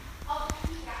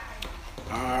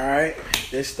Alright,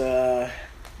 this the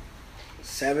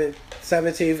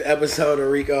 17th episode of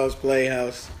RICO'S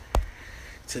Playhouse.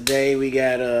 Today we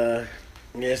got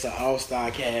it's an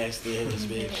all-star cast in this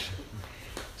bitch.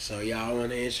 So y'all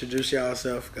want to introduce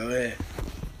yourself? Go ahead.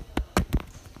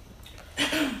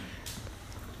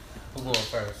 Who going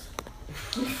first?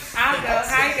 I'll go.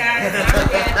 Hi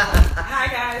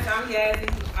guys, I'm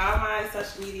Yazzie. All my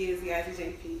social media is Yazzie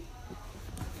JP.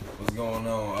 What's going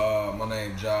on? My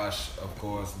name Josh, of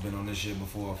course. Been on this shit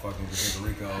before, fucking with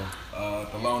Puerto Rico.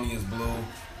 Thelonious Blue,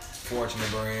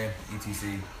 Fortunate Brand,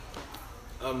 etc.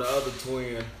 I'm the other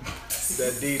twin,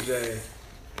 that DJ.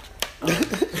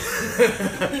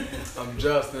 I'm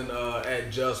Justin at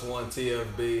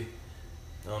Just1TFB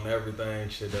on everything.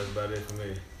 Shit, that's about it for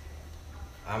me.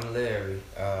 I'm Larry.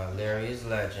 Larry is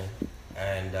legend,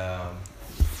 and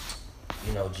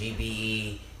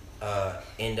GBE,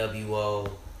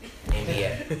 NWO,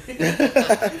 NBA.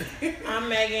 I'm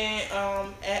Megan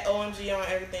at OMG on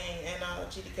everything and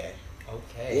GDK.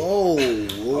 Okay. Whoa.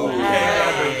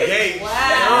 Okay. Wow.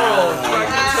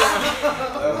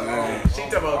 She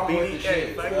talking about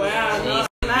BDK. Like, Wow.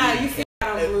 Nah, you see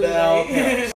how I'm blue.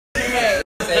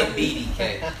 Say BDK.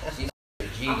 She's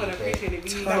I'm gonna appreciate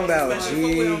GDK. it. Talk about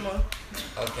G.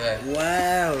 Okay.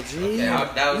 Wow, G. Okay,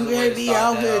 that was you the way can't to be start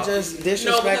out that here off. just No, because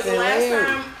disrespecting the last Larry.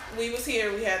 time we was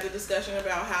here, we had the discussion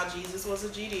about how Jesus was a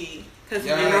GD. Because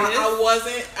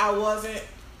I wasn't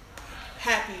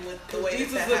happy with the way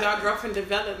Jesus that was our happened. girlfriend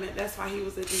development. That's why he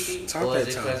was a GD. Talk Or is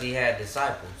that it talk. because he had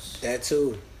disciples? That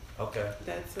too. Okay.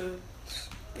 That's a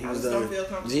He I was just don't feel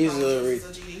comfortable. Jesus. Jesus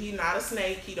is a GD. He's not a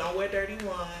snake. He don't wear dirty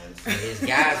ones. His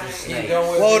guys were snakes.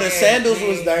 Well, the sandals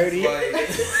was dirty. Okay,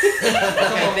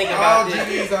 think All about this.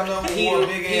 GDs I know wore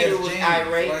big Peter ass was jeans.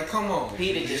 irate. Like, come on.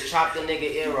 Peter just chopped the nigga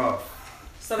ear off.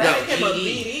 So that No, became a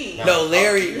GD. BD. No,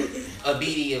 Larry. A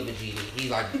BD of a GD. He's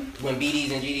like, when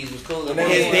BDs and GDs was cool.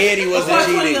 His daddy was a before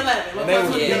GD. 2011. When they was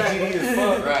Before big 2011. GD as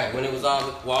fuck. Right, when it was all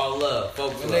love.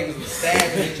 Folks When love. niggas was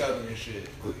stabbing each other and shit.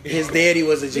 His daddy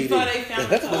was a GD. Before they found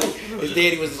the His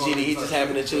daddy was a GD. He just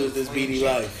happened to choose this BD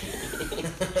life.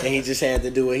 And he just had to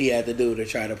do what he had to do to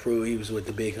try to prove he was with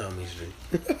the big homies. G.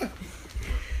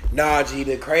 Nah, G,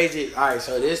 the crazy. All right,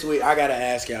 so this week, I got to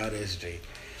ask y'all this, G.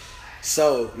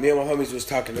 So, me and my homies was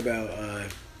talking about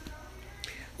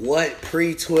what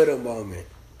pre-Twitter moment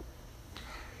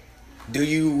do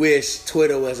you wish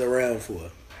Twitter was around for?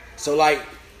 So like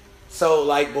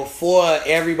before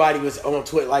everybody was on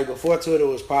Twitter, like before Twitter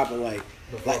was popping,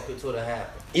 Before Twitter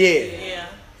happened. yeah. Yeah.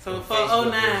 So before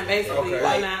 09, basically.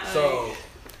 Okay. 09, So,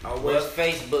 I Which wish,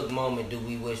 Facebook moment do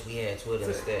we wish we had Twitter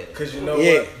instead? because you know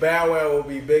Yeah. what? Bow Wow would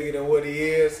be bigger than what he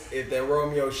is if that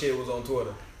Romeo shit was on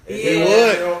Twitter. If He him and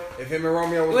would. Romeo- If him and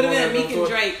Romeo was would have going been at it Meek on and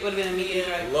Twitter, Drake. Would have been Meek and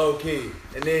Drake. low key.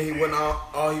 And then he wouldn't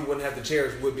all he wouldn't have to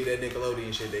cherish would be that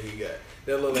Nickelodeon shit that he got.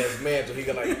 That little ass mantle. He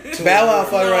got like two. Bow Wow awards.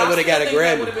 fucked around with it, got a That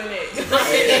Grammy. would have been it.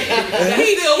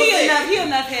 He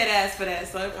enough head ass for that.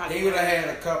 So it probably He would have had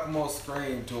a couple more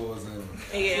Scream tours in him.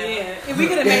 Yeah. If we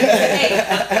could have made it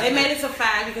to 8, they made it to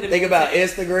 5. We could have. Think about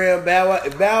Instagram, Bow Wow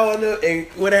and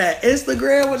would have had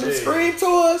Instagram with the Yeah. Scream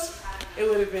tours. It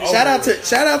would have been. Shout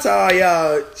out to all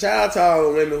y'all. Shout out to all the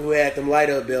women who had them light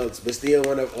up belts, but still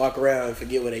want to walk around and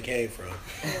forget where they came from.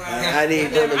 I need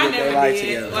them to I get their never life did.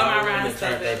 together. Well, my They round turned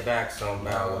stuff. their backs on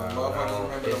Bow Wow. Motherfuckers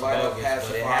remember the It's light up bogus,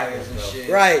 but it pacifiers happens, and though. shit.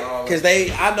 Right, All because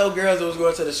that. I know girls that was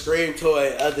going to the Scream tour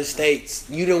in other states.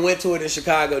 You done went to it in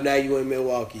Chicago, now you in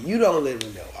Milwaukee. You don't live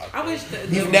in Milwaukee. I wish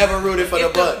You've never rooted for the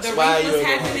if Bucks. The Why are ring you was in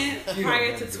Milwaukee? happening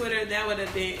prior to Twitter. That would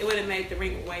have been. It would have made the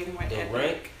ring way more The epic.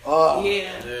 rank? Oh,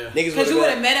 Yeah. niggas Because you would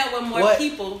have would met up with more What?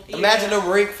 people. imagine them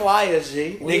rink flyers,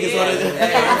 G. Niggas would have. They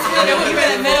would have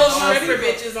been met up with more Stripper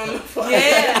people. bitches on the floor. Yeah.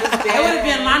 It would have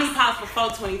been Lonnie Pops before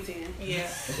 2010. Yeah.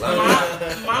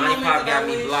 Lonnie moment Pop that got I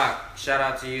me wish- blocked. Shout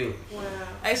out to you. Wow.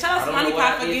 Hey, shout out I to don't Lonnie know what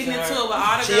Pop for I did getting to into her. it with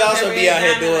all the She girls also that be out read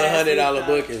here Diamond doing last week, $100 though.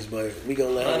 bookings, but we gonna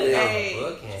let her $100 live. Hey.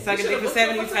 booking. Sucking dick for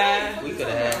 75. We could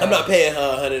have had. I'm not paying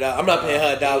her $100. I'm not paying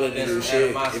her $1 to do That's shit.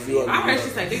 animosity. If you want I me heard to she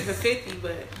do say dick for 50,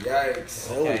 but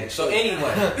Yikes. Okay. So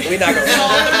anyway, we not gonna.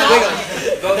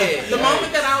 go ahead. The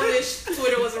moment that I wish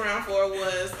Twitter was around for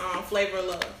was Flavor of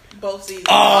Love. Both seasons.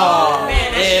 Oh,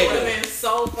 man, that shit nigga. would have been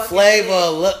so fucking Flavor,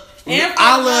 look. And for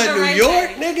I the love love of New Ray York,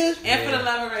 J. nigga. and for the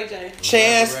love of Ray J.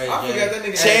 Chance, Ray I J. forgot that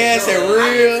nigga. Chance had and a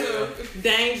Real.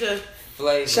 Danger.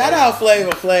 Flavor. Shout out Flavor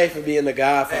Flav for being the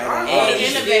Godfather. And he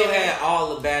Innovative. still had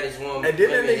all the baddest women. And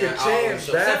didn't that women nigga in all of them Chance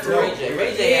shows, die except for too? Ray J.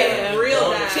 Ray J Yeah, had real all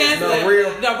the died. Chance No, the real.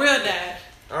 real died.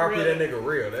 RP that nigga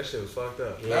real. That shit was fucked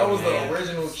up. That was the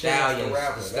original Chance the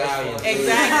Rapper. Stallion. Exactly.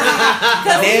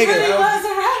 Because he really was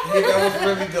a rapper. That was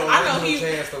really the I know original he-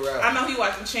 Chance the Rapper. I know he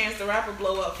watching Chance the Rapper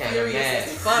blow up Kinda furious mad.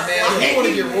 as fuck. Man, you want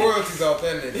to get royalties off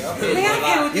that nigga. I feel Man, I like-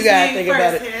 get what You this gotta name think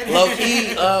about first, it. man. Low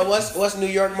key, what's New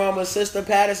York Mama's sister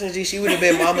Patterson? G, she would have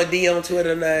been Mama D on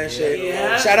Twitter now and shit.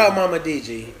 Yeah. Shout out Mama D,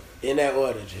 G. In that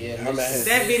order, G. Yeah, I'm at her.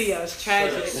 That video is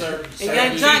tragic. Sir, And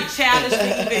young Jock childish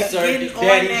nigga been Sir, getting on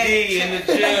Daddy that. D in the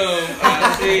gym.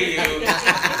 I see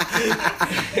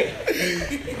you.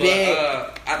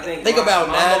 But, I think about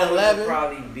my moment 9/11. would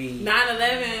probably be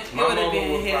 9/11, it my would have moment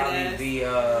been would probably head ass.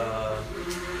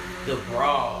 be the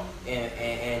brawl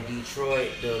and Detroit,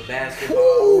 the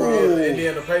basketball brawl.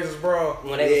 Indiana Pacers, bro.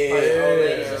 When they was punching old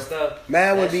ladies Yeah. and stuff.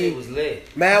 Mine would that shit be was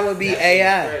lit. mine would be That shit was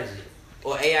AI. crazy.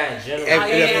 Or AI in general. And Oh,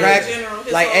 the yeah, in practice- general,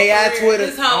 his like whole AI career. Twitter.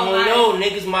 His I whole don't life. know.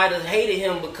 Niggas might have hated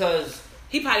him because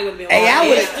He probably would have been. AI on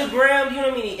would've- Instagram, you know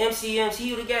what I mean? MCMs,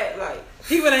 he would have got like.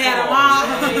 He would have had come them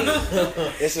on, all.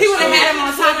 man. It's a He would have story. had them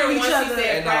on top of Once each he other.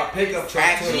 said And pickup truck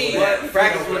Practice, Twitter. what?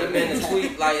 Practice would have been the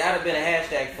tweet. Like, that'd have been a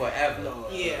hashtag forever.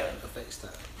 Yeah.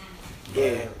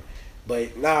 Yeah.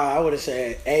 But nah, I would have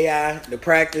said AI, the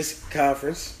practice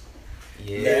conference.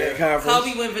 Yeah. Conference.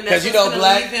 Kobe when Vanessa Because you know was gonna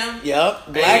Black. leave him.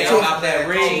 Yup. Black Hey, Twitter. about that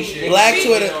ring. Shit. Black She-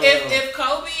 Twitter. If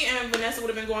Kobe and Vanessa would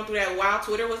have been going through that while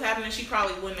Twitter was happening, she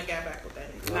probably wouldn't have got back with that.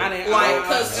 Not at Like, all.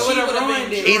 because It she would've would have ruined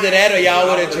been it. Either that or y'all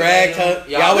would have dragged her.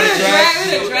 Y'all would have dragged.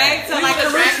 We would have dragged to like dragged her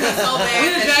Caruso. so bad. We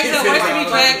would have dragged her worse than we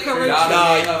dragged Y'all Caruso.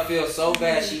 Nah. made her feel so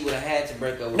bad she would have had to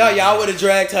break up with No, him. y'all would have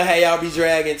dragged her. Hey, y'all be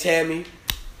dragging Tammy.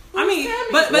 I mean,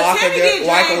 but Walker Tammy girl- get dragged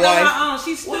Walker on wife. her own.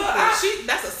 She's stupid.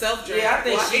 That's a self drag. Yeah, I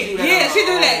think she do that. Yeah, on she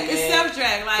do her that. own, It's man.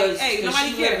 self-drag. Like, hey, 'Cause nobody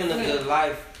she cares. living a good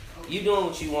life. You doing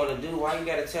what you want to do. Why you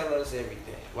gotta tell us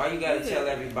everything? Why you gotta tell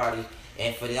everybody?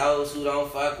 And for those who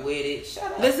don't fuck with it, shut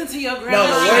up. Listen to your No,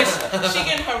 grandma. the worst. She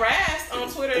getting harassed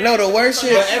on Twitter. No, the worst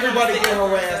shit. But everybody get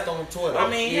harassed on Twitter. I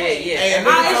mean, Yeah, hey, yeah. Hey, a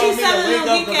Ah, nigga and told she me to selling wake them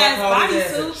up 'cause weak-ass I called it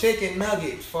as bodysuits. a chicken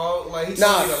nugget, folks. Like, he Nah,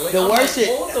 told me to the I'm worst like,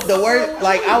 shit, what the fuck? worst,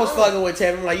 like I was What? fucking with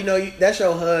Tammy, like, you know, that's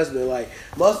your husband. Like,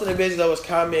 most of the bitches that was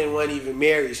commenting weren't even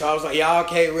married. So I was like, y'all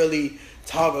can't really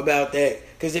talk about that.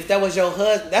 Because if that was your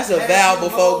husband, that's a vow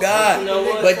before God. You know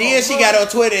what? But then she got on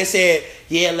Twitter and said,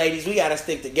 yeah, ladies, we got to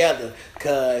stick together.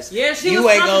 Because Yeah, she you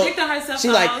was ain't contradicting gonna, herself she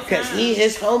all like, the because time.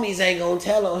 his homies ain't going to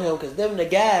tell on him. Because them the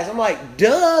guys. I'm like,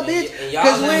 duh, bitch. And y'all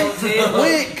Because ain't gonna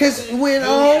tell. because when, you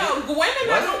know, women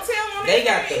not gonna tell on They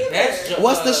got anything the best. either.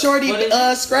 What's the shorty, what is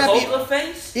it? Scrappy? Poker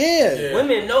face. Yeah. Yeah.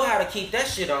 Women know how to keep that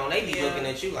shit on. They be Yeah. looking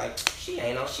at you like she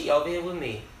ain't on. She over here with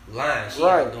me. Lying. She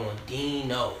Right. out doing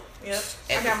Dino. Yep.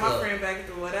 At I got the my club. friend back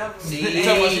through whatever. See, You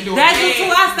talking about she doing That's deep? just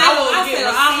who I stay I will with. I get stay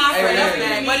with all my receipts. friends. Hey,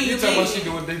 Man, what do you You talking about she mean?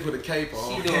 doing deep with a cape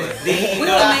on? She doing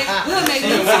We'll Dino. make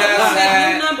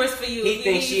new numbers for you. He if you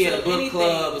thinks need she at a to, book anything.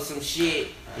 club or some shit.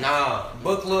 Nah,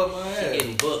 Book club, my she ass.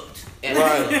 getting booked. At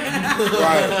Right.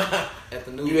 Right. At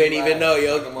the new You ain't even know Like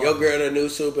a your girl the new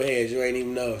superheads. You ain't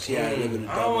even know she out here living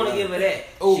a I don't want to double give life. her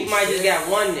that. Ooh, She might just got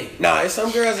one nigga. Nah, it's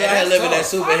some girls out And here living that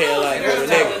that's superhead life There's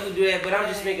with a a nigga. who do that, but I'm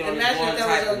just speaking on this Imagine one if that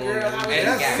was type your of girl, woman. how who would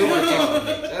got That's you one super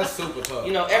nigga. tough. That's super tough.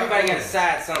 You know, everybody got to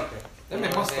decide something. That You made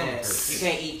know my what I'm saying? stomach hurt. You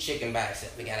can't eat chicken by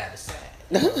itself. We got to decide.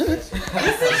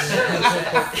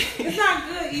 It's not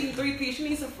good eating 3-piece. You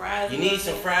need some fries. You need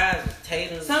some fries,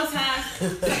 potatoes, Sometimes,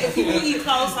 if you eat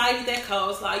coleslaw, eat that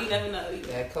coleslaw. You never know.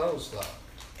 that coleslaw.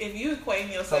 If you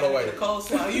equating your Hold on, salad with wait. the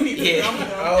coleslaw, you need to Yeah. come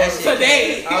Oh, That shit-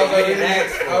 today. I was gonna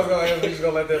Ask I was gonna ask if you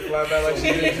gonna let that fly back like she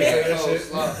did. She said that shit.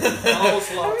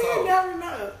 Coleslaw You toast. never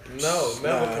know. No,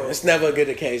 never. Nah, it's never a good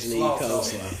occasion to eat Slaw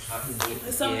coleslaw.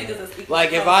 There's some Yeah. niggas that speak.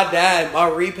 Like if I die, my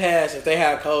repast, if they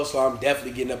have coleslaw, I'm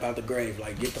definitely getting up out the grave.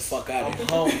 Like get the fuck out I'm of here.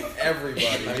 home, everybody.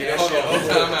 Like, That hold shit on, whole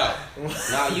time out.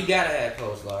 Nah, you gotta have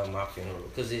coleslaw at my funeral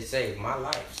because it saved my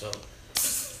life. So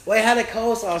Wait, how did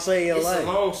coleslaw save your it's a life?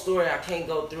 long story. I can't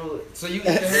go through it. So you eat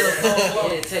the hair of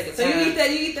coleslaw? It'll take a So time. you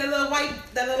eat that little white,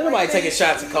 that little. Nobody white taking thing?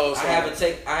 shots of coleslaw. I have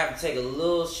to take a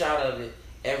little shot of it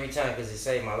every time because it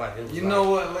saved my life. It was You like- know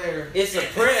what, Larry? It's a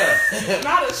prayer.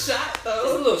 Not a shot It's a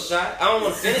though. little shot. I don't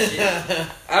want to finish it.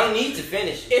 I don't need to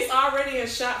finish it. It's already in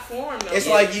shot form though. It's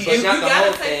like you- But you not the gotta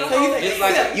whole take thing. the whole It's thing.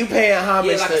 like You paying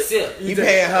homage like a to sip. you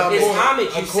paying homage. It's homage.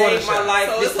 a You quarter saved my shot. life.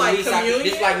 So This it's the like least I can. communion?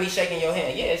 It's like me shaking your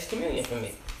hand. Yeah, it's communion for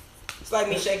me. It's like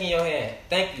me shaking your hand.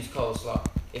 Thank you, coleslaw.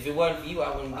 If it wasn't for you,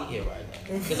 I wouldn't be here right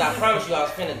now. Because I promise you, I was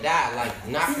finna die. Like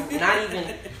not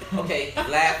even. Okay,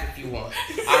 laugh if you want.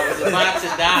 I was about to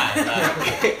die.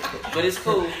 Like, but it's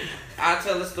cool. I'll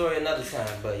tell the story another time.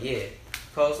 But yeah,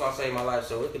 coleslaw saved my life,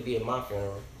 so it could be at my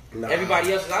funeral. Nah.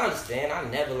 Everybody else, I understand. I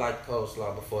never liked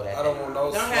coleslaw before that. I don't want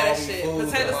no Don't have that sloppy shit. food.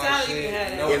 Potato in my salad, you shit. can have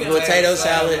that. No Yeah, potato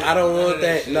salad, I don't none want of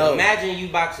that. shit. No. Imagine you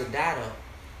box a die though.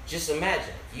 Just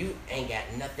imagine. You ain't got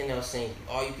nothing else in you.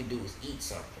 All you can do is eat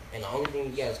something. And the only thing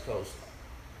you got is coleslaw.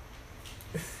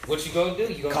 What you gonna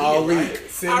do? You gonna Call eat it,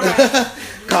 Lee. right? All right.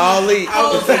 Call Lee.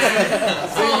 Whole time.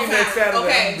 See you next Saturday.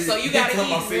 Okay, I'm be- so you gotta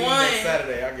Come on, eat see you one. next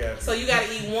Saturday. I got you. So you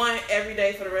gotta eat one every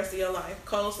day for the rest of your life.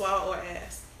 Coleslaw or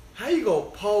ass. How you gonna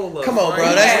poll us? Come on, bro,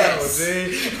 right that's now,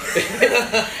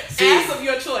 like- G? Ass of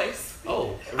your choice.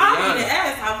 Oh, I'll eat the Rihanna.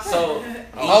 ass. So,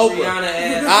 Oprah. Rihanna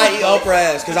ass. I eat Oprah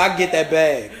ass because I get that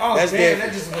bag. Oh, That's damn,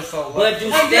 different. that just was so left. But do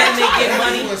Stedman get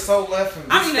money? It was so left for me.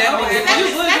 I mean,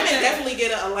 Stedman definitely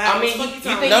get an allowance. I mean, Fuck you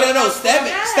talking think-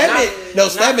 about? No.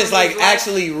 Stedman's like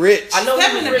actually rich. I know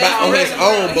Stedman he the was best rich on his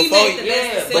own He before made the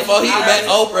best decision. before he met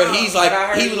Oprah. He's But I like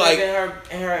heard he was like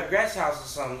in her guest house or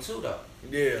something too though.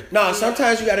 Yeah. no.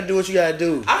 Sometimes you got to do what you got to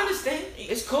do. I understand.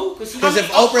 It's cool because Because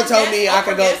if Oprah told me I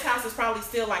could go, Guest house is probably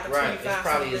still like a right, 25 it's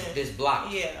probably something. this block.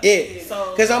 Yeah. yeah.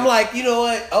 So Because I'm like, you know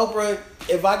what, Oprah,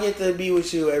 if I get to be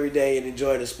with you every day and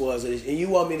enjoy the spoils of this, and you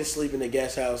want me to sleep in the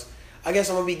guest house, I guess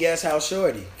I'm gonna be guest house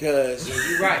shorty. Because Yeah,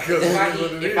 you're right. 'Cause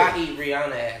Because if I eat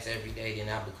Rihanna ass every day, then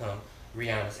I become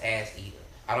Rihanna's ass eater.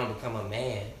 I don't become a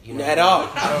man. You know, at all,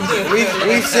 I don't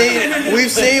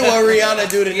we've seen what Rihanna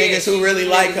do to Yeah, niggas who really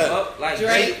like her. Up like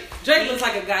Drake. Drake looks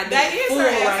like a goddamn That is fool her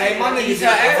ass. right Hey, my now. nigga He's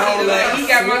just her ass eater. like, Like, he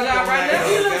got my job right now.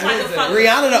 He looks like a fucking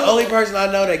Rihanna the only person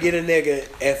I know that get a nigga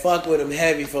and fuck with him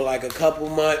heavy for like a couple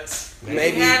months,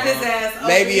 maybe have his ass over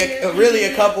maybe here. really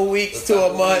a couple weeks to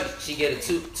a month. She get a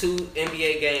two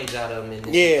NBA games out of him. And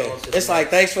then Yeah, she goes to the it's like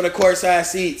thanks for the courtside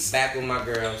seats. back with my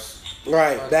girls.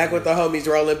 Right, back with the homies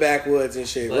rolling backwoods and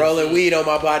shit, But rolling she- weed on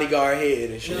my bodyguard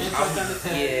head and shit.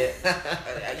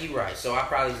 Yeah, you right. So I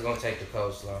probably just gonna take the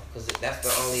coleslaw because that's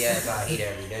the only ass I eat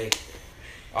every day.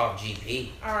 Off GP.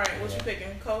 all right, what you picking?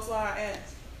 Coleslaw or ass?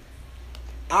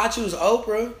 I choose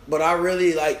Oprah, but I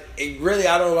really like.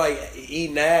 I don't like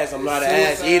eating ass. I'm not an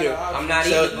ass eater. I'm not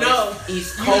So- eating. No.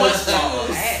 He's You must coleslaw.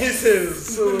 choose. ass. This is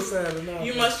suicide. enough.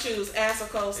 You must choose ass or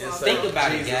coleslaw. Think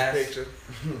about it, Jesus guys. picture.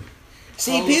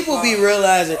 See, people be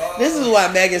realizing this is why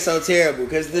Megan's so terrible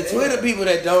because the Twitter people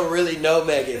that don't really know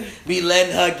Megan be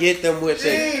letting her get them with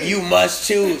it. You must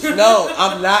choose. No,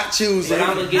 I'm not choosing. But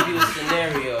I'm gonna give you a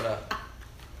scenario though.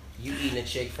 You eating a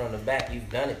chick from the back, you've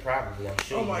done it probably. I'm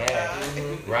sure Oh you my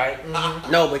have, God. right?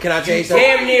 No, but can I tell you something?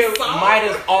 Damn near might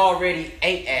have already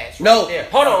ate ass. Right No. there.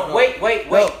 Hold on. Wait.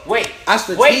 I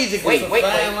strategically, Wait.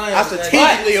 I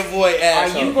strategically avoid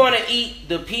ass. Are you gonna eat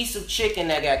the piece of chicken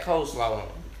that got coleslaw on it?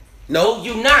 No,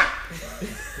 You not.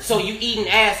 So you eating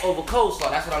ass over coleslaw?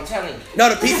 That's what I'm telling you. no,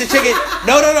 the piece of chicken.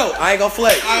 No. I ain't gonna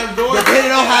flex.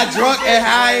 Depending on how drunk and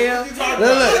high I am.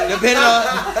 Look.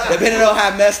 Depending on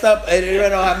how messed up, I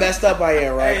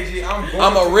am, right? Hey, G, I'm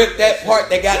I'ma rip that part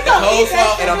that got the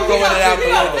coleslaw and I'm throwing it out the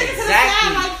window.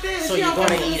 Exactly. So you're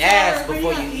gonna eat ass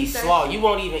before you eat slaw. You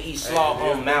won't even eat slaw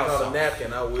on mouth. Call a sauce.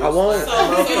 napkin. I will. I won't.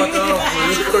 So you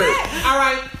choose Real quick. All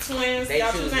right, twins. They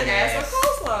Y'all choosing choosing ass ass. or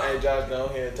coleslaw? Hey, Josh, go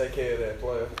ahead and take care of that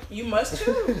player. You must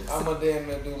choose. I'm gonna damn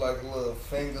near do like a little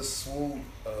finger swoop,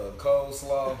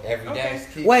 coleslaw. Every day.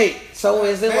 Okay. Wait, so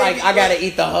is it like I gotta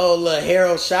eat the whole little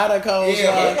Harold shot of coleslaw?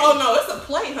 Yeah. Oh no, it's a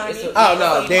plate, honey. It's a- Oh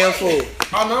no, damn fool.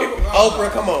 I know.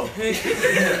 Oprah, come on.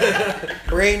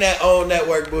 Bring that own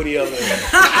network booty over here.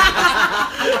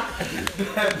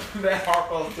 that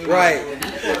Harpo studio.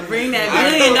 Right. Bring that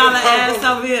 $1 million ass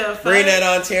over here. Bring that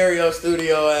Ontario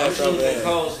studio I'm ass over choosing there.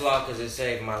 coleslaw because it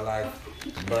saved my life.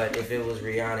 But if it was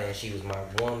Rihanna and she was my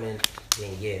woman,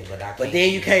 then yeah. But I can't. But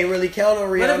then you can't really count on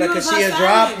But if Rihanna you because was she'll outside,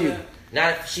 drop nigga. you.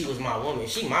 Not if she was my woman.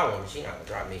 She my woman. She not gonna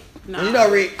drop me. Nah. You know,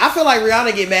 I feel like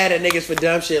Rihanna get mad at niggas for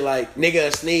dumb shit like nigga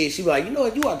a sneeze. She be like, you know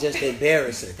what, you are just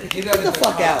embarrassing. Get the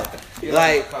fuck out.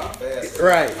 Like,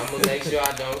 right. I'm gonna make sure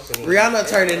I don't sneeze. Rihanna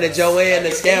turned into Joanne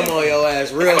and scam on your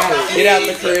ass real quick. Get out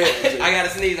the crib. I gotta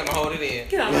sneeze. I'm gonna hold it in.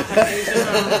 Get out my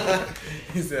face.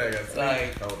 He said I got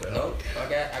Like, Hold that. nope.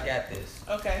 I got this.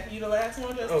 Okay, you the last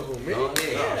one, just. Oh, who, me? Go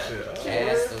ahead. Oh, shit.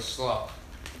 Ass or slaw.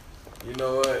 You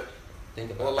know what?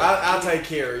 Think about Well, it. I'll take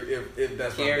Carrie if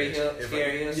that's my Carrie bitch. Hill. If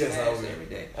Carrie Hill. Yes, I ass will. every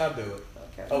day. I'll do it.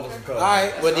 Okay. Over some coke.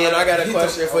 Alright, well then I got a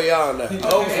question for y'all now.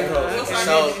 Over some coke.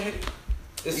 So,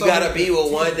 It's you gotta be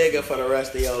with one nigga for the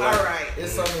rest of your All life. right.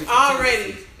 It's so many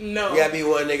Already, no. You gotta be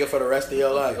one nigga for the rest of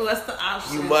your life. What's the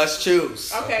option? You must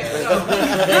choose. Okay, so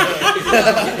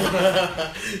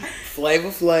Flavor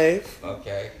Flav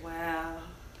Okay. Wow.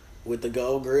 with the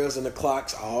gold grills and the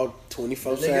clocks all Niggas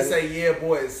 24/7. say yeah,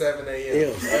 boy, at 7 a.m.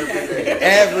 Yeah. Every day.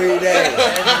 Every day.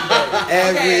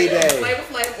 Every okay, day. Flavor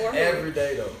Flav or who? Every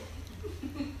day though.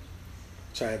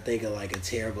 trying to think of like a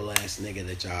terrible ass nigga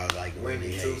that y'all like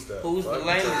really hate. Who's the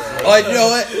lamest? Oh, you know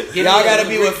what? Y'all gotta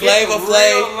be with Flavor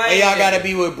Flav, and y'all gotta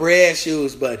be with Bread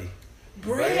Shoes, buddy.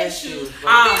 Bread shoes.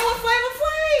 I'm being with Flavor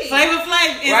Flav. Flavor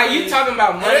Flav. Right, you talking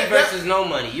about money versus no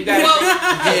money. You got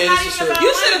Yeah, this is true.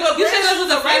 You should have listened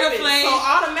to Flavor Flav. So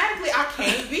automatically, I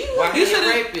can't be with Why him. you should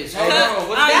rapist? Hold on.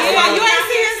 What's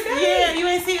that? You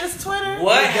ain't see his Twitter.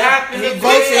 What happened? He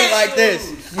votes it like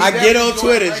this. I get on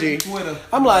Twitter, G.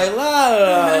 I'm like,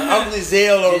 I'm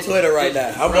Zell on Twitter right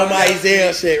now. I'm on my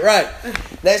Zell shit, right?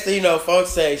 Next thing you know,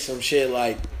 folks say some shit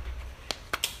like,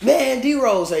 man,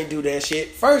 D-Rose ain't do that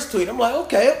shit. First tweet, I'm like,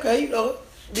 okay, you know,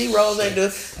 D-Rose ain't do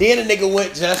it. Then the nigga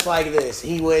went just like this.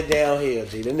 He went downhill,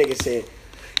 G. The nigga said,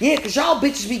 yeah, because y'all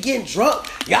bitches be getting drunk.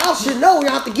 Y'all should know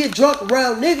y'all have to get drunk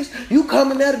around niggas. You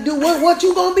coming there to do what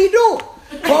you gonna be doing?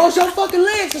 Cross your fucking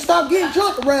legs and stop getting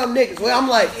drunk around niggas. Well, I'm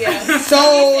like,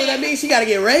 so that means she gotta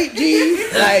get raped, G?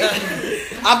 Like,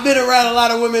 I've been around a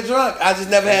lot of women drunk. I just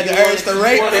never had the urge to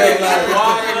rape them.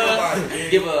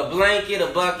 Like, give her a blanket, a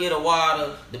bucket, a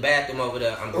water, the bathroom over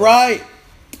there. Right.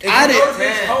 I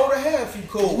didn't. Hold a half, you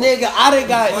cool. Nigga, I didn't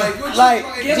got like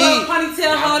Give her a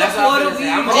ponytail, hold up, water,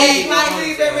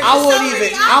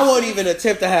 I won't even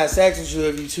attempt to have sex with you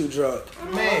if you too drunk.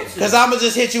 Man, Cause I'ma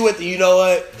just hit you with the, you know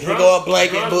what? Here go a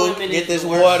blanket, boo. Get this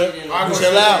water.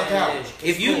 Chill out.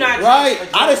 If you not right,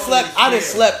 I done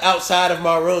slept outside of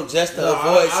my room just to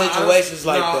avoid situations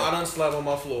like that. I done slept on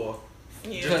my floor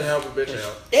just to help a bitch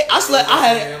out.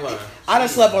 I done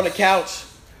slept on the couch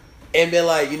and been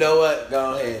like, you know what?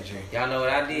 Go ahead, drink. Y'all know what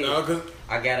I did? No,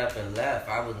 I got up and left.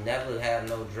 I would never have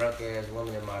no drunk ass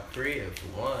woman in my crib for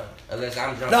one, unless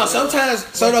I'm drunk. No, sometimes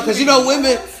because you know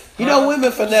women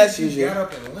finesse you. Got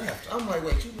up and left. I'm like,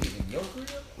 wait, you leaving your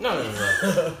crib? No.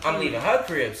 I'm leaving her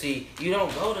crib. See, they don't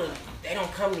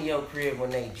come to your crib when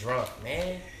they drunk,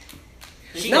 man.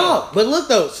 But look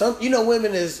though,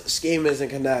 women is schemers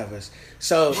and connivers.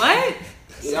 So what?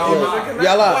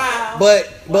 Y'all are. But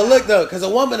look though, because a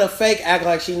woman will fake act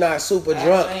like she not super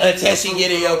drunk until she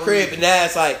get in your crib, and now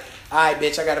it's like, all right,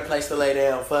 bitch, I got a place to lay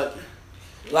down. Fuck you.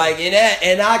 Like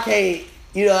and I can't.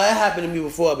 That happened to me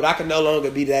before, but I can no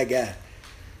longer be that guy.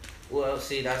 Well,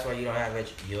 see, that's why you don't have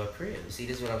your crib. See,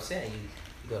 this is what I'm saying. You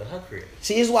go to her crib.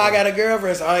 See, this is why I got a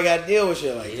girlfriend, so I ain't got to deal with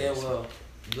shit like that. this. Yeah, well,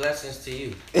 blessings to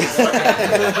you. You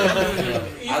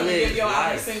give your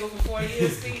I've been single for 4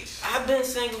 years speech. I've been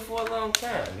single for a long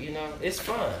time. It's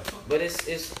fun, but it's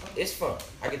fun.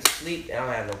 I get to sleep and I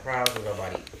don't have no problems with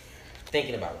nobody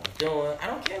thinking about what I'm doing. I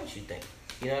don't care what you think.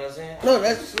 You know what I'm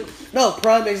saying?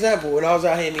 Prime example. When I was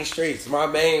out here in these streets, my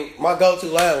go-to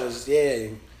line was,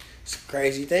 it's a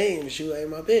crazy thing, but you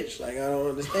ain't my bitch. Like, I don't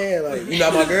understand. Like, you're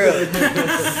not my girl.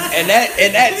 and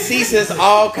that ceases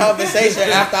all conversation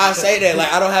after I say that.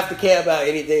 Like, I don't have to care about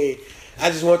anything. I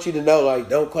just want you to know, like,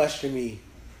 don't question me.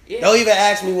 Yeah. Don't even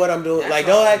ask me what I'm doing. That's like,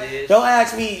 don't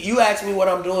ask me. You ask me what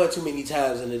I'm doing too many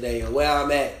times in the day or where I'm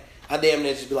at. I damn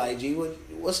near just be like, G,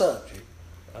 what's up, G?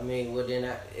 I mean, well,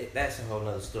 then that's a whole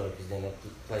nother story, because then it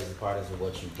plays a part of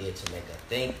what you did to make her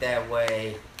think that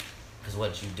way. Because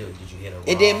what you do, did you hit her wrong?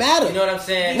 It didn't matter. You know what I'm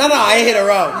saying? No, I ain't hit her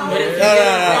wrong. But if you hit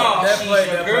her wrong, she's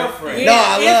your girlfriend. No,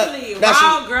 I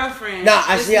love girlfriend. No,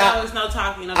 I see. There's no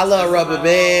talking. I love rubber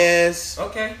bands.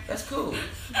 Okay, that's cool.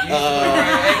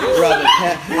 Rubber.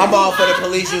 I'm all for the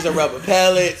police using rubber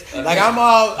pellets. Okay. Like I'm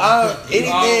all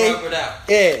anything. All rubbered out.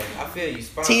 Yeah. I feel you.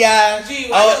 T.I.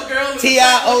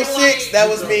 06. That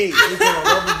was me. She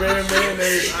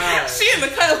in the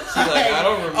cup. She's like, I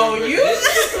don't remember. Oh, you?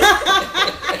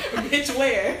 Bitch,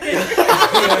 where?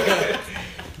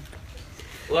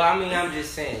 Well, I mean, I'm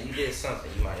just saying, you did something.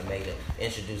 You might have made her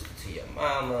introduced her to your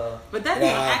mama. But that ain't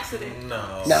an accident.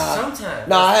 No. Sometimes.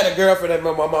 No, I had a girlfriend that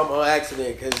met my mama on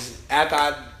accident, because after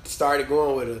I started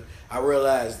going with her, I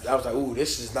realized, I was like, ooh,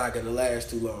 this is not going to last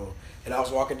too long. And I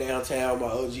was walking downtown, my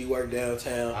OG worked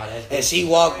downtown, and she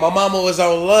walked, my mama was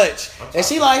on lunch, and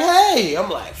she like, hey, I'm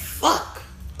like, fuck.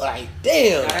 Like,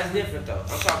 damn. Nah, that's different though.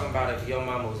 I'm talking about if your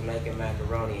mama was making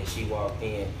macaroni and she walked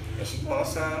in and she want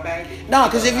something back. No,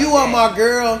 because if you were my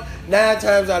girl, 9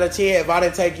 times out of 10, if I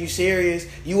didn't take you serious,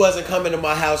 you wasn't coming to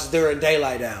my house during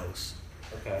daylight hours.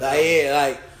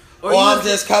 Okay. Or I'm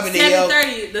just coming to your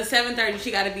 7:30. The 7:30, she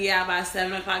got to be out by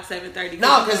 7 o'clock. 7:30.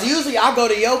 No, because usually I go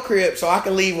to your crib so I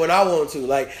can leave when I want to.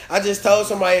 Like, I just told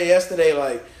somebody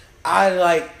yesterday,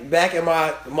 back in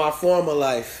my former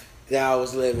life that I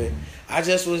was living,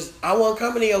 I wasn't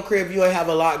coming to your crib. You ain't have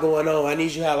a lot going on. I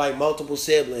need you to have like multiple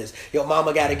siblings. Your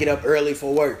mama got to get up early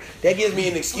for work. That gives me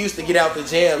an excuse to get out the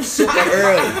jam super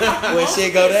early when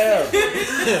shit go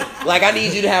down. Like I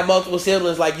need you to have multiple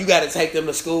siblings. Like you got to take them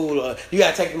to school or you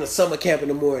got to take them to summer camp in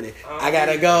the morning. I got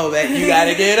to go, man. You got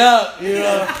to get up. You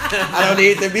know, I don't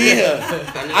need to be here.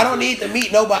 I don't need to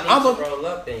meet nobody. I'm gonna roll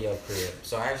up in your crib.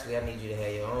 So actually, I need you to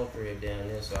have your own crib down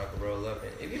there so I can roll up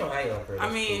in. If you don't have your own crib, I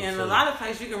mean, in a lot of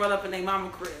places you can roll up in their mama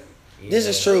crib. Yeah. This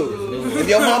is true. If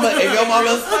your mama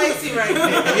Spicy right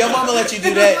now. if your mama let you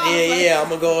do that, yeah, I'm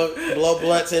gonna go blow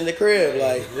blunts in the crib,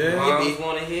 like Moms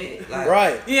want to hit, like,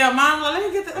 right. Yeah, mom, let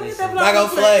me get that blunt. Not gonna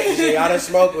flex. I done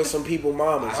smoked with some people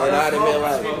mamas, and I done been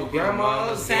like,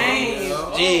 grandma, same.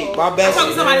 gee, my best. I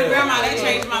talked to somebody's grandma that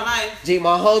changed my life. Gee,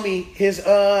 my homie, his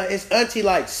auntie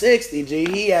like 60. Gee,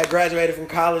 he had graduated from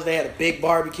college. They had a big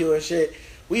barbecue and shit.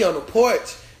 We on the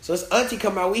porch. So his auntie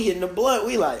come out, we hitting the blunt.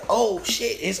 We like, oh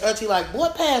shit. His auntie like, boy,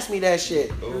 pass me that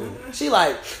shit. Ooh. She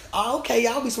like, oh, okay,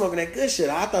 y'all be smoking that good shit.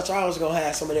 I thought y'all was gonna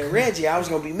have some of that Reggie. I was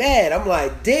gonna be mad. I'm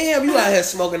like, damn, you out here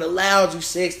smoking the loud. You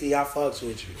 60. I fucks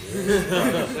with you.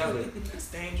 That's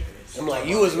dangerous. I'm like,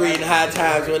 you was reading High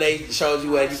Times when they showed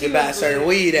you where you could buy certain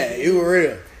weed at. You were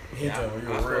real. Yeah, I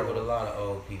work with a lot of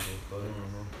old people, but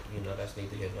you know that's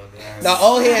neither here nor there.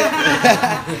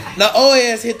 Now old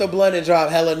heads hit the blunt and drop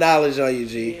hella knowledge on you,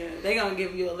 G. Yeah, they gonna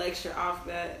give you a lecture off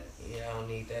that. Yeah, I don't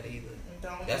need that either.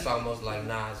 That's almost like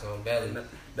Nas on Belly.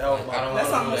 That's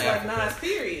almost like Nas,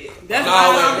 period. That's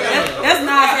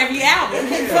Nas every album.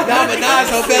 Nah, but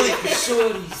Nas on Belly.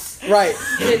 Shorties. Right.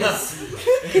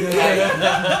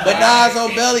 But Nas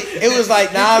on Belly, it was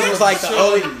like Nas was like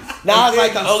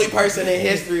the only person in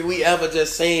history we ever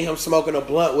just seen him smoking a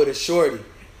blunt with a shorty.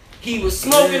 He was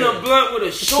smoking a blunt with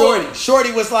a shorty.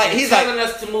 Shorty was like, he's telling like,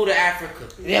 us to move to Africa.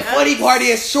 the funny part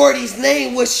is Shorty's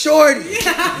name was Shorty.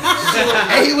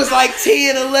 And he was like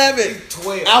 10, 11.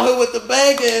 12. Out here with the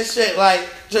banker and shit. Like,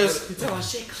 just,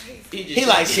 he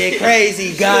like, shit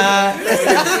crazy, God.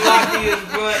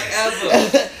 Sloppiest blunt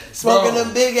ever. Smoking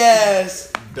them big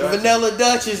ass vanilla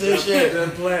Dutches and shit. Them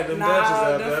Dutches Nah,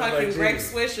 out the there. fucking Like, grape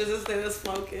Jesus. swishers instead of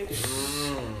smoking.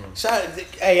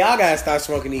 Hey, y'all gotta start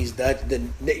smoking these Dutch.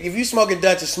 If you smoking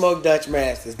Dutches, smoke Dutch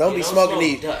Masters. Don't be smoking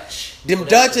these. Dutch. Them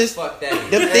Dutches, Fuck that.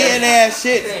 them thin ass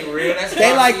shit. That ain't real. That's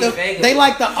They like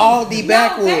the Aldi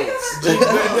backwoods. That is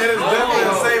definitely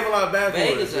a save a lot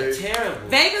backwards. Vegas are G. terrible.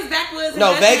 Vegas backwoods.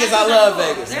 No, and Vegas, I love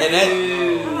Vegas. They're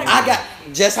And cool. I got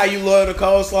just how you loyal to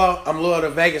coleslaw. I'm loyal to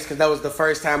Vegas because that was the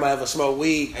first time I ever smoked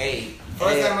weed. Hey,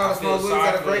 First time I I feel smoked weed sorry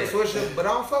got a for great that. swisher, but I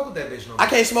don't fuck with that bitch no more. I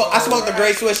can't smoke. I smoked the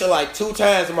Great Swisher like 2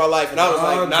 times in my life, and I was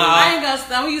like, I nah. ain't gonna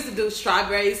stop. We used to do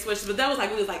strawberry swishers, but that was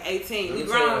like we was like 18. We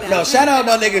grown now. No, shout out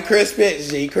my nigga Chris Pitts,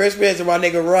 G. Chris Pitts and my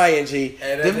nigga Ryan, G.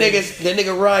 Hey, Them niggas, that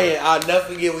nigga Ryan, I'll never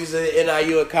forget. We was in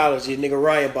NIU at college. G. Nigga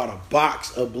Ryan bought a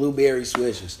box of blueberry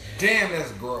swishers. Damn,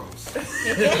 that's gross. But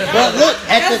look,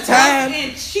 at the time,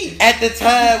 and cheap. at the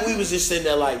time, we was just sitting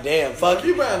there like, damn, fuck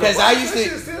you, because I used That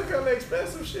shit to. still kind of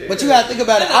expensive shit. But you gotta think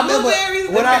about it. I remember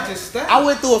when I I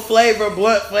went through a flavor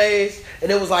blunt phase, and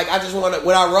it was like I just wanted,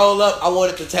 when I roll up, I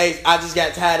wanted to taste. I just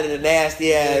got tired of the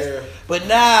nasty ass. Yeah. But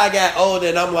now I got older,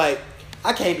 and I'm like,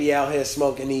 I can't be out here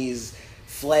smoking these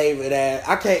flavored ass.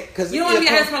 I can't, because You don't want to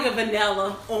be out here smoking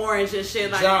vanilla, orange, and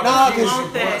shit like that. No, You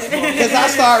want that. Because I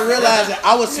started realizing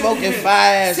I was smoking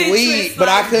fire ass Citrus, weed, but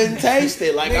I like- couldn't taste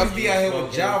it. Like Niggas I'm be out here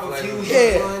with Java Fusion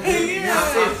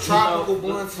Yeah. blunts, tropical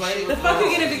blunts, like The fuck you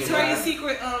getting Victoria's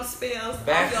Secret spells off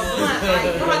Back- your blunt?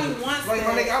 Like, nobody wants Like,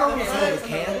 my that. nigga, I don't want to smoke a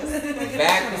candle.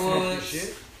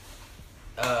 Backwoods,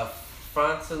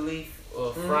 frontal leaf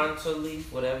or frontal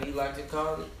leaf, whatever you like to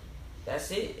call it.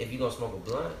 That's it. If you gonna smoke a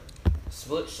blunt,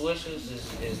 Swishers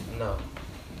is no.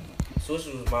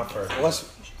 Swishers was my first. what's.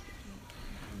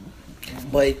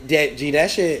 But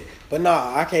that shit. But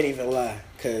nah, I can't even lie,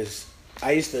 cause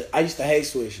I used to hate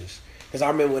swishers. Cause I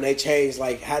remember when they changed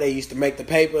like how they used to make the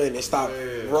paper and it stopped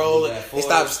rolling, it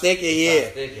stopped sticking. Yeah,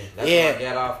 That's Yeah. why I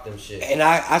got off them shit. and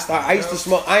I used to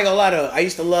smoke. I ain't gonna lie though. I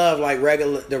used to love like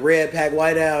the red pack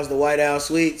White Owls, the White Owl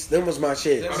sweets. Them was my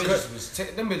shit. Them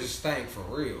bitches stink for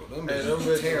real. Them bitches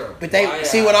was terrible. But they White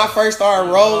see when I first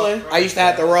started rolling, I used to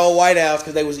have to roll White Owls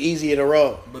because they was easier to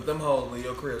roll. But them holes in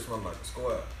your crib smell like a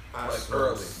square. I Like smoke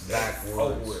early. backwoods.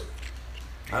 Over with.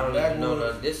 I don't even know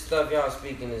none. This stuff y'all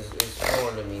speaking is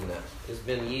foreign to me now. It's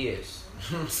been years.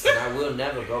 And I will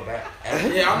never go back. Ever.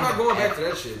 Yeah, I'm not going back to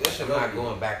that shit. That shit I'm not over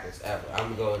going with. backwards ever.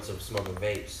 I'm going to smoking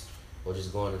vapes or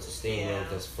just going into steam rooms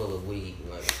that's full of weed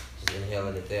and like just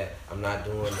inhaling it there. I'm not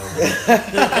doing no more.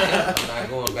 I'm not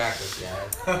going backwards,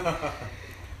 guys.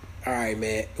 All right,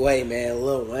 man. Wait, man.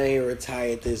 Lil Wayne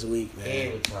retired this week, man. He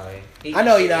retired. I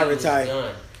know he not was retired.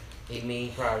 Done. He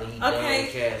done Okay,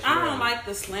 cash I don't money. like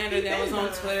the slander that was on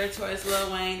Twitter towards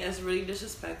Lil Wayne. That's really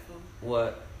disrespectful.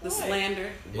 What? The slander.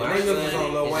 Yeah, niggas was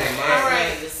on Lil Wayne. All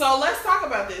right, so let's talk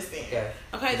about this then.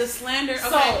 Okay, the slander. Okay.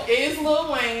 So is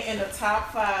Lil Wayne in the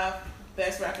top 5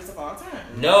 best rappers of all time?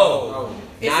 No.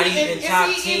 Not Is even he top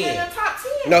in 10. the top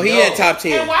 10? No, he in top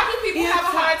 10. And why do people have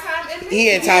a hard time admitting He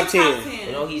in top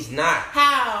 10. No, he's not.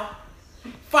 How?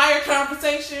 Fire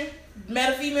conversation?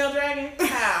 Met a female dragon?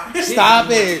 How? Stop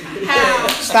it. How?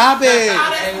 Stop it. How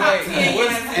that's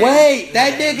top 10? Wait,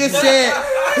 that nigga said,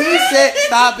 he said,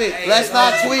 stop it. Let's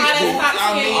not tweet How that's it.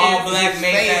 top 10? All black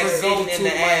men got sitting in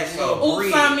the asshole.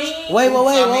 Oops, I mean. Wait.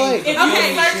 If you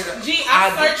Okay. search G, I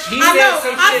searched. He I said know.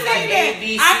 some I shit seen like that. A, B,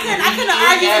 C, I couldn't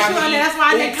argue with you on that. That's why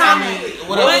I didn't comment.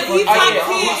 But he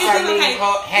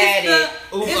top 10.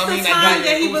 It's the time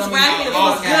that he was rapping. It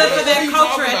was good for that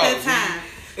culture at that time.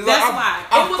 That's why.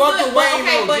 I'm fucking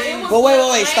Wayne, But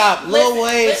wait, stop. Lil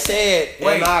Wayne said,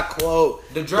 and I quote,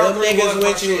 The them drug niggas was my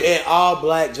with you shit. in all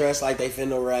black dressed like they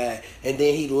finna ride. And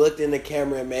then he looked in the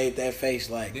camera and made that face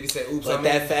like, Did he say, oops, I but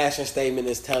mean? that fashion statement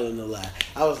is telling a lie.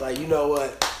 I was like, you know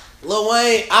what? Lil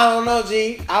Wayne, I don't know,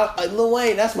 G. Lil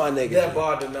Wayne, that's my nigga. That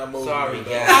bar did not move. Sorry, me,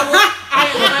 guys.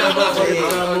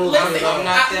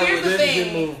 Here's the Didn't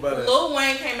thing. move by that. Lil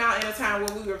Wayne came out in a time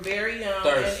where we were very young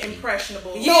Thirsty. and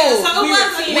impressionable. Yeah, so it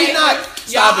was We not.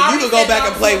 Stop it. You can go back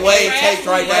and play Wayne tapes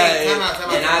right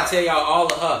now. And I tell y'all all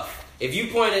the Huff. If you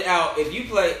point it out, if you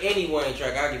play any Wayne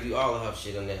track, I'll give you all the Huff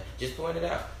shit on there. Just point it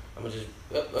out. I'm gonna just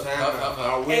I will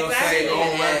say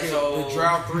on record, the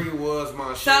Drought 3 was my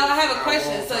shit. So I have a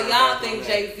question. won't So turn y'all back think on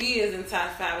that. JV is in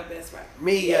top 5 of best rappers?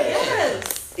 Me, yes.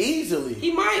 Yes. Easily.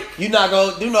 He might. You not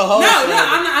gonna do no whole No, slander.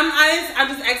 I'm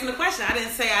just asking a question. I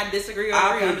didn't say I disagree or agree.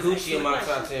 I'll I'm put just Gucci in asking a my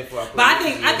question. top 10 before I put But I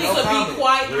think To be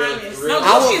quite honest. no,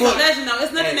 I would Gucci is a put- legend though.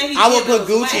 It's nothing that he I would did put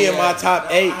that was Gucci whack. in my top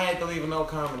 8. I had to leave no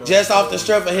comment on Just that. off the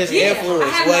strength of his Yeah, influence.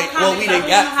 I have What no we comment. done I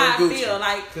got don't know from how I Gucci. feel.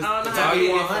 Like, I don't know It's how all I you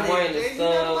feel. get from Wayne Jay-Z is not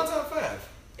in my Thug. top 5.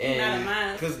 Not in And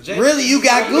mine. Really, you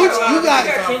got Gucci. You got.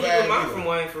 Kendrick Lamar from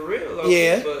Wayne for real. Though,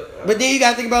 Yeah, but then you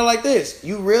gotta think about it like this.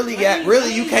 You really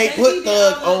you can't put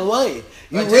Thug on Wayne.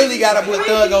 You really gotta put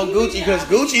Thug on Gucci because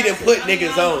Gucci didn't put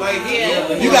niggas on.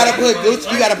 You gotta put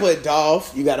Gucci. You gotta put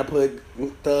Dolph. You gotta put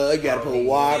Thug. You gotta put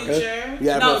Walker. Future. You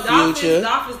gotta No, put Dolph Future.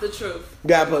 is the truth. You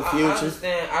gotta put I Future.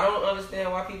 don't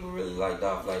understand why people really like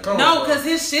Dolph like that. No, because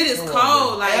his shit is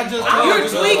cold. Like, I'm just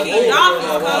you're tweaking. Dolph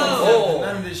is cold.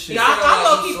 None of this shit. I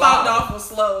low-key thought Dolph was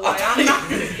slow. Like, I'm not.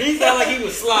 He sounded like he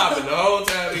was slopping the whole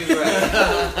time he was rapping.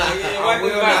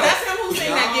 That's him who sing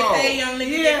that get paid, young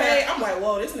nigga get paid. I'm like,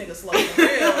 whoa, this nigga slow for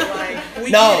real. Like,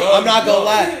 No, I'm not gonna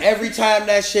lie. Every time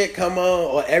that shit come on,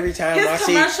 or every time I His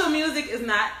see, commercial music is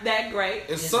not that great.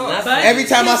 It sucks. But every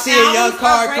time I his see a young albums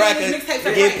are great, cracker his mixtapes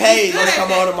are get great. paid, He's just good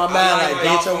come at on that. to my mind like,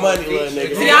 get your money, little See,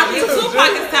 nigga. I think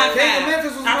Tupac is top 5. King of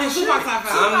Memphis was I think my Tupac shit. top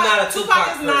 5. I'm not a Tupac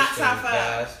is not person, top 5.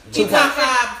 guys. He top 5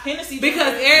 Hennessy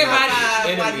Because drinkers, everybody- top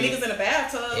 5, like Enemy. niggas in the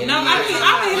bathtub. No, I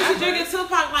mean, he's drinking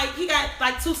Tupac. Like, he got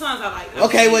like 2 songs I like.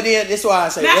 Okay, well then, this is why I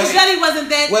say. Mac what's- Jelly wasn't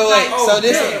that. Wait. Like,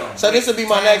 So this will be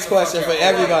my next question for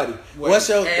everybody. What's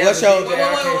your I can't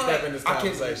step in this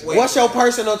conversation. what's your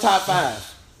personal top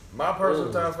 5 My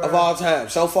personal top 5 of all time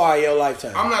so far in your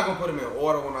lifetime? I'm not gonna put them in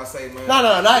order when I say, man. No,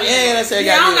 not let's say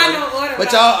Yeah, I don't got no order, But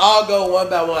but y'all all go one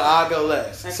by one. I'll go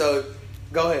last. So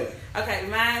go ahead. Okay,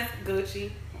 mine's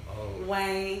Gucci,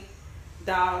 Wayne,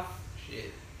 Dolph.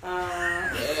 Shit. Uh,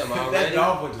 Damn, already. That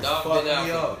Dolph would just Dolph fuck been out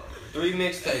me for up. 3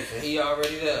 mixtapes and he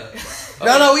already there.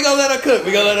 No, we gonna let her cook.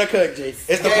 We gonna let her cook, G.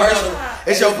 It's the personal.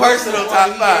 It's your personal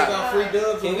top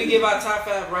 5. Can we give our top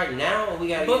 5 right now or we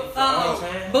gotta get it for all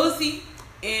time? Boosie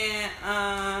and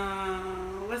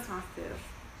what's my 5th?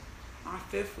 My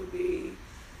 5th would be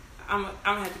I'm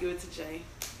gonna have to give it to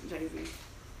Jay-Z.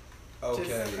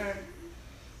 Okay.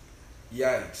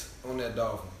 Yikes on that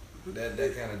Dolphin. That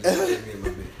kind of just hit me a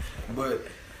little bit. But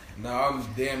no, I'm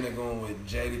damn near going with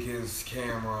Jadakiss,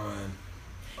 Cameron.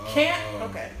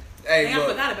 Okay. Hey, Dang, I look,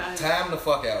 forgot about him. time to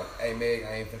fuck out. Hey, Meg,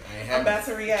 I ain't I'm having about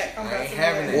to react. I ain't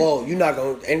having it. Whoa, you not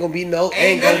gonna ain't gonna be no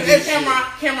Ain't ain't gonna gonna be be shit.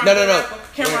 Cameron, No.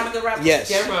 Cameron, a good rapper. Yes.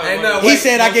 Cameron, Ain't no He way.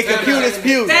 said I get computers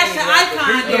pew. That's your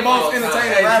icon. the most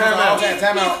entertaining rapper of all time.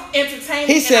 Time out. Entertaining.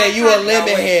 He said and you a iconic.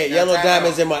 lemon head. Now, Yellow time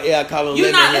diamonds out. in my ear. I call him You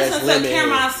lemon not heads. listening to Lemon head.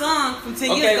 Cameron's song from 10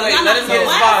 years Okay, ago. wait, Y'all let not him get his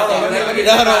so spot. loud.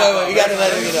 No, you gotta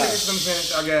let him get Let me out. finish.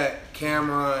 I got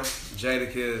Cameron,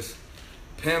 Jadakiss,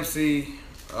 Pimp C,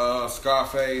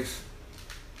 Scarface,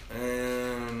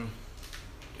 and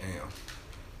damn.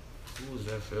 Who was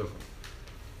that 5th?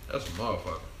 That's a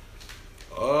motherfucker.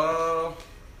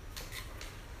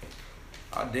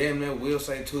 I damn near will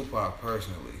say Tupac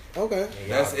personally. Okay.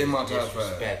 That's in my top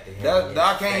 5. I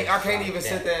can't even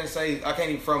sit there and say I can't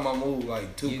even front my move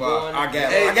like Tupac. I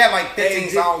got like 15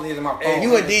 songs in my phone. Hey,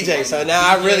 you a DJ, so now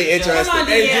I'm really interested. Come on,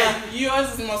 yeah, yours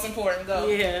is the most important. Go.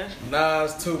 Yeah.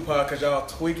 Nas, Tupac, cause y'all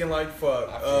tweaking like fuck.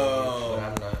 I feel you, but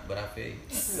I'm not. But I feel you.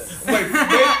 Wait.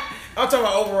 I'm talking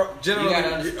about overall general.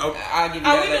 I'll give you Are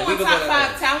we that. doing top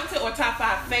 5 talented or top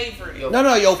 5 favorite?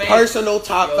 No, your personal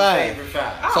top 5. Favorite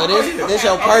 5. So this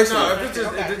your personal. No, if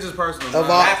it's just personal. Of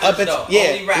all, Rappers,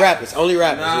 though. Only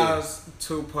rappers. Nas,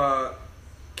 Tupac,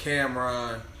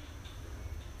 Cameron.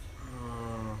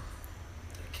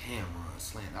 Cameron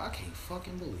Slander. I can't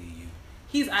fucking believe you.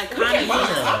 He's iconic.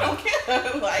 I don't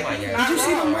care. Like, Did you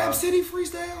see them Rap City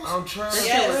freestyles? I'm trying. That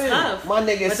shit was tough. My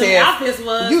nigga But said the outfits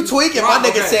was. you tweaking. My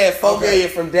nigga said 4 million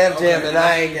from Def Jam, and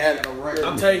I ain't got no record.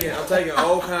 I'm taking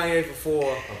old Kanye for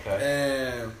 4.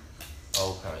 Okay. And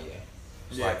Old Kanye.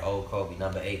 It's like old Kobe,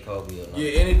 number 8 Kobe. Or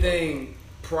yeah, anything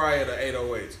prior to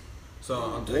 808s. So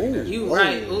I'm taking that. You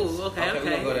right. Ooh, okay. We're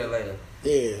gonna go there later.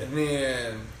 Yeah. And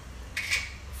then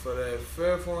for that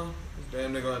 5th one,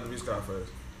 damn nigga gonna have to be Scarface.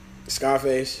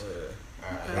 Scarface.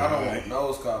 Yeah. I don't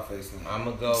know Scarface. I'm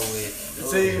gonna go with.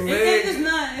 See, It's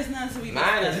none to be.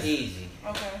 Mine is easy.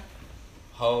 Okay.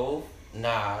 Hov,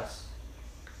 Nas,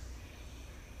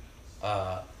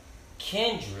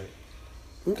 Kendrick,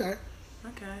 Okay.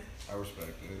 Okay. I respect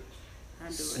it. I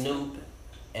do Snoop,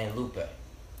 and Lupe. Okay.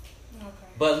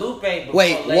 But Lupe before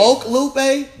Wait, Lasers. woke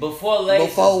Lupe? Before Lasers.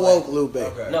 Before woke Lupe.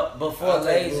 Okay. No, before I'll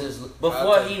take Lasers. Lupe.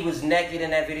 Before I'll he was naked in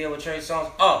that video with Trey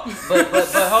Songz. Oh, but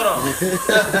hold on.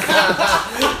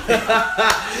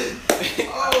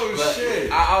 Oh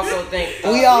shit! I also think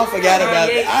We all forgot about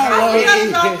that.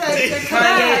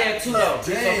 Kanye there too though.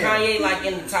 So Kanye like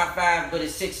in the top 5, but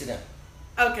it's 6 of them.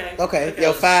 Okay. Okay,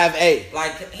 yo, 5A.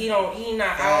 Like he not.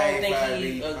 I don't think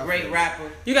he's a great rapper,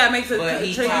 You gotta make sure but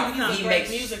he Great makes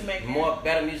music maker.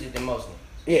 better music than most of them.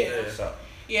 Yeah. So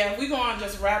Yeah, if we go on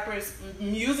just rappers,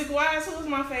 music wise, who's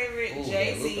my favorite? ooh,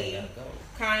 Jay-Z, yeah, Lupe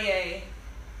gotta Kanye,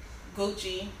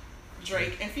 Gucci,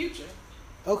 Drake, and Future.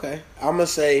 Okay, I'm gonna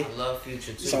say. go. I love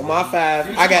Future too. So my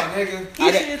 5, I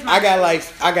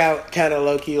got kind of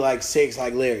low key like 6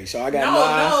 like Larry. So I got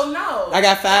Nas. No. I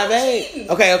got 5A. cheating.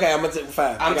 Okay, I'm gonna take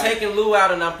 5. I'm taking Lou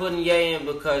out and I'm putting Ye in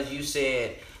because you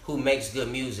said who makes good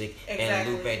music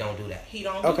Exactly. and Lupe don't do that. He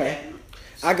don't do Okay.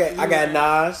 that. I got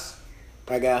Nas.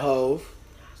 I got Hov.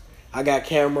 I got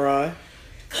Cameron.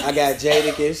 I got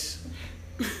Jadakiss.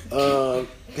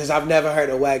 Because I've never heard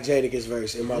a whack Jadakiss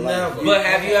verse in my life. But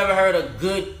have you ever heard a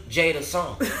good Jada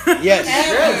song? Yes.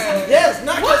 Yes,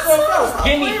 knock yourself out.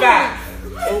 Give me 5.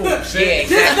 Oh shit. Yeah,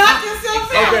 exactly. knock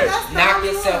yourself out. Okay. That's Knock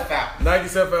yourself out. Knock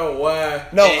yourself out. Why?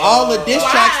 No, all the diss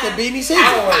tracks to Beanie Siegel. I'm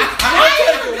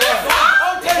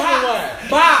taking one.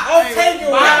 I'm taking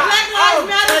one. Black Lives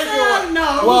Matter. No.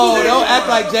 Whoa, don't act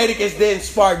like Jadakiss didn't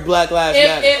spark Black Lives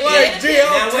Matter. Now wait,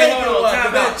 hold on, time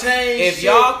Did that out. change If shit?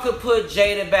 y'all could put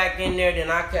Jada back in there, then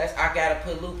I gotta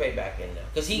put Lupe back in there.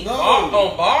 Cause he on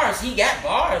bars, he got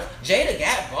bars. Jada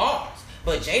got bars,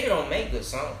 but Jada don't make good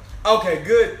songs. Okay,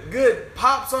 good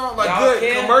pop songs, like Y'all good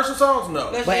care? commercial songs,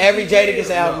 no. Let's But just every be real. Jadakiss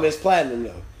album is platinum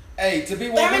though. Hey, to be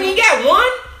I mean, he got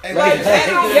one. Hey, Like wait. Jada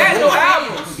don't got no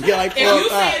albums. You get like If 4 or you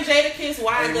 5. saying Jadakiss,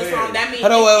 why a good song? That means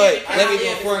Hold on, wait. Let Let me me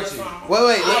get confront you.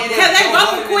 Wait. Because they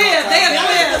both are queers. They are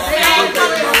queers.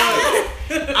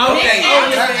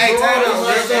 Hey, time out.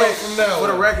 Real quick. From now. For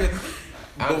the record,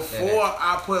 I'm before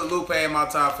I put Lupe in my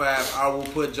top 5, I will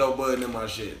put Joe Budden in my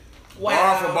shit. Wow.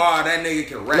 Bar for bar, that nigga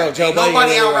can rap. No, Joe Ain't Budden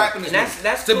nobody can out rap. rapping this And nigga.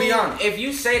 that's to cool. be honest. If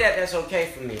you say that, that's okay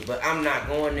for me. But I'm not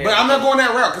going there. But I'm not going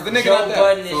that route because the nigga Joe not that.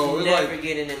 Budden is So it's never like,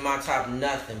 getting in my top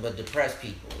nothing but depressed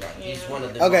people. Like he's one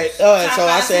of the Okay, most- so I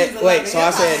five said, seasons wait, of so I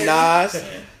said Nas,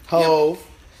 Hov,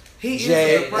 he is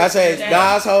Jay. the I said Jay.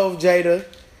 Nas, Hov, Jada,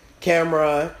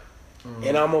 Cameron,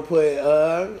 and I'm gonna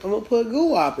put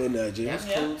Guwap in there, G. That's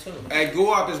cool too. Hey,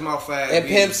 Guwap is my fave. And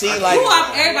Pimp C, like, Who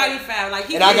up everybody found? Like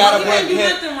he and I gotta he put didn't do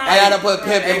Pimp. nothing right. I gotta put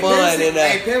Pimp and Bun in Hey,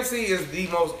 there. Pimp C is the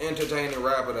most entertaining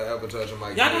rapper to ever touch him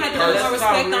like Y'all gonna have to that. put more Let's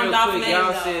talk respect on real Dolph quick. name,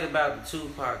 Y'all though. said about the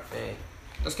Tupac thing.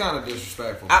 That's kind of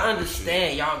disrespectful. I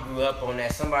understand y'all grew up on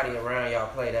that. Somebody around y'all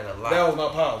played that a lot. That was my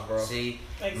pops, bro. See,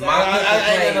 Exactly.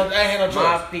 I ain't had no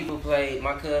my choice. people played.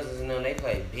 My cousins and them, they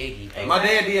played Biggie. My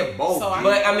dad did both. So I-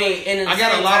 But I mean, in the I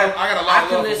got a same lot of- time, I got a lot of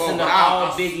can love for listen both, to but all I-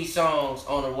 Biggie songs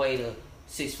on the way to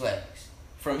Six Flags.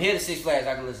 From here to Six Flags,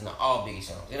 I can listen to all Biggie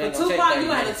songs. It ain't But gonna take Tupac, 30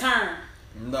 you had to minutes. turn.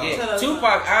 No. Yeah, To the-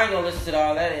 Tupac, I ain't gonna listen to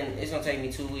all that, and it's gonna take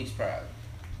me 2 weeks probably.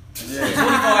 Yeah. 24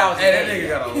 hours a Hey, that day. nigga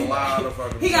got a lot of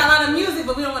fucking. He got a lot of music,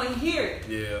 but we don't want to hear it.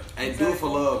 Yeah. Hey, do it for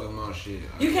love is my shit.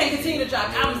 You can't continue to drop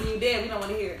albums and you dead. We don't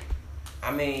want to hear it.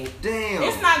 I mean, damn.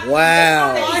 It's not.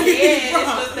 Wow. It's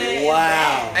just that.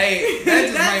 Wow. Hey, that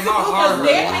just made my heart hurt.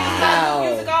 Wow.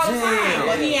 Music all the time,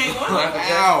 but he ain't one. Michael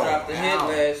Jackson dropped the hit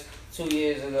last 2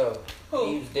 years ago. Who?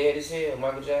 He was dead as hell,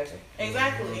 Michael Jackson.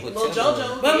 Exactly. With Lil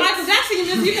JoJo. But Michael Jackson, you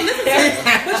can listen to it.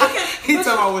 He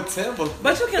talking about with Timber.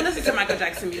 But you can listen to Michael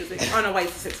Jackson music on the way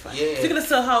to Six Flags. Yeah. You can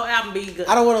listen to the whole album, be good.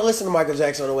 I don't want to listen to Michael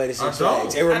Jackson on the way to Six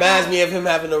Flags. It reminds me of him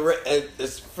having a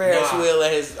Ferris wheel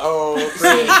at his own.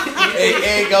 It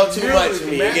ain't go too much for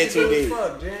me. It get too deep.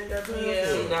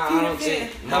 Yeah. Nah, I don't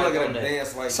think. I'm not gonna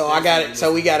dance like So I got it.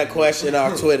 So we got a question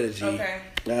on Twitter, G. Okay.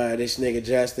 This nigga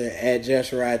Justin at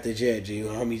Just Ride the Jet, G,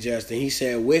 homie Justin. He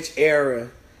said, which era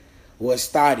was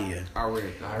Stadia?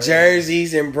 Already.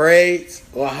 Jerseys and braids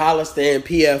or Hollister and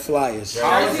PF Flyers?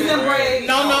 Jerseys and braids.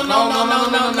 No. Time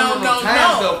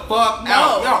the fuck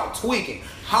out. Y'all tweaking.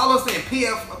 Hollister and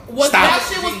PF. That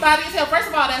shit was Stadia as hell. First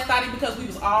of all, that's Stadia because we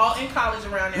was all in college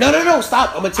around there. No,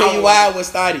 stop. I'm gonna tell you why it was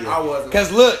Stadia. I wasn't.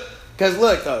 Cause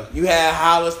look though, you had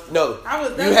Hollister. No,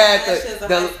 you had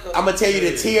the. I'm gonna tell you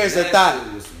the tiers of thought.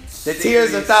 The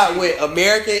tiers of thought with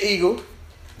American Eagle,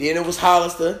 then it was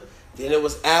Hollister, then it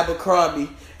was Abercrombie,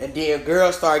 and then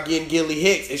girls started getting Gilly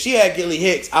Hicks. If she had Gilly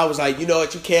Hicks, I was like, you know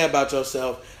what, you care about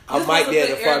yourself. I might be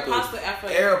able to fuck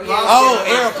with you.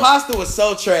 Aeropasta was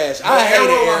so trash. I hated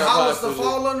Aeropasta. Hollister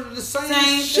fall under the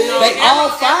same shit. They all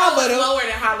five of them. Lower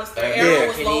than Hollister. Aero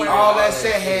was lower. All that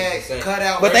shit had cut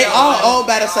out. But they all owned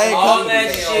by the same All company.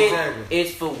 that shit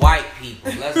is for white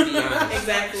people. Let's be honest.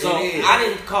 Exactly. So I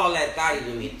didn't call that thotty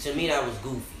to me. To me, that was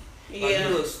goofy. Like, Yeah.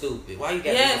 you look stupid. Why you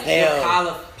got Damn. your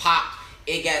collar popped?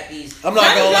 It got these. I'm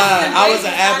not gonna lie. I was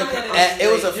an Abercrombie.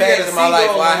 It was a phase in my life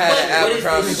where I had an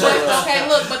Abercrombie. Okay,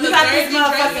 look, but the jersey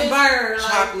dresses,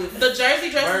 Chocolate. the jersey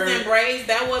dresses and braids,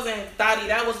 that wasn't thotty.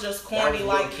 That was just corny.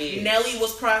 Like Nelly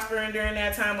was prospering during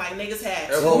that time. Like niggas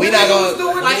had. Well, we not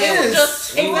gonna. Like it was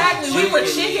just exactly. We were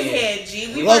chicken head,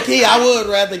 G. We Low key, I would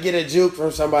rather get a juke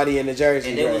from somebody in the jersey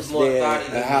And it was dress more than thotty a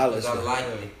than Hollister. I liked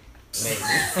it. Maybe.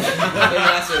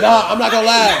 No, I'm not gonna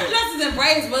lie. Dresses and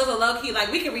braids was a low key.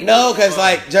 Like we can read. No, cause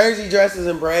like jersey dresses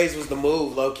and braids was the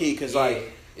move, low key. Cause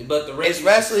like, but the rest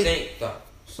especially stink though.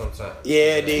 Sometimes.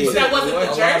 yeah, it did. But that wasn't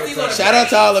the jerseys or the Shout out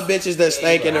to all the bitches that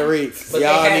stank in the reek. But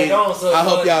Y'all they had need. it on, so I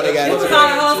hope y'all they got It was it. all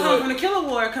the hoes coming from the Killer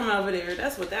War coming over there.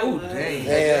 That's what that was.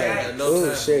 Damn.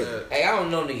 Oh shit. Hey, I don't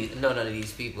know none of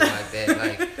these people like that.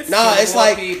 Like, No, it's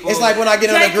like when I get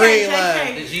on the green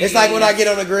line. It's like when I get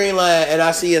on the green line and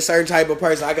I see a certain type of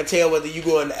person. I can tell whether you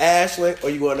going to Ashland or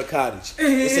you going to Cottage.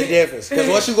 It's a difference. Because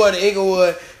once you go to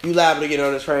Inglewood, you liable to get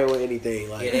on the train with anything.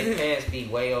 Like, yeah, their pants be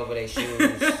way over their shoes.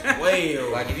 Way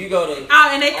over. Like if you go to Oh,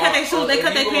 and they cut their shoes. They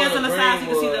cut their pants on the side so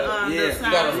you can see the you got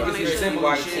sides on on their some shoes.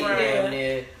 white tee down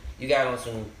there. You got on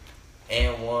some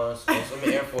Air Ones or some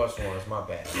Air Force Ones. My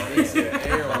bad.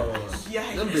 Air Ones.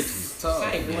 Them bitches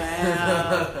tough. Same bitch.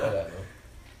 Wow. Whatever.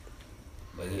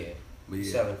 But yeah,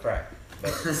 selling crack.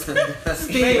 Still.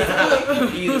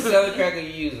 You either selling crack or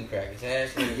you using crack. It's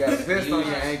actually You got fist on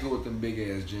your ankle with them big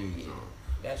ass jeans on.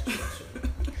 That's true.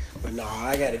 but no,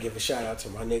 I gotta give a shout out to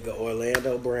my nigga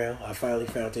Orlando Brown. I finally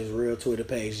found his real Twitter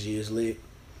page. G is lit.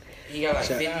 He got like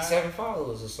 57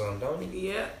 followers or something, don't he?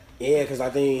 Yeah. Yeah, because I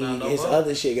think his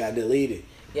other shit got deleted.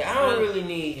 Yeah, I don't really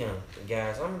need him,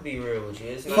 guys. I'm gonna be real with you.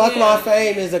 It's not Fuck My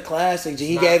Fame is a classic. G.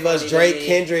 He gave us Drake,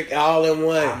 Kendrick all in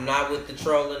one. I'm not with the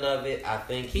trolling of it. I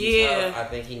think he's help. I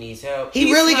think he needs help.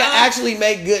 He really can actually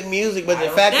make good music, but the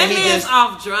fact that he man's just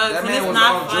off drugs and it's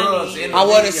not funny. I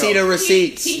want to see the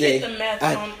receipts. He hit the meth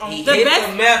on He the hit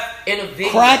best. the meth in a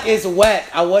video. Crack is whack.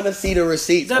 I want to see the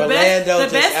receipts. The Orlando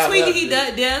best tweet he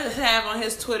does have on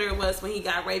his Twitter was when he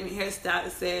got Raven hairstyle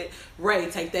and said, "Ray,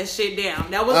 take that shit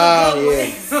down." That was a good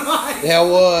one. That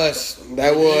was. Yeah,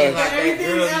 like that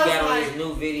girl he got on his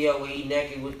new video where he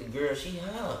naked with the girl. She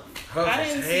hugged. I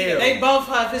didn't see that. They both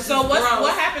have. So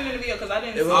what happened in the video? Because I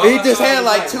didn't see He it. just had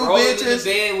like two rolling bitches. in the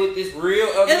bed with this real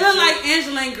ugly It looked chick. like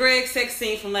Angela and Greg's sex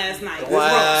scene from last night.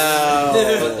 Wow.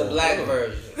 But the black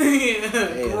version.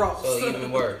 Gross. So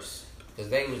even worse. Because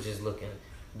they was just looking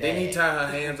Didn't he tie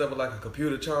her hands up with like a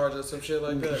computer charger or some shit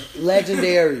like that?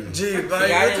 Legendary. Gee, like,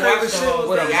 See, I didn't watch the whole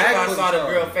with thing. a After I MacBook saw the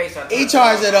girl charger. face, I thought He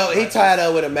charged it up. He tied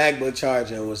up with a MacBook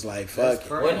charger and was like, "Fuck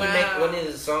it." When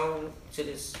is a song to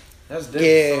this? That's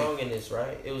There's a song in this,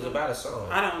 right? It was about a song.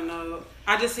 I don't know.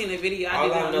 I just seen the video.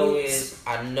 All I know is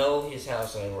I know his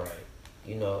house ain't right.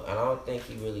 You know, and I don't think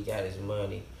he really got his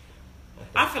money.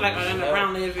 I feel like Orlando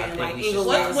Brown live in like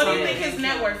Inglewood. What do you think his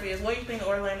net worth is? What do you think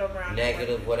Orlando Brown?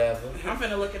 Negative, whatever. I'm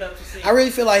finna look it up to see. I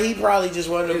really feel like he probably just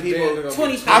one of them people.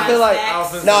 25. I feel like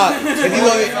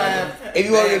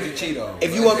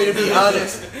if you want me to be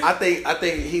honest, I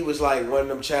think he was like one of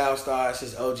them child stars.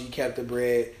 His OG kept the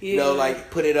bread, you know,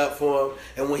 like put it up for him.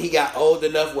 And when he got old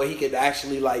enough where he could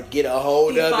actually like get a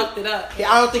hold of it, fucked it up.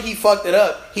 I don't think he fucked it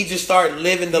up. He just started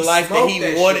living the life that he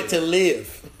wanted to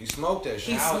live. You smoked that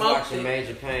shit. I was watching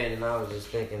Major Payne and I was just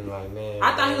thinking like, man.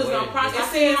 I thought he was gonna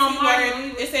process.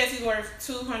 It says he's worth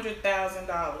 $200,000.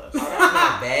 Oh, that's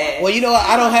not bad. Well, you know what?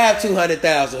 I don't have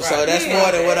 200,000, so that's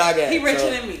more than what I got. He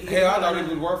richer than me. Hell, I thought he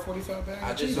was worth 45 bags.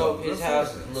 I just hope his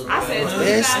house looks I said better.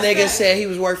 This nigga said he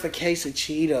was worth a case of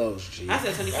Cheetos. G. I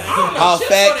said 25. All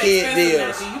fat kid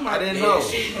deals. I didn't know.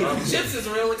 Chips is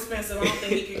real expensive. I don't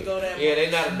think he can go that much. Yeah, they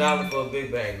not $1 for a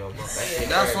big bag no more.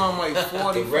 That's why I'm like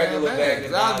 40 regular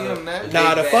bags. bag. I'll give him that.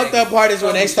 Nah, the fucked up part is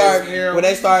when they start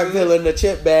filling the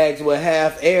chip bags with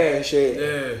half air and shit.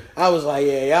 Yeah. I was like,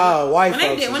 yeah, y'all white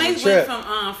folks. When they went from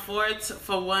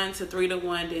 4-1 to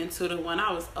 3-1, then 2-1,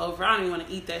 I was over. I don't even want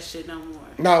to eat that shit no more.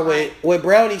 No, when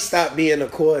Brownie stopped being a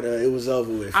quarter, it was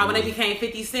over with. When they became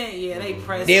 50 cent, they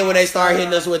pressed. Then when they started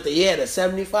hitting us with the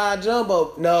 75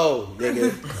 jumbo, no,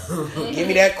 nigga, give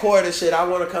me that quarter shit. I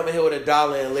want to come in here with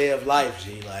 $1 and live life,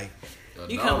 G. Like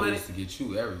you come with it to get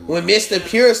you everywhere. When Mr.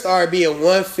 Pure started being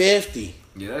 150.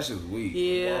 Yeah, that shit's weak.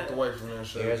 Yeah. Walked away from that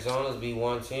shit. Arizona's be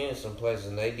 110 some places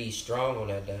and they be strong on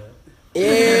that down.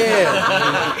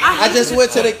 Yeah. I just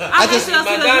went to the. I just went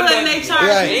to the hood and they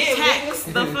charged me tax.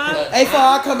 The fuck? Hey,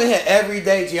 I come in here every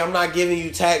day, G. I'm not giving you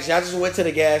tax. I just went to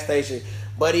the gas station.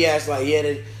 Buddy asked like, yeah,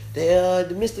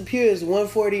 the Mr. Pure is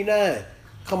 149.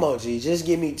 Come on, G. Just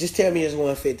tell me it's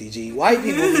 150, G. White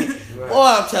people be. Boy,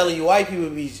 I'm telling you, white people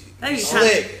be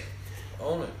slick.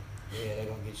 Own it. Yeah, they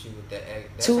gonna get you with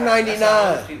that.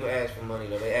 $2.99. People ask for money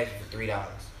though. They ask you for $3.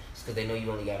 It's because they know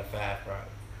you only got a 5 product.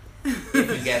 If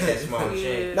you got that small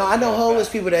change. No, I know homeless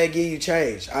people that give you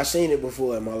change. I've seen it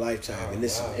before in my lifetime, and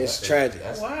it's tragic.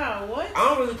 Wow, what? I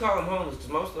don't really call them homeless because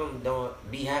most of them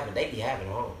don't be having. They be having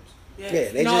homes.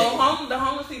 Yeah, the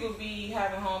homeless people be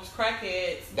having homes.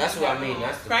 Crackheads. That's what I mean.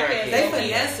 That's the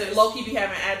crackheads. They low-key be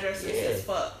having addresses as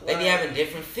fuck. They be having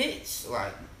different fits.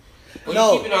 Like, you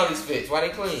keeping all these fits? Why they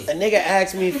clean? A nigga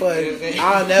asked me for.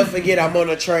 I'll never forget. I'm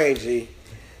on a train, G.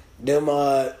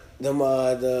 The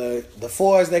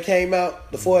fours that came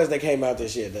out. The fours that came out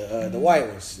this year. The white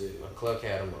ones. My club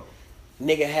had them on.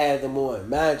 Nigga had them on.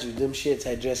 Mind you, them shits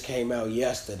had just came out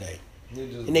yesterday.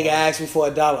 The nigga asked me for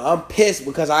 $1. I'm pissed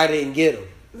because I didn't get them.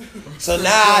 So now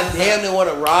I damn near want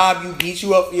to rob you, beat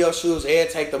you up for your shoes, and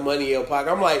take the money in your pocket.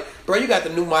 I'm like, bro, you got the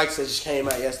new mics that just came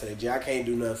out yesterday, G. I can't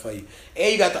do nothing for you.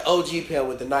 And you got the OG pair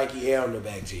with the Nike Air on the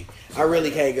back, G. I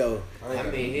really can't go. I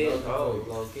mean, his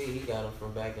low key, he got them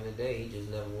from back in the day. He just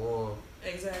never wore them.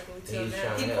 Exactly. Till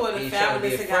now. He pulled the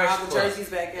fabulous and got all the jerseys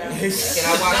back out. Can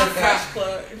I watch the Fresh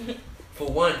Club? For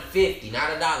 $150, not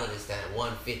 $1 this time.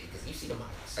 $150 because you see the mics.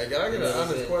 Hey, can I get an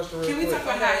honest question real quick? Can we talk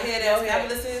about how head ass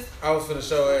fabulous is? I was finna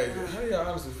show, hey, how do y'all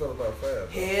honestly feel about Fab?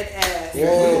 Head ass.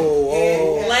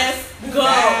 Whoa. Let's go.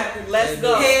 Let's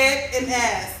go. Head and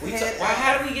ass.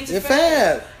 How do we get to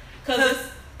Fab? Because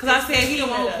I said he the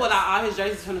one who pulled out all his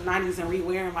jerseys from the 90s and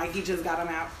re-wear them like he just got them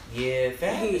out. Yeah,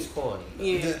 Fab is corny.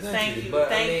 Yeah. Thank you. But,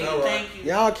 Thank you.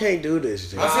 Y'all can't do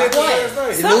this, G. I said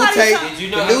what?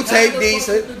 The new tape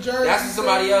decent. That's what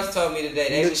somebody else told me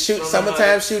today. They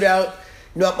Summertime shootout.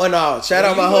 No. Shout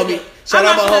out my homie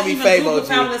Fabo.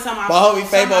 My homie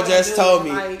Fabo just told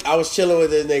me. I was chilling with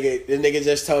this nigga. This nigga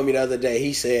just told me the other day.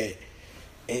 He said,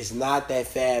 "It's not that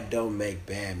Fab don't make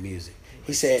bad music."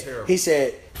 He said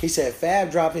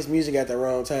Fab dropped his music at the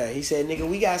wrong time. He said, "Nigga,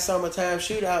 we got summertime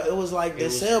shootout. It was like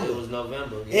December. It was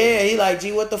November. Yeah, he like,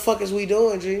 G, what the fuck is we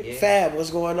doing, G? Yeah. Fab, what's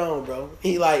going on, bro?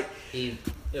 He like, like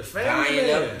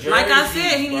I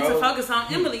said, he needs to focus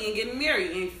on Emily and getting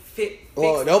married and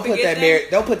don't put that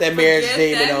marriage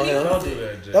demon on him. Don't do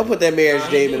that, Jay. Don't put that marriage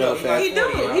demon on Fab. He do.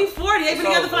 He's 40. They've been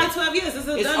together for like 12 years. It's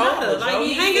a done matter. Like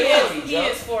he hanging out. He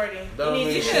is 40. Don't mean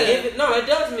it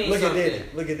does mean something.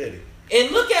 Look at Diddy.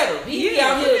 And look at him. He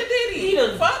out here. Look at Diddy. He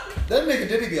done fuck. That nigga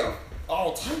Diddy be out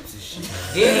all types of shit.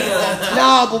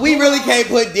 No, but we really can't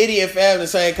put Diddy and Fab in the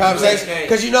same conversation.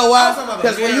 Because you know why?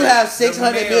 Because when you have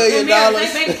 $600 million,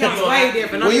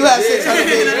 when you have $600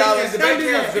 million,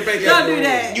 don't do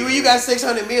that. When you got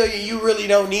 $600 million, you really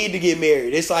don't need to get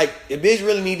married. It's like the bitch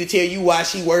really need to tell you why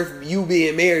she worth you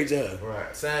being married to her.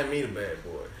 Right. Sign me the bad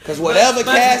boy. Cause whatever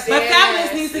Cassie, but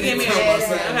Fabulous needs to get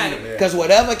married. Okay. Cause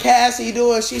whatever Cassie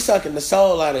doing, she sucking the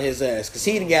soul out of his ass. Cause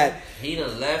he done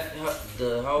left her,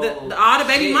 the whole all the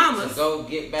baby mamas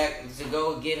to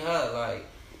go get her. Like,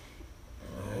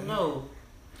 I don't know.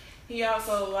 He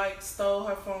also like stole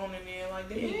her phone and then like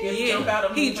didn't jump out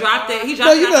of. He dropped it. He No,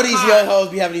 dropped it. you know these young hoes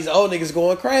be having these old niggas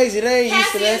going crazy. They ain't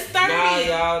used to that. Cassie is 30.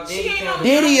 Nah, y'all,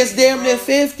 Diddy is damn near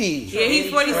 50. Yeah, he's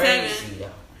 47.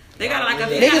 They got like a.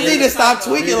 Niggas need to stop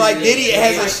tweaking like Diddy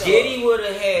has a. Diddy would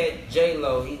have had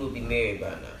J-Lo, he would be married by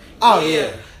now. Oh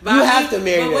yeah. You have to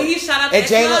marry But when he shot up that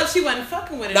club, she wasn't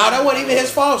fucking with it. No, that wasn't even his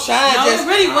fault. Shine it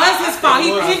really was his fault. He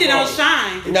pinned it on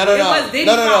Shine.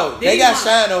 No. They got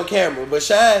Shine on camera, but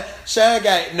Shine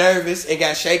got nervous and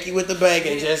got shaky with the bank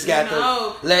and just got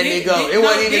to let it go. It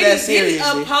wasn't even that serious.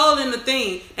 Diddy upholding the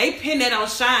thing. They pinned that on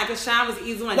Shine because Shine was the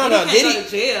easy one. No, Diddy can't go to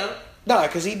jail. Nah,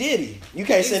 cause he Diddy. You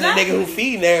can't send a nigga who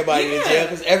feeding everybody to jail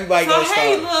because everybody gonna start.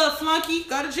 Hey, little flunky,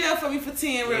 go to jail for me for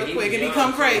 10 real quick and he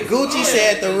come crazy. Gucci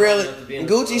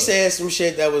said some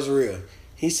shit that was real.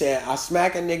 He said, I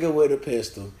smack a nigga with a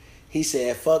pistol. He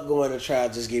said, fuck going to trial,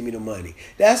 just give me the money.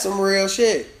 That's some real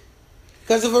shit.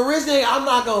 Cause if a rich nigga, I'm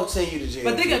not gonna send you to jail.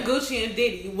 But think of Gucci and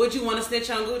Diddy. Would you want to snitch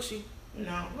on Gucci?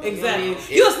 No. Exactly.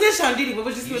 You'll snitch on Diddy, but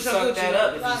would you snitch on Gucci? That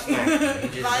up if you smack him. You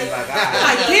just be like,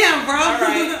 damn, bro. All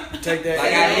right. Take that.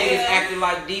 Like how niggas acting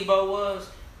like Debo was.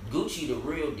 Gucci the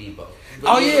real Debo.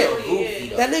 Oh yeah.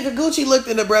 Goofy, that nigga Gucci looked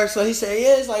in the breakfast, so he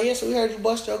said, so we heard you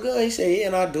bust your gun. He said, yeah,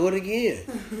 and I'll do it again.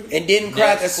 And didn't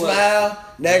crack a smile.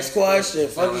 Next question.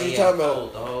 Fuck is you talking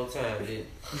about? The whole time, dude.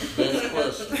 Next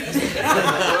question.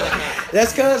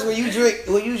 That's cause when you drink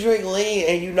lean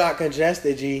and you not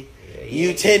congested, G.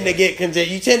 You tend to get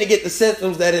You tend to get the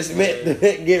symptoms that it's meant to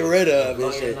get rid of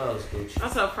and shit.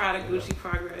 I'm so proud of Gucci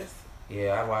progress.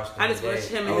 Yeah, I watched. I just wish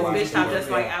him and his bitch top just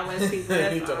like I was. He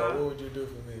talking about, what would you do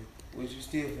for me? Would you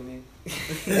steal for me?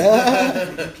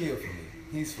 Would you kill for me?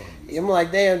 He's funny. I'm like,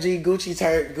 damn, G.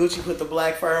 Gucci put the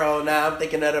black fur on. Now I'm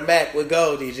thinking of the Mac with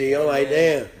Goldie, G. I'm like,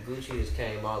 damn. Gucci just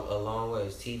came out a long way.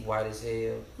 His teeth white as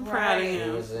hell. I'm proud of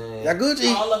him. Now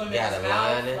Gucci, all of them got a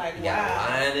lining. Like, got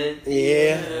a lining.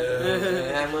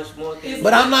 Yeah. How much more?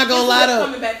 But I'm not gonna lie to him.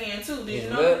 Coming back in too. Did you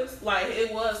notice? Like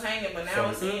it was hanging, but now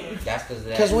it's in. That's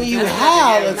because when you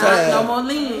high all the time, no more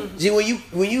lean. G, when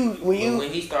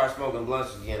he starts smoking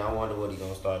blunts again, I wonder what he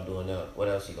gonna start doing now. What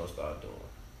else he gonna start doing?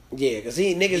 Yeah, because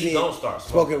he gonna start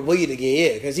smoking weed again.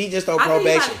 Yeah, because he just on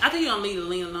probation. I think he gonna leave the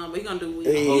lean alone, but he gonna do weed.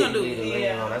 Yeah. He gonna do weed.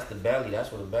 Yeah. That's the belly.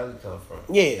 That's where the belly come from.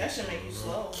 Yeah, that should make you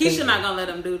slow. Keisha not gonna let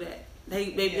him do that. They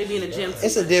be in the gym.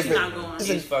 It's a different. Not going.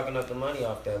 He's fucking up the money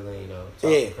off that lean, though.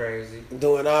 Talking crazy,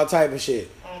 doing all type of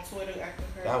shit on Twitter, acting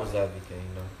crazy. That was everything,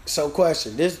 though. So,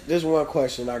 question. This one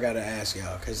question I gotta ask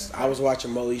y'all because I was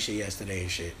watching Moesha yesterday and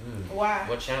shit. Why?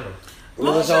 What channel? It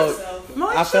was on.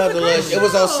 I felt the list. It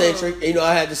was on Centric. You know,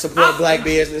 I had to support black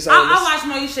business. I watch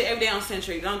Moesha every day on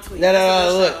Centric. Don't tweet.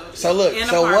 No. Look.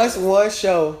 So what's one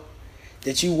show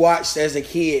that you watched as a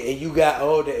kid and you got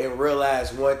older and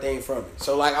realized one thing from it?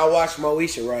 So like I watched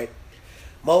Moesha, right?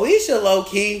 Moesha low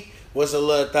key was a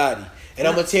little thotty. And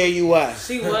I'm gonna tell you why.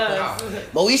 She was.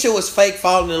 Moesha was fake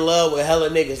falling in love with hella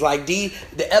niggas. Like the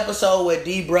episode where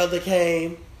D brother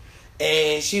came.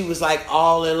 And she was like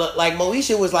all in love. Like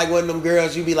Moesha was like one of them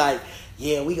girls you be like,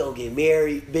 yeah, we gonna get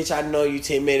married. Bitch, I know you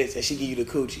 10 minutes and she give you the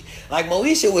coochie. Like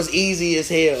Moesha was easy as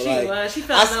hell. She was. She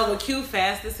fell in love with Q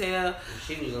fast as hell.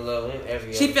 She was in love with him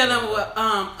every She fell in love with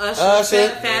Usher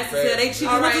fast as hell. She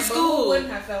went to school. Who wouldn't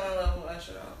have fell in love with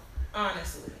Usher though?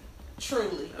 Honestly.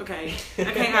 Truly. Okay. I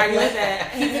can't argue with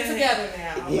that. Keep it together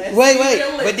now.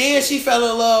 Wait. But then she fell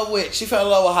in love with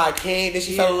Hakeem. Then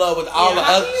she fell in love with all the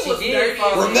other.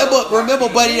 Remember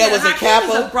Buddy that was a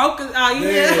Kappa?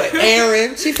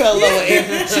 Aaron. She fell in love with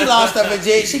Aaron. She lost her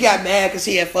virginity. She got mad because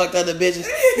he had fucked other bitches.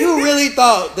 You really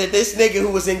thought that this nigga who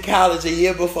was in college a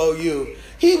year before you,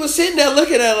 he was sitting there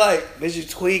looking at like, bitch, you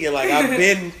tweaking. Like, I've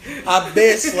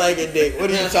been slanging dick.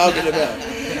 What are you talking about?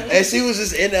 And she was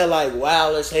just in there like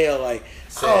wild as hell. Like,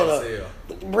 I don't know.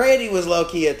 Brandy was low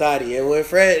key a thotty. And when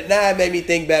it made me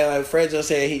think back, like Fred just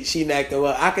said she knocked him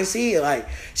up. I can see it. Like,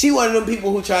 she one of them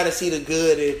people who try to see the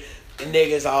good in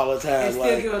niggas all the time. And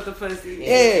still give up the pussy.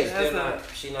 Yeah.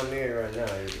 She not married right now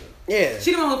either. Yeah.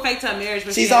 She the one who faked her marriage,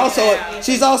 but she's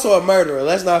also a murderer.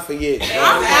 Let's not forget.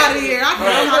 I'm out of here. I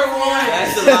can't.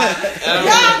 That's a lot.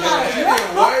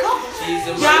 She's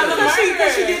a murderer.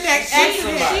 She did that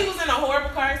accident. She was in a horrible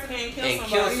car accident and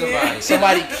killed somebody.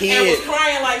 Somebody kid. And was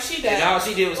crying like she died. And all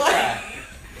she did was cry.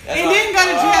 And didn't go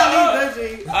to jail either,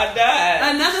 G. I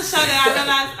died. Another show that I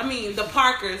realized, the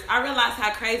Parkers. I realized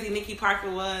how crazy Nikki Parker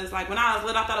was. Like when I was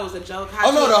little, I thought it was a joke. The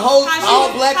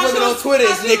all black women on Twitter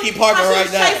is Nikki Parker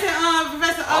right now. Chasing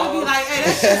Professor O to be like, hey,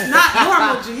 that's just not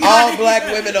normal, G. All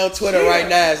black women on Twitter right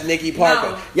now is Nikki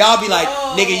Parker. Y'all be like,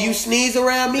 nigga, you sneeze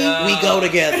around me, we go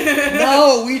together.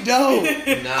 No, we don't.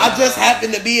 I just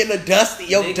happen to be in the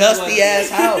dusty ass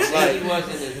house. Like, he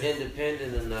wasn't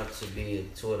independent enough to be a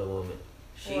Twitter woman.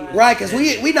 Right, because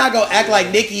we not gonna act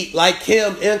like Nikki, like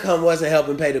Kim income wasn't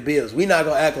helping pay the bills. We not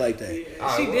gonna act like that.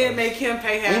 Yeah, she did make Kim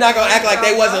pay half. We not gonna act like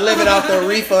they wasn't living off the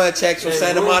refund checks from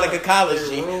Santa Monica College,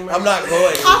 G. I'm not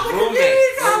going. She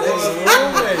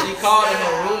called him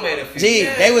her roommate. G,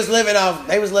 they was living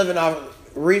off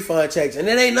refund checks, and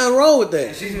there ain't nothing wrong with that.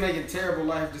 And she's making terrible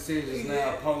life decisions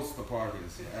now post the Parkers.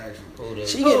 Actually,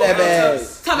 she getting that bad.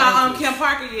 Talking about Kim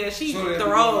Parker, yeah, she's the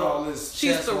role.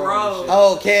 She's the role.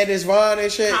 Oh, Candace Vaughn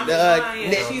and shit.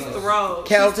 She's the role.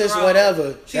 Countess,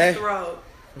 whatever. She's the role.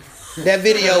 That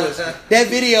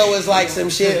video was like some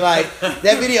shit. Like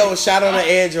that video was shot on an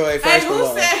Android. Hey, who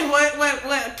said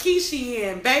what key she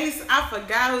in? Bass? I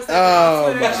forgot who said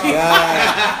oh that. Oh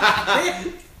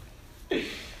my god.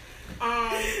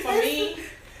 For me,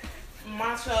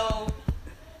 my show,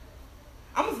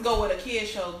 I'm gonna go with a kid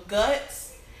show,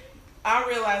 Guts. I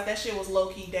realized that shit was low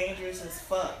key dangerous as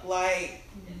fuck. Like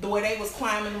the way they was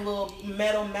climbing the little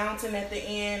metal mountain at the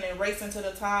end and racing to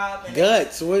the top. And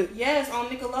Guts? What? Yes, on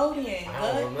Nickelodeon.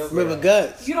 Guts. Remember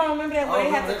Guts? You don't remember that where they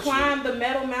had to climb the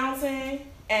metal mountain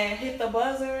and hit the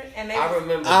buzzer, and they. I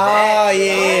remember that. Oh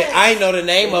yeah, I ain't know the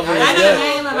name of it. I know the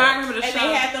name of it. I remember the show. And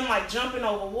they had them like jumping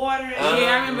over water. And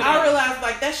yeah, I remember. I realized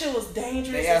like that shit was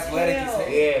dangerous. They athletic as hell.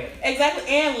 Yeah, exactly.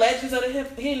 And Legends of the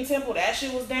Hidden Temple, that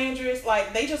shit was dangerous.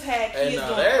 Like they just had kids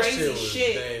doing crazy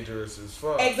shit. Dangerous as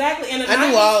fuck. Exactly. And the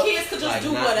 90s kids could just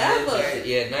do whatever.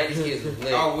 Yeah, 90s kids was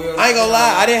lit. I ain't gonna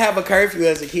lie, I didn't have a curfew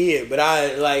as a kid, but I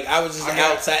was just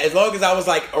outside. As long as I was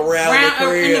like around the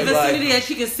crib, in the vicinity that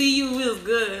she could see you, it was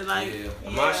good. Like.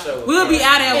 My show. We'll be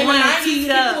out at one teed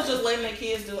up. up. People was just letting their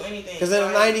kids do anything. Because in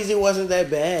the 90s, it wasn't that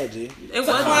bad, G. It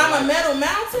wasn't. Climb a metal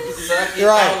mountain? You're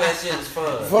right. All that shit is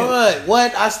fun. Fun.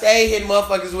 What? I stayed hitting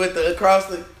motherfuckers with across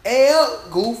the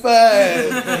goof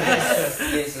ass.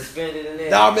 Getting suspended in there.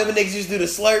 Y'all remember niggas used to do the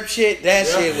slurp shit? That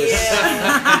shit was.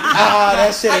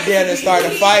 That shit again and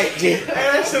started a fight, G.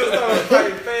 That shit started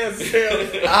fighting fans.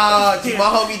 G, my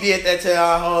homie did that to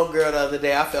our homegirl the other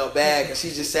day. I felt bad because she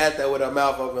just sat there with her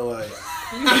mouth open like,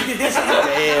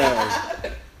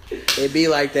 damn. It be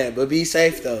like that, but be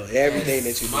safe though. Everything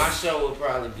that you do. My show would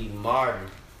probably be Martin.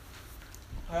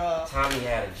 Tommy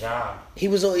had a job. He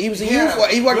was a youth.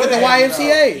 He worked at the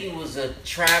YMCA. He was a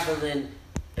traveling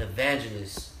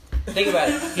evangelist. Think about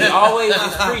it. He always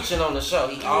was preaching on the show.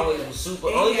 He always was super.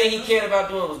 Only thing he cared about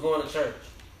doing was going to church.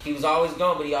 He was always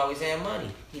gone, but he always had money.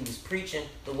 He was preaching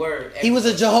the word. Everywhere. He was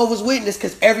a Jehovah's Witness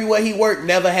because everywhere he worked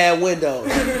never had windows.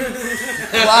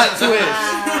 Plot twist.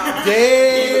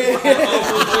 Damn.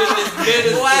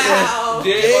 Wow. Damn.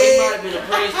 He might have been a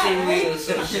praise team leader or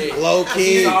some shit. Low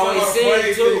key. He's always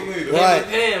singing too. Right. Him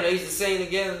and Pam, they used to sing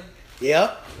together.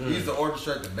 Yep. He's the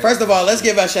orchestrator. First of all, let's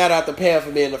give a shout out to Pam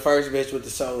for being the first bitch with the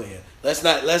sew in. Let's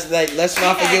not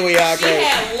forget where y'all came. She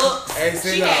had looks. Hey,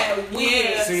 she had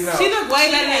wigs. She looked way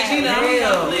better than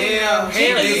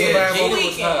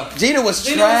Gina. Gina was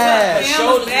trash. Her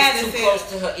shoulders was too close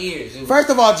to her ears.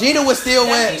 First of all, Gina was still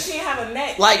wearing. She didn't have a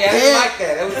neck. Like Pam. like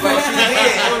that. It was like she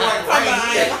did. It was like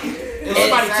right here. Is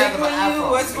somebody tickling you?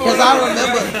 What's going on?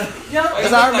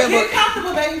 Because I remember. Get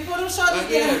comfortable, baby. Put them shoulders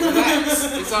down.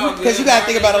 Because you gotta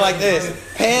think about it like this.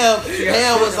 Pam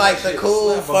was like the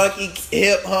cool, funky,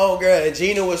 hip homegirl, and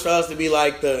Gina was supposed to be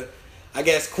like the, I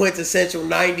guess, quintessential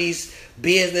 '90s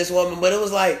businesswoman. But it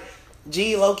was like,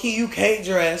 gee, low key, you can't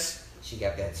dress. She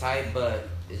got that tight butt.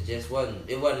 It just wasn't.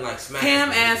 It wasn't like smacking.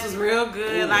 Pam ass was real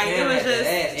good. Ooh, like Pam it was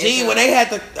just. Gee, when they had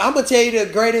the, I'm gonna tell you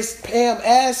the greatest Pam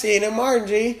ass scene in Martin.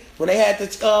 G, when they had the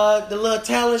little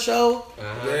talent show,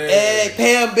 and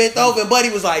Pam bent over and Buddy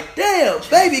was like, "Damn,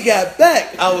 baby got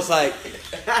back." I was like,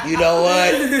 you know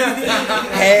what?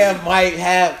 Pam might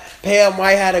have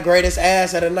the greatest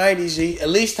ass of the '90s. G, at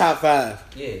least top 5.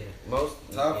 Yeah, most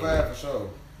top 5 for sure.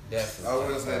 Definitely. I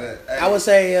would say that. Hey, I would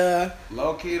say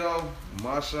low key though,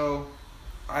 my show.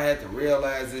 I had to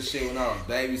realize this shit when I was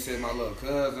babysitting my little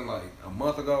cousin like a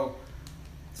month ago.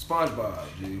 SpongeBob,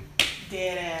 G.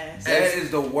 Dead ass. That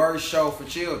is the worst show for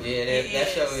children. Yeah, that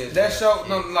show is. That show,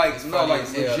 like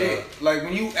legit. Though. Like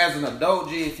when you, as an adult,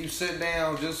 G, if you sit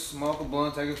down, just smoke a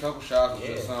blunt, take a couple shots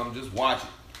or something, just watch it.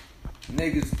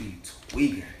 Niggas be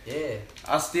tweaking. Yeah.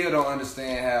 I still don't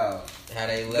understand how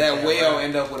they let that whale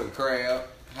end up with a crab.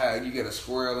 how you get a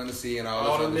squirrel in the sea and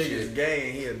all the this other niggas shit. gay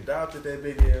and he adopted that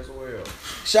big ass whale.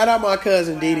 Shout out my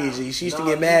cousin Dee Dee. She used to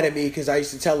get mad at me because I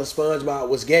used to tell her SpongeBob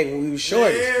was gay when we was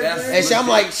shorty. And so I'm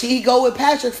like, he go with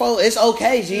Patrick for it's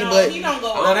okay, G. No, but he don't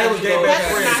go. No, they was gay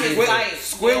best friends.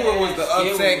 Squidward was the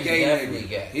upset gay nigga.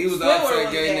 Gay. He was the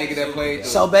upset gay nigga that played.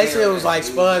 So basically, it was like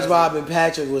SpongeBob and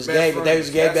Patrick was gay, but they was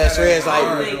gay best friends. I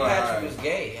don't Like think Patrick was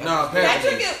gay. No,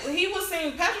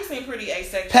 Patrick seemed pretty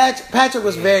asexual. Patrick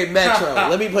was very metro.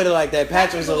 Let me put it like that.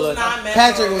 Patrick was a little. not metro.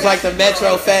 Patrick was like the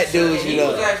metro fat dudes, you He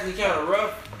was know. actually kind of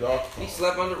rough. He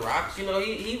slept under rocks. You know,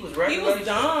 he was regular. He was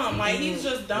dumb. Like he was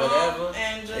just dumb Whatever.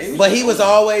 and just. But he was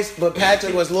always. But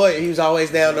Patrick was loyal. He was always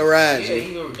down the ride. Yeah, G.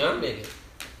 he was a dumb nigga.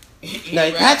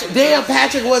 Like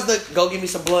Patrick was the go get me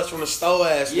some blunts from the store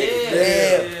ass nigga.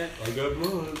 Yeah. I got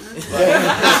blunts.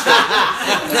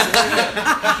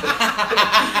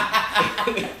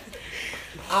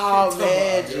 Oh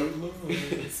man, G.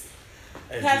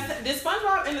 Did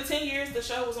SpongeBob in the 10 years the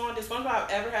show was on? Did SpongeBob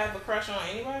ever have a crush on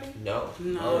anybody? No.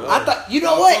 I thought, you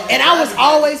know what? And I was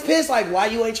always pissed. Like, why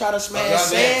you ain't try to smash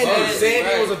Sandy?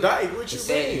 Sandy was a dyke. What you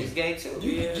Sandy mean? was gay too.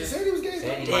 You said he was gay.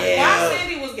 Sandy Why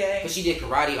Sandy was gay? But she did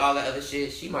karate, all that other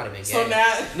shit. She might have been gay. So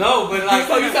now, no, but like,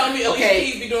 so you telling me Alicia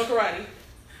okay. Keys be doing karate?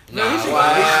 Nah, But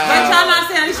y'all not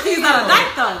saying Alicia Keys not a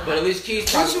dyke though. But Alicia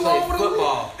Keys probably played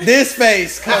football. This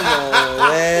face, come on,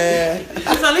 man.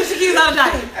 So Alicia Keys not a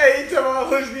dyke. Hey, you talking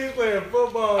about Alicia Keys playing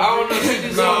football? I don't know if she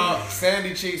did No, something.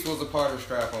 Sandy Cheeks was a part of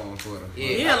strap on Twitter.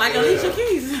 Yeah, like Alicia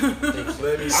Keys.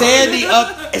 Sandy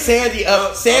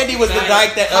was the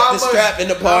dyke that upped the strap in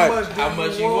the party. How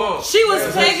much you want? She was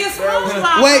pegging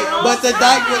SpongeBob. Wait, but the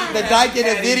dyke in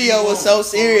the video was so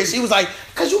serious. She was like,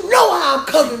 "Cause you know how I'm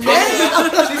coming, man."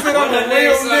 She said I'm a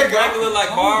real nigga. I look like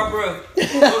Barbara.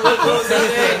 What was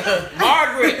that name?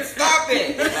 Margaret, stop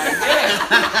it. Like,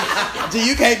 yeah. G,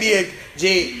 you can't be a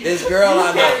G. This girl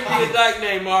I know. Be a dyke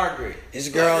named Margaret. This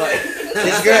girl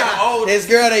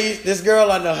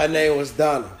I know. Her name was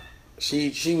Donna. She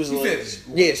was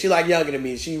she like younger than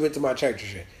me. She went to my church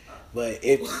and shit. But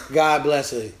God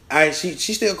bless her. She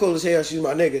still cool as hell. She's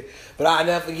my nigga. But I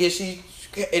never forget she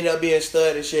ended up being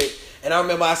stud and shit. And I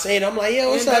remember I saying, I'm like, "Yo,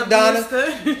 what's up, Donna?"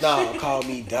 No, call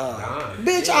me Don.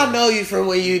 Bitch, yeah. I know you from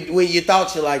when you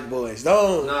thought you liked boys.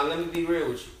 Don't. Nah, let me be real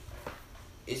with you.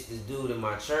 It's this dude in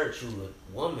my church who a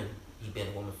woman. He been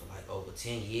a woman for like over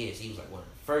 10 years. He was like one of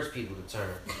the first people to turn.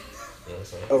 You know what I'm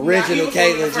saying? Original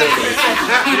Caitlyn Jenner.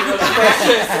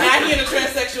 Now he in a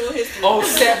transsexual history. On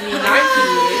 79th he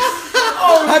is.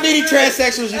 How many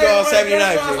transsexuals you got on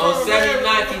 79th? On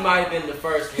 79th he might have been the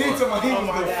first one. Oh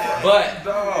my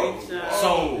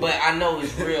God. But I know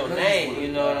his real name, you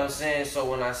know what I'm saying? So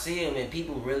when I see him and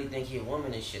people really think he a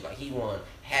woman and shit, like he won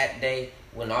hat day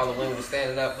when all the women were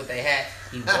standing up with their hats,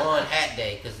 he won hat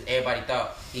day because everybody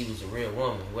thought he was a real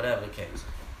woman, whatever the case.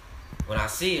 When I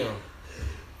see him,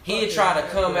 he'd try to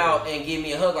come out and give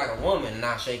me a hug like a woman and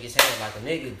not shake his hand like a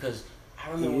nigga because I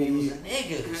remember when he was a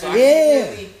nigga. So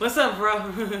What's up,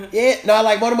 bro? Yeah, no,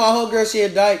 like one of my homegirls, she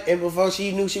had dyke, and before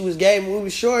she knew she was gay, when we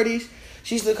was shorties,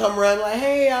 she used to come around like,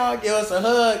 "Hey, y'all, give us a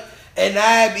hug," and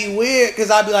I'd be weird because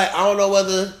I'd be like, I don't know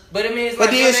whether. But it means but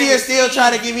like then she'll still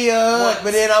try to give me a hug,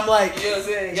 but then I'm like, you know what I'm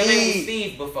saying? Your name was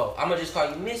Steve before. I'm gonna just call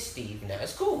you Miss Steve now.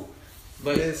 It's cool.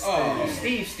 But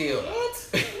Steve still. What?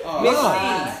 Miss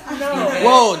Steve. No.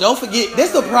 Whoa, don't forget.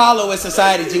 This the problem with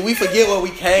society, G. We forget where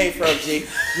we came from, G.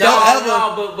 But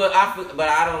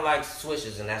I don't like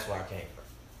swishes, and that's where I came from.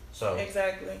 So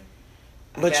exactly.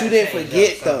 But you didn't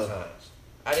forget though.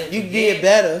 I didn't. You did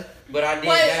better. But I did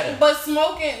better. But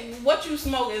smoking, what you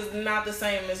smoke is not the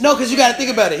same as. No, because you got to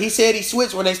think about it. He said he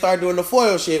switched when they started doing the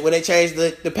foil shit, when they changed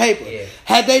the paper. Yeah.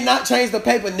 Had they not changed the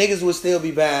paper, niggas would still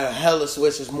be buying a hella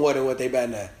switches more than what they buy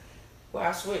now. Well,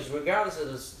 I switched. Regardless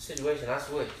of the situation, I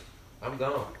switched. I'm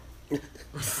gone.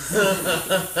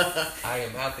 I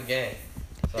am out the game.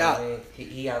 So, I mean,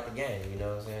 he out the game, you know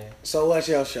what I'm saying? So what's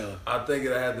your show? I think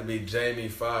it'd have to be Jamie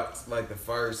Foxx, like the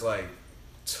first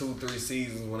 2-3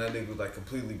 seasons when that nigga was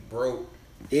completely broke.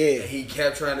 Yeah. And he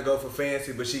kept trying to go for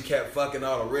fancy, but she kept fucking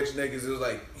all the rich niggas. It was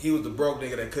like he was the broke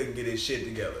nigga that couldn't get his shit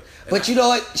together. But you know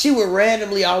what? She would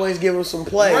randomly always give him some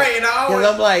play. Right, and I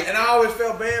always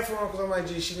felt bad for him because I'm like,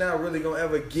 gee, she not really gonna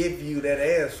ever give you that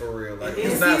ass for real. Like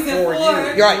it's not for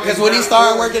you. You're right, because when he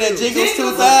started working at Jiggles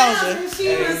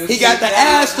 2000, he got the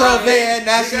Astro van.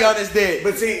 Now she on his dick.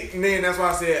 But see, then that's why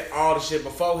I said all the shit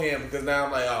before him because now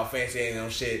I'm like, oh, fancy ain't no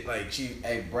shit. Like she,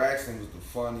 Braxton was the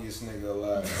funniest nigga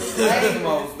alive.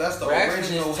 That's the Braxton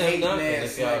original is Tim hate Duncan, man.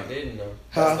 if y'all didn't know.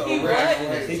 That's the He original what?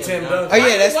 hate He man. Tim Duncan. Oh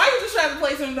yeah, that's Why you just trying to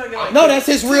play Tim Duncan like no, that? that's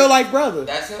his real life brother.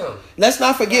 That's him. Let's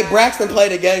not forget Braxton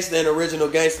played a gangster in Original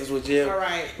Gangsters with Jim. All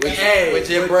right. With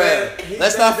Jim Brown.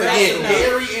 Let's not forget.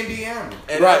 Gary, Indiana.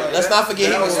 Right. Let's not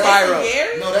forget he was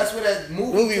Spyro. No, that's where that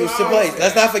Movie was to play.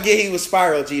 Let's not forget he was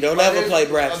Spyro. G. Don't ever play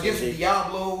Braxton. Against G.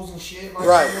 Diablos and shit.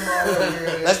 Right.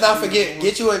 Let's not forget.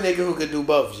 Get you a nigga who could do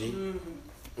both. G.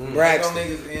 Braxton. Them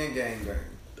niggas in gang.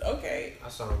 Okay. I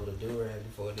saw him with a do-rag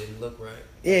before it didn't look right.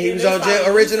 Yeah, he was on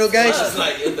Original Gangsters. It's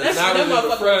like if the That's- knot that was in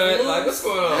the motherfucker front, was like what's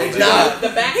going on? Nah. The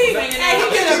back was hanging Hey, he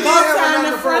out. did a bow tie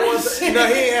in the front. No,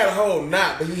 he ain't had a whole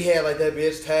knot, but he had like that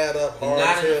bitch tied up hard.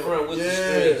 Not in the as hell. front with the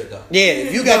strings though. Yeah,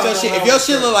 if you got your shit, if your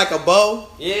shit look like a bow,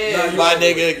 Yeah, my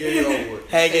nigga,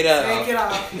 hang it up. Take it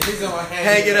off.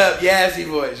 Hang it up, Yazzie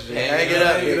voice. G. Hang it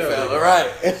up, big fella.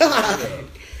 Right.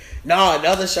 No,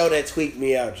 another show that tweaked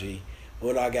me out, G.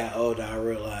 When I got older, I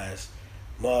realized,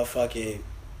 motherfucking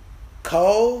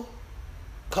Cole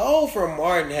from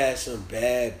Martin had some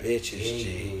bad bitches,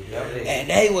 G. And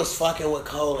they was fucking with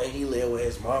Cole and he lived with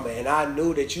his mama. And I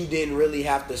knew that you didn't really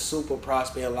have to super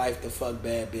prosper in life to fuck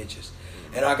bad bitches.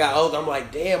 And I got older, I'm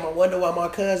like, damn, I wonder why my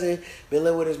cousin been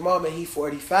living with his mama and he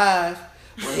 45.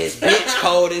 When his bitch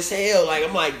cold as hell. Like,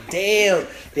 I'm like, damn.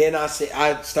 Then I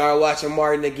started watching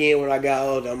Martin again when I got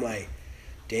older. I'm like,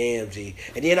 damn, G.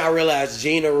 And then I realized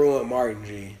Gina ruined Martin,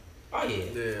 G. Oh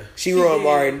yeah. She ruined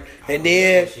Martin. And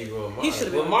then She ruined Martin. He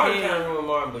should've Well, been Martin with him. kind of ruined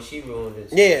Martin, but she ruined it.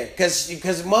 yeah, cause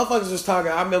motherfuckers was talking.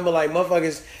 I remember like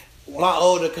motherfuckers, my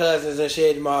older cousins and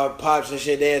shit, my pops and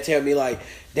shit. They'd tell me like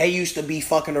they used to be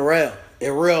fucking around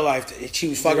in real life. She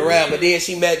was fucking around, but then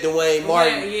she met Dwayne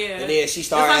Martin, and then she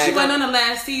started. That's why she acting. went on the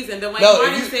last season. Dwayne No,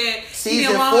 Martin you- said he season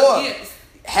didn't want 4. yes.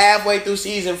 Halfway through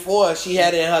season 4, she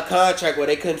had it in her contract where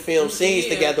they couldn't film scenes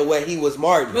together where he was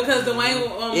Martin. Because Dwayne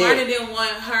Martin didn't want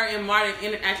her and Martin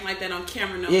interacting like that on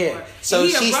camera no more. So And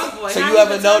he a she's broke boy. so How you he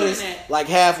ever determine notice that? like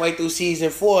halfway through season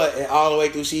 4 and all the way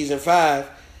through season 5,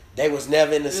 they was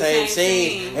never in the same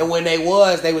scene. And when they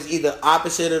was either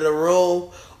opposite of the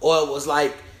room or it was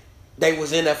like they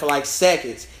was in there for like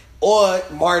seconds. Or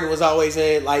Martin was always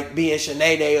in like being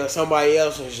Shanae or somebody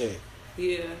else and shit.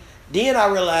 Yeah. Then I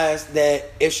realized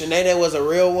that if Shanae was a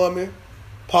real woman,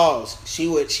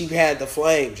 she had the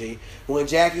flame, G. When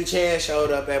Jackie Chan showed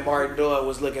up at Martin Door and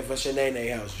was looking for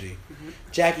Shanae house, G.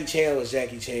 Jackie Chan was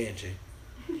Jackie Chan, G.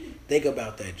 Think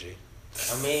about that, G.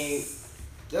 I mean,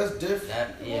 That's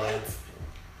different.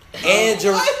 And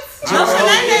No,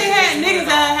 Shanae had niggas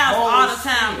at her house all the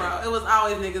time, bro. It was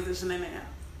always niggas at Shanae house.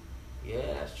 yeah,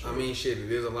 that's true. I mean, shit,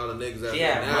 there's a lot of niggas out She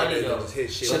there had nowadays money, that though. just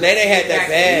hit shit. Shanae had that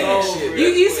bag. Shit.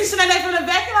 You see Shanae from the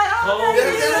back, you're like, oh,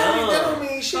 okay, That don't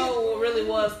mean shit. So really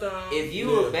was dumb. If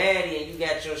you a baddie and you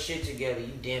got your shit together,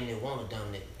 you damn near want a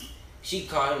dumb nigga. She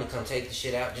called him to come take the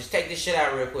shit out. Just take this shit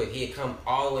out real quick. He'd come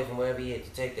all the way from wherever he had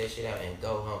to take that shit out and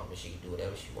go home, and she could do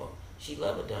whatever she want. She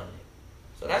love a dumb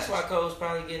nigga. So that's why Cole's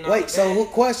probably getting off Wait, the so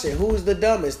bag. who's the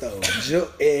dumbest though in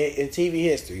TV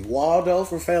history? Waldo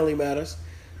from Family Matters,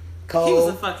 Cole, He was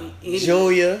a fucking idiot.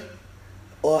 Julia,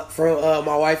 or from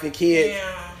My Wife and Kids,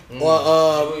 Yeah.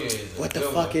 or Julia is a what the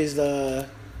good fuck one. is the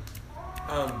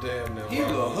I'm damn near. He do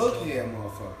a hook here,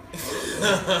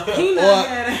 motherfucker. He not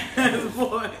had ass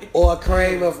boy. or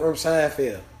Kramer from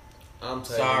Seinfeld? I'm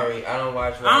taking. Sorry, I don't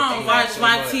watch. I don't watch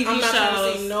my TV I'm not trying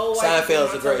to see shows. no white Seinfeld's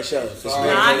a people on great show. television. No,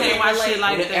 I can't watch shit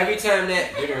like that. Every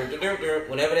time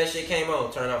whenever that shit came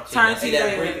on, turn off TV. Turn I see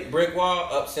TV. that brick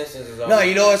wall up Simpsons is on. No,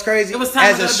 you know what's crazy? It was time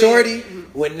As for a her shorty, bed.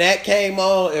 when that came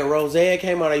on and Roseanne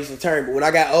came on, I used to turn. But when I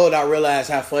got old, I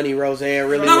realized how funny Roseanne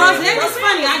really No, was. Roseanne was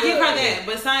funny. I give her that.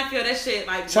 But Seinfeld, that shit,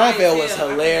 like, Seinfeld white was as hell.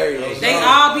 hilarious. They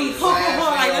all be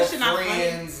like that shit not funny.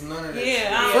 Friends, none of that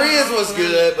Yeah, Friends was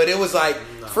good, but it was like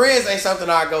Friends ain't something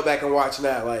I go back and watch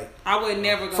now. Like I would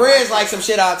never go. Friends, watch like some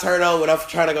shit I turn on when I'm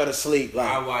trying to go to sleep.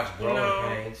 I Like watch Growing No.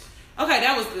 Pains. it. Okay,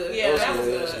 that was good. Yeah, That that was was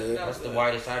good, good. that was good. That was That's the good.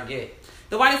 whitest I get.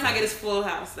 The whitest I get is Full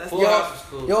House. That's Full Yo, House is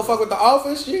cool. you don't fuck with The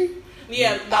Office, G?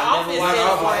 Yeah, The I Office. never watched is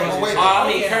Office. like- Oh, I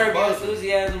mean, Yeah. Curb Your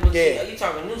Enthusiasm, but Yeah. you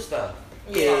talking new stuff.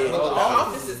 Yeah, Yeah. The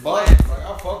Office is But, black. like,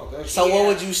 I fuck with that shit. So Yeah. what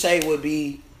would you say would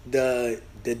be the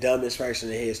dumbest person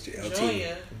in history of TV?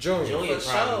 Junior. Junior For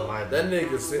probably sure. might be. That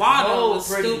nigga said. Waldo was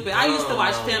pretty stupid. I used to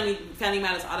watch dumb, Family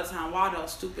Matters all the time. Waldo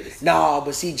was stupid as No,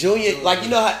 but see, Junior, like you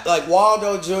know, how, like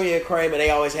Waldo, Junior, and Kramer, they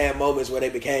always had moments where they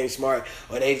became smart,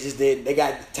 or they just did. They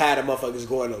got tired of motherfuckers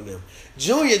going on them.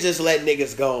 Junior just let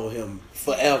niggas go on him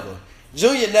forever.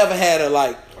 Junior never had a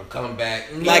like. Or come back.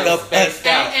 Like a- spaced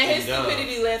out And his dumb.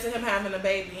 stupidity led to him having a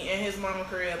baby in his mama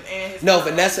crib and his No,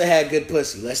 mama. Vanessa had good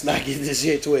pussy. Let's not get this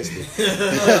shit twisted.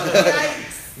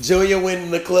 Yikes. Junior went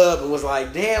in the club and was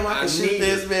like, damn, I can shoot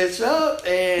this bitch up.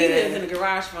 And he lived in the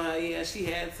garage for her. Yeah, she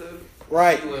had to.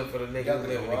 Right. He went for the nigga Got who the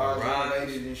lived in the garage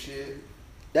garage. and shit.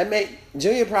 That made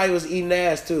Junior probably was eating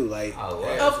ass too, like. Oh,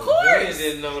 Of course.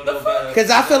 Didn't know no better. Because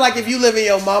I feel like if you live in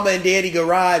your mama and daddy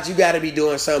garage, you got to be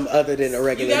doing something other than a You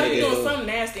regular gotta be nigga. doing something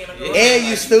nasty in the garage. And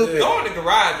you stupid. Go in the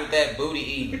garage with that booty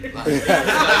eating. Like, his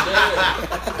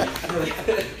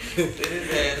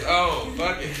ass. Oh,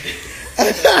 fuck it.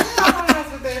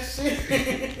 with that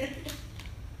shit.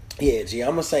 Yeah, G, I'm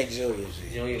gonna say Junior.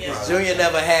 G. Yeah. Junior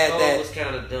never had Cole that, was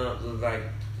kind of dumb. Like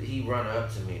he run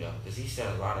up to me though, cause he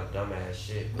said a lot of dumbass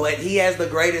shit. but he has the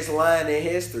greatest line in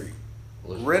history.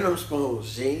 Was- Rhythm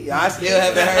spoons, G. I still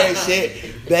haven't heard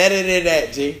shit better than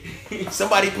that, G.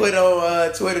 Somebody put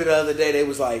on Twitter the other day, they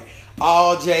was like,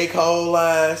 all J. Cole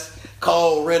lines,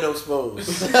 Cole rhythm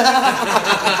spoons.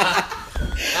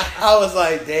 I was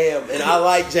like, damn, and I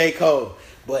like J. Cole,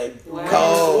 but Wow.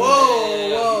 Cole, Whoa.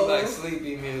 You like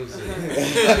sleepy music.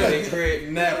 Big Crit.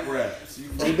 Nap raps.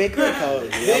 he big Crit Cole.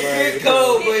 Big Crit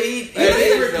Cole, but he You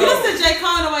listen to J. Cole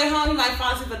on the way home, he like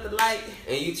falls asleep at the light.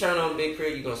 and you turn on Big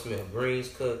Crit, you gonna smell greens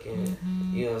cooking.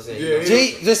 You know what I'm saying? Yeah.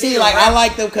 G, just see, like, I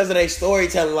like them because of their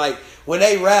storytelling. Like, when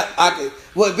they rap, I could,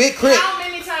 well, Big Crit, How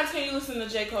many times can you listen to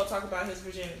J. Cole talk about his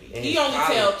virginity? And He his only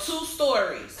college. tell 2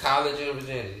 stories. College and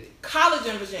virginity. College and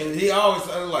And virginity. he always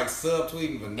sounded like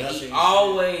subtweeting And Vanessa. he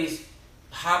always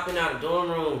hopping out of dorm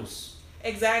rooms,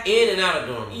 Exactly. in and out of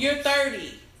dorm rooms. You're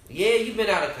 30. Yeah, you've been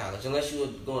out of college unless you were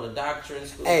going to doctoring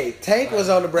school. hey, Tank was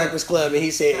on the Breakfast Club and he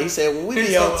said when we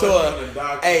be on tour,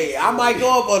 hey, I might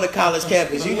go up on the college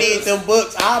campus. You need them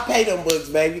books, I'll pay them books,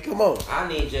 baby. Come on. I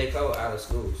need J. Cole out of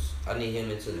schools. I need him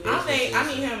into the business. I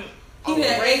need him. He did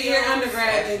an 8-year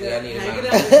undergrad, Actually, I nigga. need him Hang out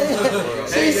it of up.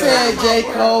 She said J.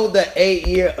 Cole, the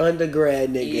 8-year undergrad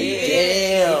nigga.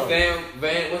 Yeah. Damn.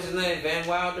 Van, what's his name? Van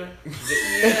Wilder?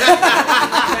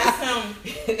 That's him.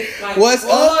 Like, What's boy,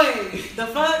 up? the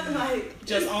fuck? Like,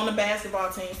 Just on the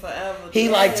basketball team forever. He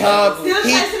like Tom. still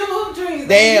He, chasing them hoop dreams.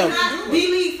 Damn. Like, you not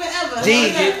D-League forever. G. When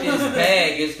he get this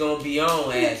bag, it's gonna be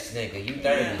on, ass nigga. You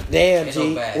 30. damn, Ain't no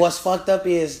G. bag. What's fucked up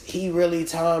is he really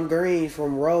Tom Green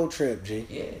from Road Trip, G.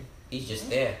 Yeah, he's just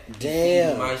there.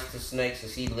 Damn. He mice to snakes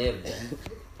as he lived there.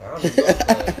 I don't even go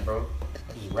play, bro.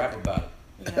 I just rap about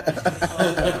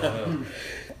it.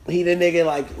 He the nigga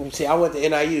like, see, I went to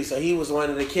NIU, so he was one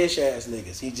of the Kish ass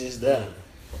niggas. He just done.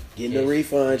 Getting the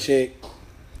refund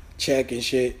check and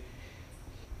shit.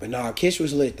 But nah, Kish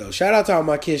was lit though. Shout out to all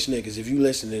my Kish niggas if you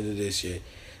listening to this shit.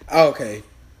 Okay.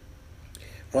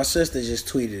 My sister just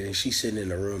tweeted and she's sitting in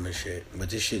the room and shit. But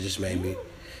this shit just made me.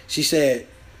 She said,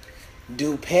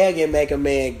 do pegging make a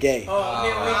man gay? Oh,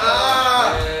 here we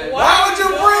go. Why would you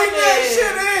bring that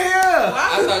shit in here? Why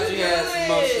I would thought you you had do some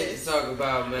more this? shit to talk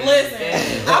about, man. Listen,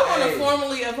 Damn. I want to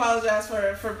formally apologize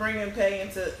for bringing Pay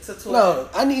into Twitter. No,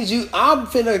 I need you. I'm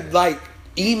finna like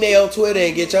email Twitter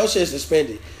and get your shit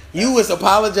suspended. You was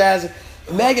apologizing.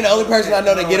 Megan, the only person I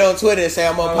know to get on Twitter and say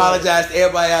I'm gonna apologize to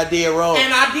everybody I did wrong.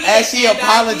 And I did. As she and I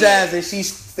apologized and she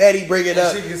steady bringing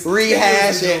up, she gets-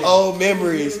 rehashing old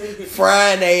memories,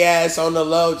 frying they ass on the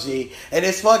low, G. And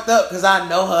it's fucked up because I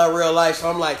know her in real life, so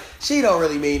I'm like, she don't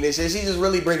really mean this shit. She just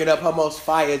really bringing up her most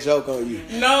fire joke on you.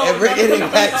 No, and bringing no,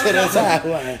 it back to the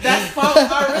timeline. That's false.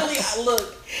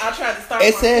 I tried to start.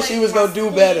 It my said slate, she was my gonna do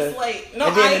clean better. slate. No,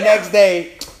 And then I the next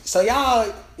day, so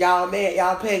y'all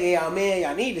pegging y'all man,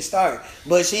 y'all need to start.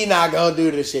 But she not gonna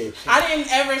do the shit. I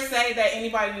didn't ever say that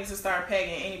anybody needs to start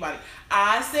pegging anybody.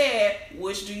 I said,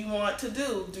 which do you want to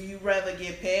do? Do you rather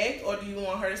get pegged or do you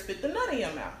want her to spit the nut in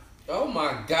your mouth? Oh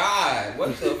my God!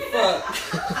 What the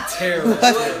fuck? Terror. What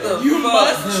the You fuck?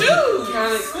 must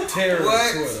choose. Terror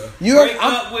What? Twitter. Break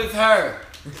up with her.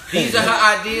 These are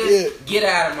her ideas. Yeah. Get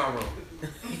out of my room.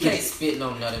 You can't spit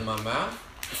no nut in my mouth.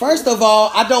 First of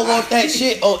all, I don't want that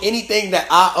shit on anything that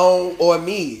I own or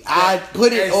me. I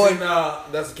put it on. No,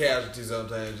 that's a casualty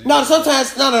sometimes. No,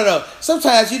 sometimes no.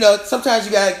 Sometimes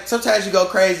sometimes you go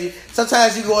crazy.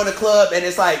 Sometimes you go in the club and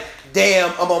it's like, damn,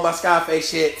 I'm on my Scarface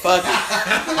shit. Fuck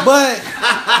it. But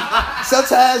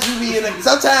sometimes you be in a,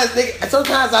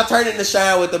 sometimes I turn in the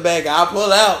shine with the bagger. I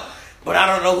pull out, but I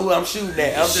don't know who I'm shooting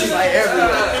at. I'm just like everywhere.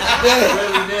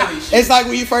 Yeah. It's like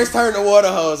when you first turn the water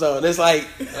hose on. It's like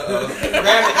Grab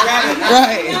it.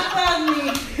 right.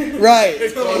 Unplug me. Right.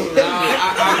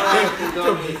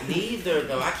 I these either,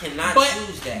 though. I cannot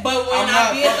choose that. But when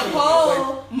I did the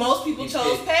poll, most people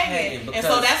chose pagan. And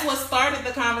so that's what started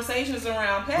the conversations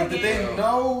around pagan. But did they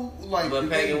know, like, but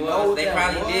pagan was? They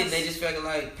probably did. They just felt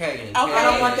like pagan. Okay. I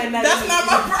don't want that. That's not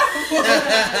my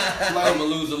problem. Like, I'm gonna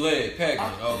lose a leg. Pagan.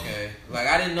 Okay. Like,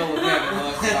 I didn't know what pagan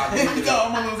was. So I Googled it.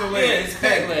 I'm gonna lose a leg. Yeah, it's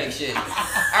pagan leg shit.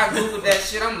 I Googled that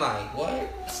shit. I'm like, what?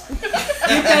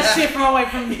 Get that shit far away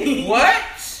from me. What?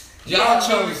 Y'all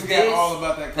chose this. All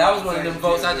about that was one of them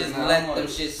votes. I just let them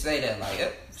shit say that. Like,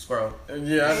 yep, scroll.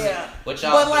 Yeah. What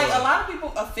y'all but like doing? a lot of people,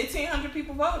 1,500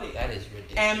 people voted. That is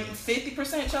ridiculous. And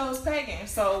 50% chose pagan.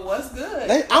 So what's good?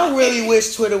 I really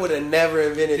wish Twitter would have never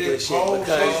invented this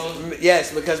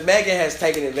shit because Megan has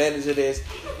taken advantage of this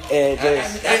and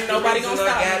just and nobody gonna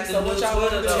stop me. So what y'all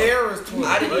Twitter, Twitter?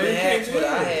 I didn't even have Twitter.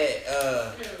 I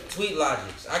had Tweet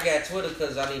Logics. I got Twitter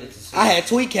because I needed to see. I had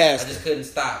Tweetcast. I just couldn't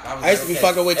stop. I used to be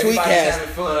fucking with Tweetcast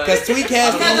because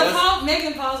Tweetcast.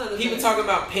 Megan posted people talking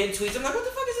about pin tweets. I'm like, what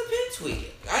the fuck is a pin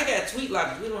tweet? I got Tweet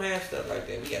Logics. We don't have stuff like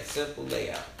that. We got simple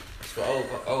layout. It's for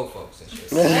old folks and shit.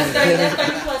 That's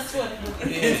 30 plus Twitter.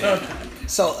 Yeah.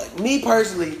 So me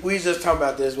personally, we was just talking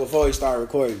about this before we started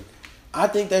recording. I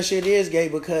think that shit is gay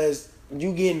because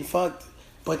you getting fucked,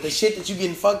 but the shit that you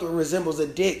getting fucked with resembles a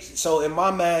dick. So in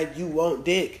my mind, you want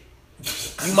dick.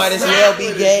 You might as well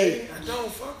be gay. I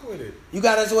don't fuck with it. You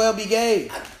got as well be gay.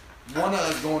 One of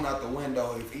us going out the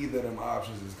window if either of them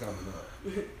options is coming up.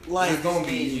 Like, it's gonna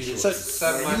be you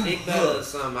suck my dick better or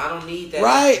something. I don't need that.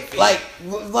 Right,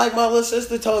 like my little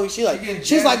sister told me, she's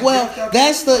like, well,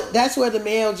 that's where the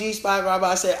male G spot.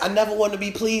 I said, I never want to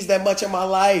be pleased that much in my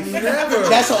life. Never.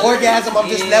 That's an orgasm I'm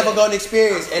just never gonna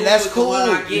experience, and that's cool.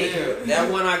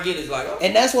 That one I get is like,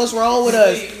 and that's what's wrong with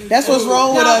us. That's what's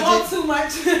wrong with us. Want too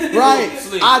much.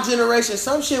 Right, our generation,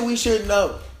 some shit we should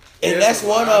know. And that's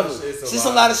one of them. It's just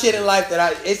a lot of shit in life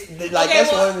that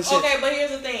that's one of the shit. Okay, but here's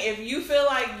the thing. If you feel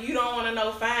like you don't want to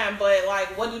know, fine. But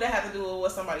like, what do that have to do with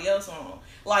what somebody else on?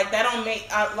 Like, that don't make,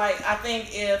 I think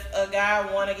if a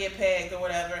guy want to get pegged or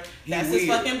whatever, that's his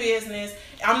fucking business.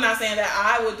 I'm not saying that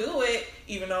I would do it,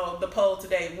 even though the poll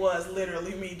today was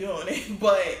literally me doing it.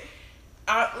 But,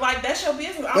 like, that's your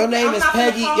business. Your name is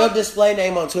Peggy. Your display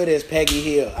name on Twitter is Peggy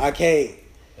Hill. I can't.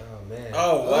 Man.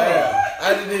 Oh wow!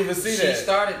 I didn't even see that. She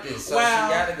started this, so she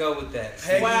got to go with that.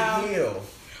 Peggy Hill.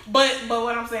 But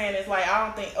what I'm saying is, like,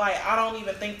 I don't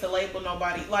even think to label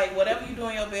nobody. Like, whatever you do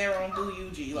in your bedroom, do you,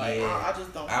 G. Like, I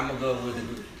just don't. I'm gonna go with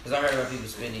it because I heard about people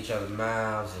spitting each other's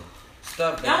mouths and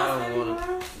stuff that I don't want to.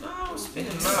 No,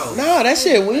 spitting mouths. No, that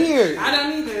shit weird. I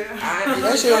don't either.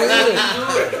 That shit weird.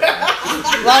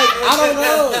 Like, I don't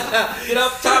know. Get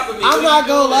up top of me. I'm not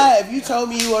gonna lie. If you told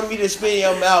me you wanted me to spit in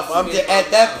your mouth, I'm just, at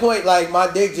that point, like,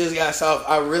 my dick just got soft.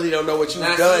 I really don't know what you've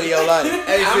done in your life.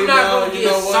 Hey, I'm not gonna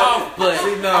get soft, but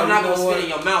I'm not gonna spit in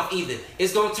your mouth either.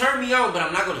 It's gonna turn me on, but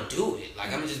I'm not gonna do it. Like,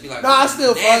 I'm gonna just be like, no, I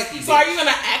still fuck. So are you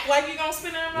gonna act like you gonna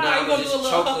spit in your mouth? No, are you I'm gonna just do a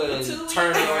little choke it too? and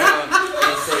turn around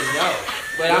and say no.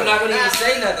 But I'm not gonna even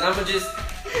say nothing. I'm gonna just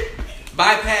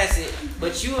bypass it.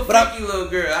 But you a freaky little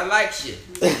girl. I like you.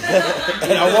 And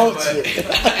I want you. And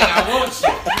I want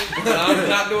you. But I'm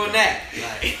not doing that.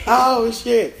 Like. Oh,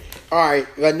 shit. All right.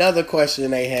 Another question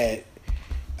they had.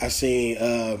 I seen,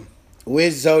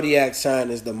 which zodiac sign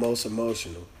is the most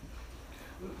emotional?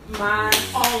 Mine.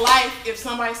 On life, if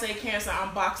somebody say Cancer,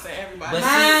 I'm boxing everybody. But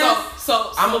see,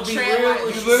 so I'm gonna be real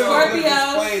with you.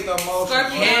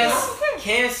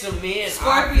 Cancer men.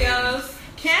 Scorpios.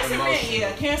 Cancer men,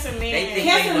 yeah. Cancer men. They think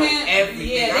they know everything.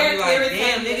 Yeah, I be like, they're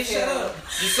damn, nigga, shut up.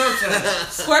 Just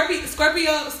sometimes.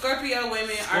 Scorpio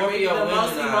women are maybe the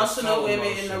most emotional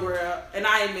women in the world, and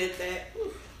I admit that.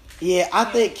 Yeah, I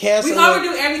think Cancer. We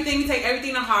overdo everything. We take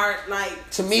everything to heart.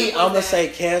 Like, to me, I'm gonna say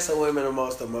Cancer women are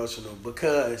most emotional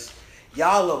because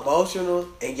y'all emotional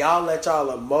and y'all let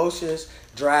y'all emotions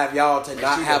drive y'all to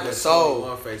not have a soul.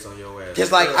 One face on your ass.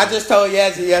 Cause like I just told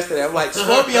Yazzie yesterday, I'm like,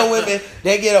 Scorpio women,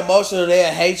 they get emotional,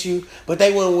 they'll hate you, but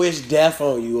they wouldn't wish death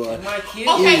on you. Or,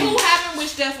 okay, who haven't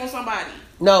wished death on somebody?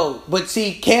 No, but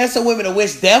see, Cancer women will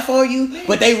wish death on you,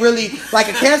 but they really, like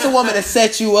a Cancer woman to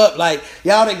set you up. Like,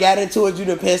 y'all done got into it, you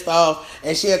done pissed off,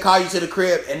 and she'll call you to the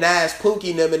crib, and now it's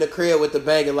Pookie them in the crib with the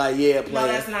banger like, yeah, play. No,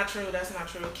 that's not true. That's not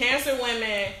true. Cancer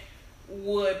women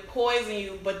would poison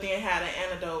you, but then had an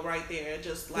antidote right there,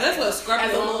 just like that's what Scorpio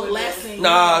as a little lesson.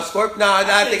 I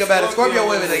think about it. Scorpio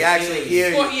women, they actually hear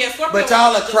you. Scorpio but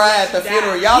y'all will cry at the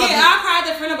funeral. I cried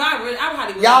at the funeral. I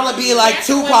probably y'all will be like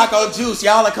Tupac on Juice.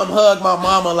 Y'all will come hug my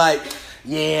mama like,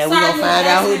 yeah, we gonna find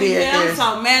out who did this.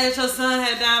 I'm so mad that your son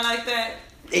had died like that.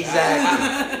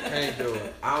 Exactly. Can't do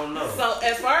it. I don't know. So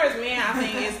as far as men, I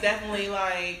think it's definitely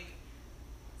like,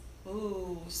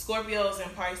 Scorpios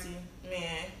and Pisces,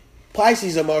 man.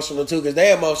 Pisces emotional too, because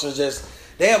their emotions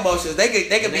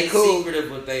they could be cool.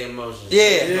 Secretive with their emotions.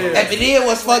 Yeah. And then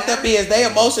what's fucked up is their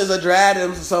emotions are drag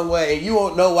them some way, and you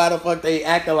won't know why the fuck they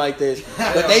acting like this,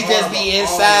 but they just be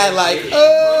inside like,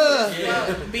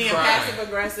 being passive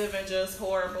aggressive and just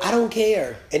horrible. I don't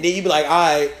care. And then you be like,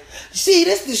 all right, see,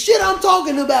 this the shit I'm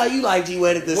talking about. You like, G,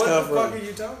 where did this come from? What the fuck are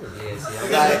you talking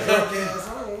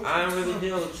about? I don't really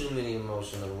deal with too many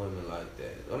emotional women like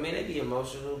that. I mean, they be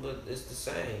emotional, but it's the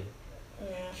same.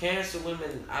 Yeah. Cancer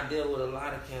women, I deal with a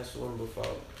lot of cancer women before.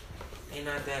 They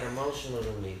not that emotional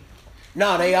to me.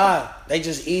 No, they are. They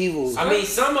just evil. I mean,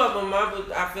 some of them,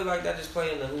 I feel like that just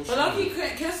play in the who. But low-key,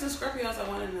 Cancer and Scorpios are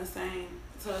one and the same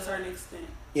to a certain extent.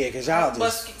 Yeah, because y'all just...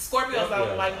 But Scorpios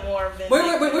are like more vindictive.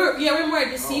 We're more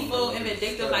deceitful and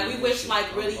vindictive. Like, we wish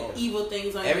like really evil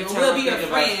things on you. We'll be your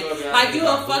friend. Like, you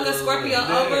will fuck a Scorpio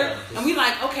over, and we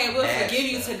like, okay, we'll forgive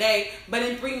you today. But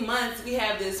in 3 months, we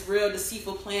have this real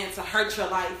deceitful plan to hurt your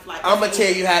life. Like, I'm going to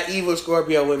tell you how evil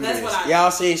Scorpio women is.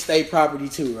 Y'all seen State Property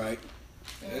too, right?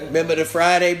 Yeah. Remember the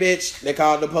Friday bitch they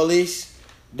called the police?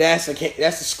 That's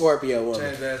a Scorpio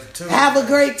woman. Have a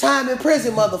great time in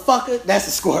prison, motherfucker. That's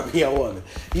a Scorpio woman.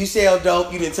 You sell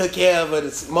dope, you done took care of her.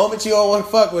 The moment you don't want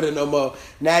to fuck with her no more,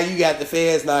 now you got the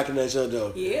feds knocking at your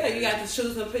door. Yeah, you got to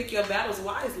choose and pick your battles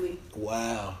wisely.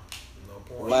 Wow.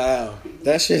 Wow.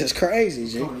 That shit is crazy,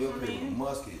 G.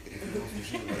 Musket.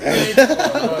 Y'all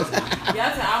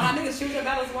tell all my niggas choose your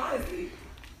battles wisely.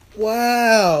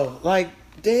 Wow. Like,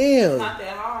 damn. It's not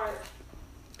that hard.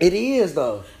 It is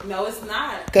though. No, it's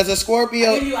not. Because a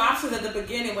Scorpio... I give you options at the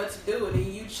beginning what to do, and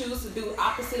then you choose to do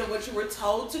opposite of what you were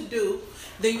told to do,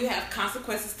 then you have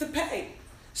consequences to pay.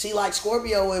 See, like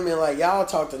Scorpio women, like y'all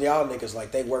talk to y'all niggas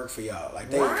like they work for y'all. Like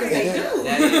they do.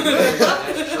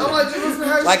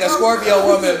 Like a Scorpio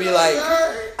woman be like,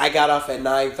 I got off at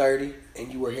 9:30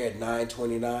 and you were here at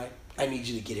 9:29. I need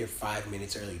you to get here 5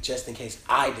 minutes early just in case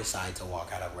I decide to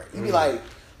walk out of work. You be like,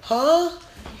 huh?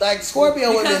 Like Scorpio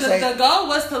women say, the goal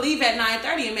was to leave at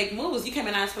 9:30 and make moves. You came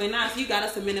at 9:29, so you got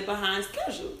us a minute behind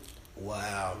schedule.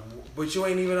 Wow. But you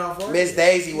ain't even off work. Miss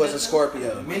Daisy was a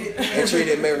Scorpio and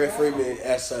treated Morgan Freeman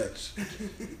as such.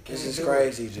 This is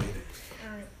crazy, G.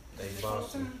 They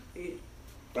Boston.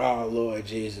 Oh Lord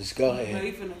Jesus, go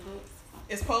ahead.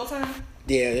 It's poll time.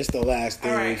 Yeah, it's the last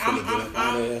thing. All right,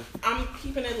 I'm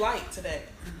keeping it light today.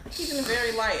 Keeping it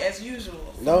very light as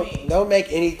usual. Don't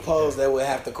make any polls that would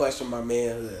have to question my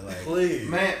manhood. Like, please,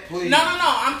 man, please. No.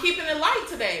 I'm keeping it light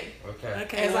today. Okay.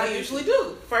 As I usually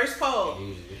do. First poll.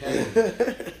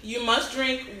 You must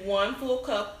drink 1 full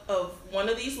cup of one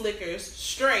of these liquors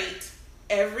straight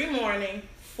every morning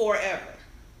forever.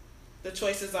 The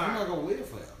choices are. I'm not gonna live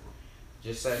forever.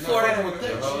 Just say forever.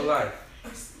 Your whole life.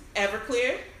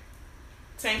 Everclear,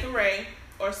 Tanqueray,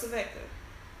 or Saveca.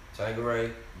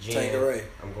 Tanqueray. Tanqueray.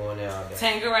 I'm going there all day.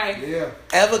 Tanqueray. Yeah.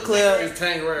 Everclear. It's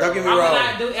Tanqueray. Don't get me wrong. I'm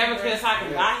not do Everclear so I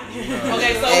can buy.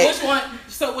 Okay, so which one?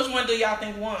 So which one do y'all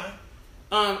think won?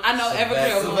 I know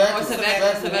Everclear won or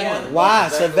Saveca. Why?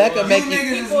 Saveca make you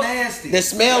niggas is nasty. The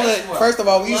smell of, first of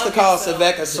all, we used to call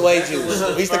Saveca sway juice.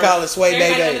 We used to call it sway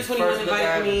baby. Who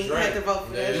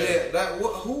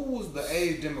was the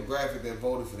age demographic that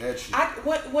voted for that shit?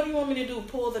 What do you want me to do?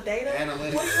 Pull the data?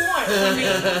 Analytics. What do you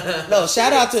want? No,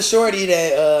 shout out to Shorty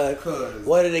that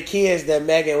one of the kids that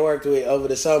Megan worked with over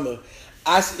the summer.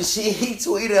 He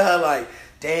tweeted her like,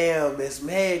 damn, Miss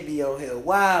Meg be on here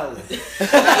wildin'.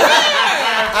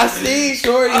 I seen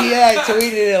Shorty, he had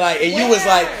tweeted it like, and you was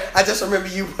like, I just remember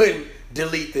you putting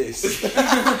delete this.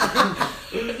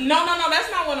 No,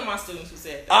 that's not one of my students who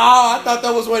said that. Oh, I thought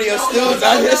that was one of your students.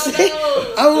 I'm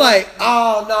like,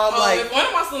 if one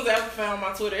of my students ever found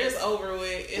my Twitter, it's over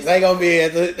with.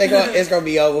 It's gonna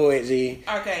be over with, G.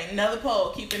 Okay, another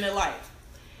poll, keeping it light.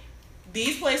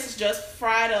 These places just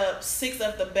fried up 6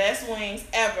 of the best wings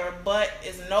ever, but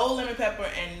it's no lemon pepper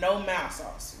and no mild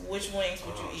sauce. Which wings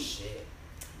would you eat? Shit.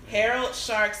 Harold,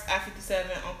 Sharks, I-57,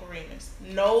 Uncle Remus.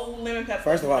 No lemon pepper.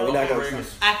 First of all, we're not going to...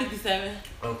 I-57.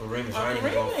 Uncle Remus, I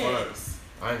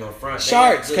ain't gonna front.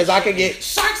 Sharks, because I could get...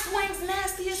 Sharks wings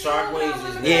nasty as hell. Shark wings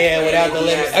is yeah, without the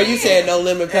lemon... Are you saying no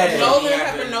lemon pepper? No lemon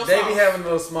pepper, no sauce. They be having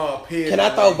those small pigs. Can I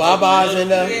throw Babas in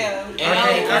there? Yeah.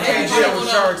 I can't deal with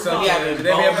sharks sometimes. They be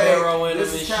having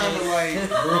this is kind of like...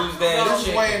 This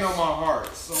is weighing on my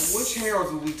heart. So which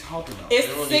Harold's are we talking about? It's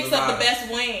 6 of the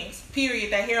best wings,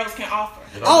 period, that Harold's can offer.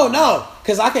 Oh, no.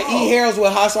 Because I can eat Harold's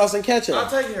with hot sauce and ketchup. I'll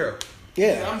take Harold.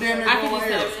 Yeah. I'm damn near going with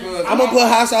Harold's. I'm going to put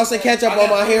hot sauce and ketchup on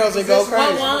my Harold's and go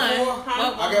crazy.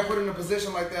 I got put in a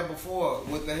position like that before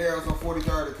with the Harold's on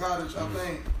 43rd and Cottage, I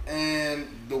think. And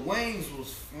the wings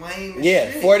was flaming. Yeah,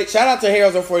 shout out to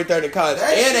Harold's on 43rd and Cottage.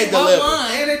 And they deliver.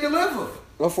 And they deliver.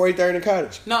 On 43rd and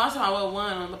Cottage. No, I'm talking about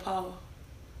one on the Apollo.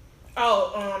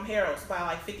 Oh, Harold's by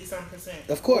like 50-something%.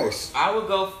 Of course. I would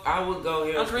go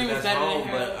here. Uncle Remus better than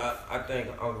Harold. But I think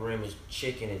Uncle Remus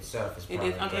chicken itself is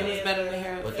probably Uncle Remus better than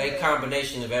Harold. But they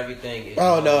combination of everything is.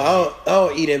 Oh no, I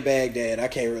don't eat in Baghdad. I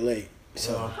can't relate.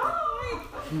 So.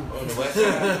 On the west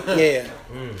side. Yeah.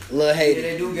 Lil' Haiti. Yeah,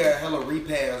 they do got hella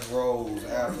repass rolls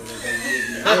after they give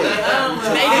you.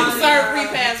 They do serve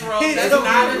repass rolls. That's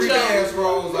not a joke. Repass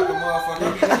rolls like a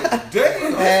motherfucker.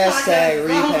 Damn. Hashtag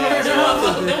repass.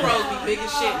 Them rolls be big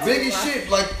as shit. Big as shit,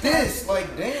 like this.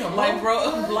 Like, damn. Like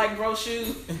bro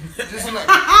shoes. Just like,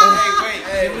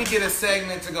 hey, did we get a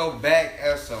segment to go back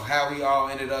as to how we all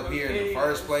ended up here in the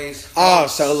first place? Oh,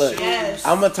 so look. Yes.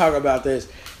 I'm going to talk about this.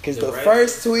 Because the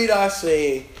first tweet I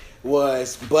seen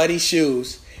was Buddy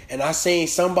Shoes. And I seen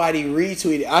somebody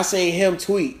retweet it. I seen him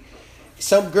tweet.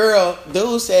 Some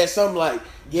dude said something like,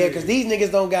 yeah, because these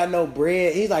niggas don't got no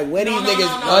bread. He's like, where these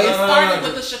niggas? It started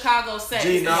with the Chicago sex. Oh,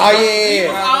 yeah. We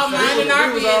was all minding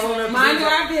our business. Minding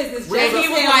our business. He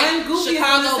was like,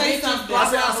 Chicago bitches, blah, I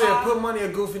blah, said, blah. put money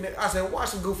in goofy nigga. I said, watch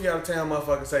some goofy out of town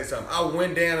motherfucker say something. I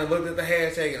went down and looked at the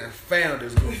hashtag and I found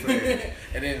this goofy nigga.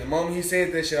 And then the moment he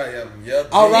said that shit, I yep.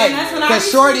 All right,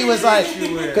 because Shorty was like,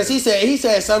 because he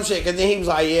said some shit, because then he was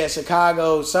like, yeah,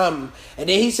 Chicago something, and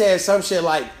then he said some shit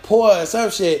like poor or some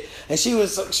shit, and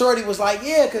Shorty was like,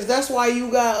 yeah, because that's why you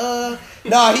got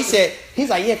no, he's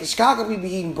like, yeah, because Chicago people be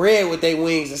eating bread with their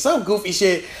wings and some goofy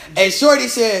shit, and Shorty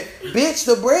said, bitch,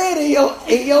 the bread in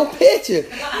your picture.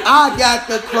 I got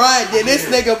the crying. Then this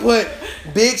nigga put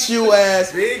big shoe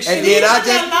ass, and then I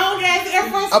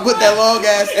put that long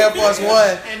ass Air Force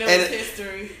One, and it was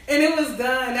history. And it was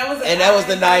done. That was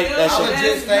the night that I shit.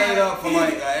 legit stayed up for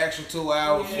like an extra 2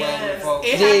 hours. Yes. Folks.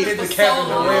 It happened for so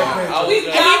long. I And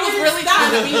he was really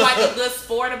trying to be like a good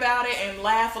sport about it and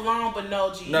laugh along, but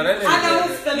no, G. No, that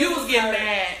nigga. You was getting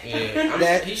mad.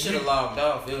 Yeah, he should have logged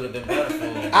off. It would have been better for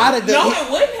him. No,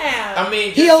 it wouldn't have. I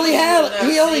mean, He only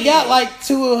got like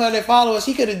 200 followers.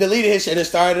 He could have deleted his shit and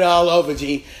started all over.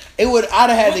 G. I'd have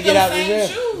had to get out of there.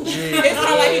 It's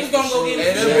not like he was gonna go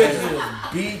get his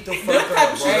Beat the fuck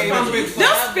up.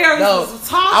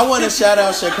 I want to shout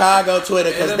out Chicago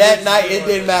Twitter because that night it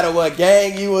didn't matter what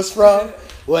gang you was from,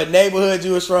 what neighborhood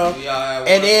you was from,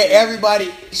 and then everybody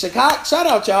Chicago. Shout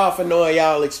out y'all for knowing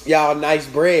y'all nice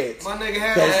breads. My nigga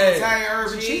had an entire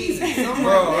urban cheese.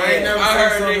 Bro, I ain't never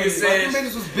heard seen niggas say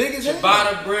niggas was big as hell.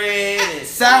 ciabatta bread and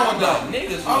sourdough.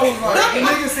 Niggas I was like, the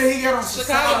nigga said he got on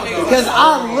sourdough. Because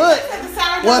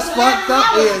what's fucked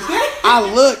up is I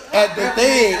looked at the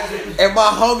thing and my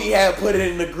homie had put it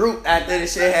in the group after the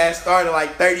shit had started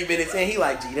like 30 minutes in. He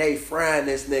like, gee, they frying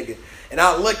this nigga. And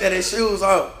I looked at his shoes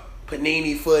on.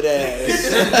 Panini foot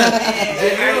ass.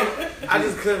 I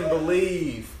just couldn't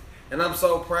believe, and I'm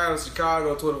so proud of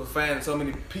Chicago Twitter for finding so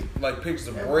many pictures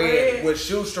of bread with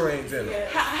shoestrings in them.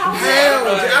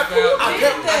 I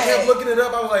kept looking it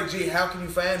up. I was like, gee, how can you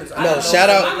find this? Shout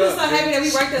out. I'm just so happy that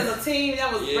we worked as a team.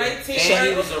 That was a great team. And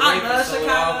he was a I love rapist,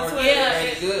 Chicago so Twitter.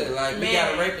 yeah, good. Like we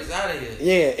got a rapist out of here.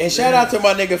 Yeah, and shout out to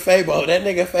my nigga Fabo. That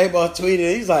nigga Fabo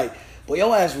tweeted, he's like, boy,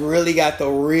 your ass really got the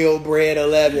real bread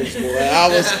 11s, boy. I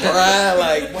was crying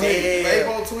like, damn.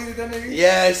 Fabo tweeted that nigga?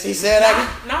 Yes, he said that.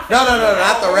 No,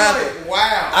 not the rapper.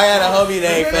 Wow. I had a homie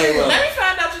named Fabo. Let me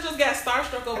find out you just got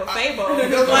starstruck over Fabo.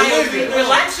 Like,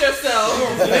 relax yourself.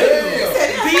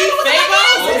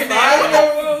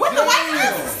 Fabo? What the white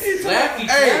glasses?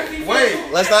 Hey,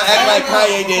 wait. Let's not act like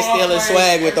Kanye did stealing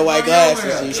swag with the white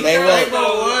glasses. He stay woke.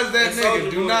 Fabo was that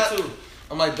nigga. Do not.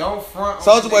 I'm like, don't front.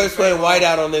 Soulja Boy was putting white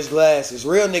out on his glasses.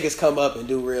 Real niggas come up and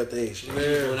do real things.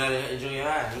 When I in junior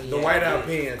high, the white out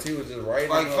pins, he was just right.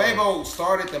 Like Fabo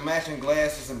started the matching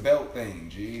glasses and belt thing.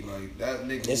 G, like that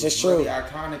nigga this was is true. Really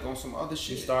iconic on some other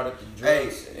shit. He started the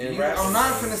drugs and rap. I'm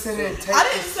not finna sit here and take. I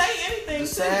didn't say anything.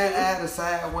 The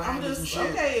side wings I'm and just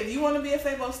shit. okay. If you want to be a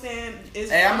Fabo stan,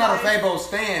 hey, I'm not a Fabo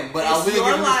stan, but I will give him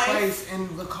his life. place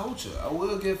in the culture. I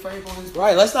will give Fabo his place.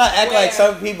 Right, let's not act like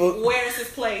some people. Where's his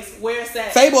place? Where's that?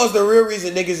 Fabo's the real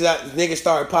reason niggas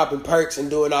started popping perks and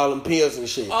doing all them pills and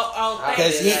shit.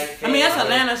 Because that's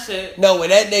Atlanta shit. No, when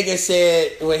that nigga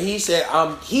said,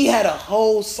 he had a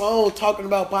whole song talking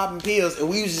about popping pills, and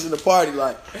we was just in the party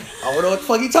like, I don't know what the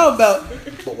fuck he talking about,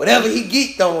 but whatever he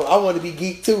geeked on, I want to be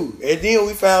geeked too. And then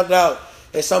we found out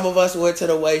that some of us went to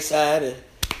the wayside and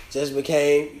just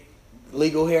became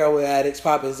legal heroin addicts,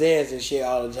 popping Zans and shit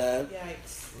all the time.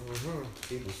 Yikes.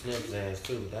 People snip his ass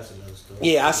too. That's another story.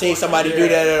 Yeah, I seen somebody do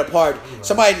that at a party.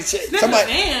 Somebody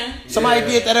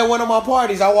did that at one of my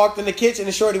parties. I walked in the kitchen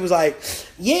and Shorty was like,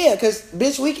 "Yeah, cause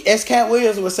bitch, as Cat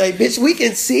Williams would say, bitch, we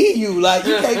can see you. Like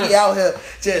you can't be out here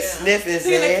just sniffing."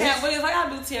 See, Cat Williams, like I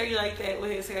do Terry like that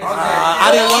with his hair.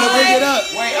 I didn't want to bring it up.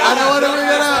 I don't want to bring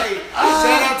it up.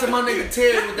 Shout out to my nigga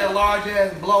Terry with that large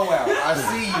ass blowout. I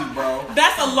see you, bro.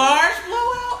 That's a large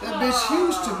blowout. That bitch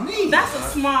huge to me. That's a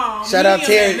small. Shout out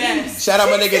Terry. Shout out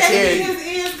my nigga Terry. His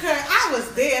ears cut. I was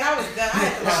dead. I was done.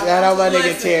 Shout out my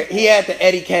nigga Terry. He had the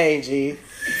Eddie Kane, G.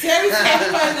 Terry said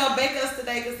he wasn't gonna bake us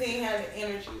today because he ain't have the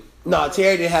energy. No,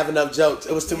 Terry didn't have enough jokes.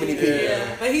 It was too many people.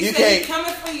 Yeah. But he said he's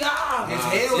coming for y'all. His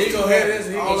head was too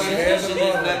heavy.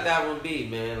 Let that one be,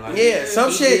 man. Like, yeah,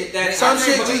 some shit. You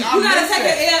gotta take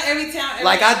an L every time.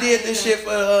 Like I did this shit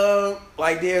for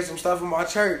did some stuff in my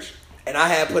church. And I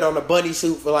had put on a bunny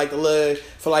suit for like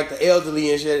the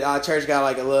elderly and shit. Our church got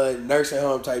like a little nursing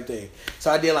home type thing.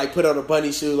 So I did like put on a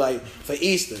bunny suit like for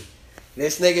Easter.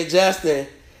 This nigga Justin,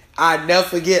 I never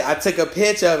forget, I took a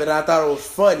picture of it and I thought it was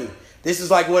funny. This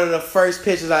is like one of the first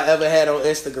pictures I ever had on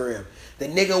Instagram. The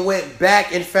nigga went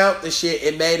back and found the shit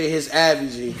and made it his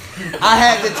Abby. I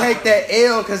had to take that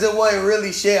L because it wasn't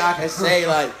really shit I could say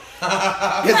like. You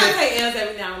gotta take L's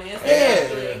every now and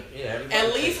then. Yeah.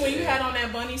 At least when you had on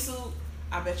that bunny suit,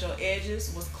 I bet your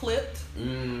edges was clipped.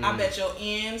 I bet your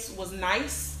ends was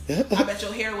nice. I bet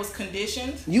your hair was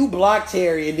conditioned. You blocked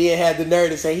Terry and then had the nerve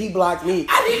to say he blocked me.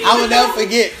 I will never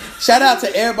forget. Shout out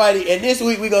to everybody. And this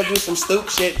week we gonna do some stoop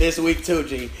shit this week too,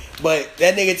 G. But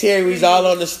that nigga Terry, we was all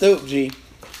on the stoop, G.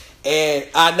 And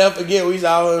I never forget, we was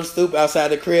all on the stoop outside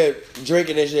the crib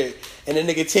drinking and shit. And the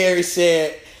nigga Terry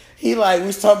said, we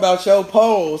was talking about your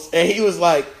pose. And he was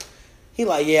like,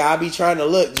 yeah, I be trying to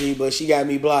look, G, but she got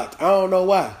me blocked. I don't know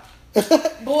why.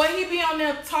 Boy, he be on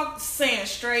there saying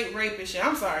straight rapist shit.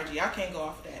 I'm sorry, G. I can't go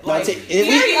off that. Like,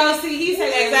 Terry OC, he said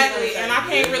exactly, and I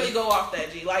can't really go off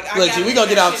that, G. Like, look, G, we gonna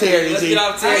get off Terry, G. We gonna get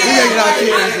off Terry,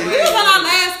 G. We was on our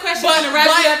last question to wrap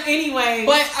it up anyway.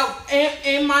 But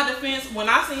in my defense, when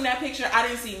I seen that picture, I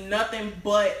didn't see nothing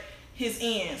but his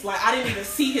ends. Like, I didn't even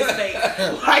see his face.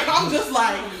 Like, I'm just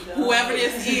like, whoever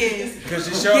this is,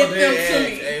 get them to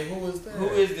me. Hey, who is that? Who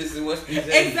is this and what's these?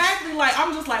 Exactly. Like,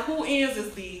 I'm just like, who ends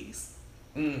is these?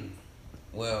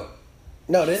 Well,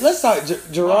 no, let's talk.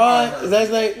 Jerron, is that his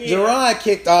name? Yeah. Jerron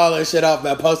kicked all that shit off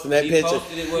by posting that picture.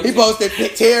 He posted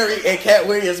Terry and Cat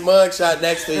Williams mugshot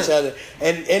next to each other,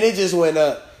 and it just went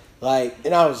up. Like,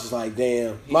 and I was just like,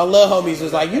 damn. My little homies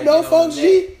was like, you know, folks,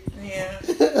 G. Yeah.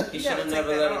 He should have never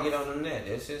let it get on the net.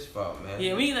 It's his fault, man.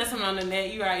 Yeah, we can let someone on the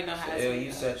net. You already know how to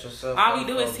you set yourself all we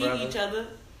do is teach each other.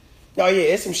 Oh yeah,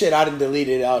 it's some shit I done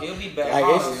deleted out. He'll be back.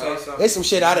 Like, it's some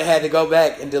shit I done had to go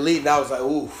back and delete, and I was like,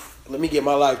 oof, let me get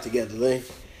my life together, Lee.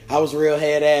 I was real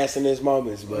head ass in these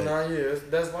moments, but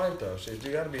that's life though. Shit,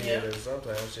 you gotta be head ass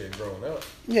sometimes. Shit, growing up.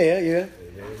 Yeah. It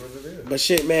is what it is. But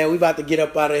shit, man, we about to get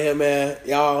up out of here, man.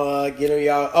 Y'all get on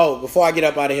y'all. Oh, before I get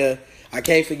up out of here, I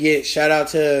can't forget. Shout out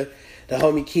to the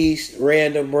homie Keith,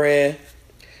 Random Brand.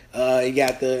 You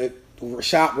got the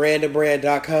shop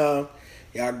randombrand.com.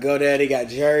 Y'all go there. They got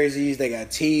jerseys, they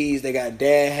got tees, they got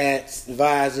dad hats,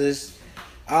 visors,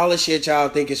 all the shit y'all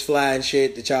think is fly and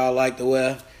shit that y'all like to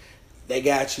wear. They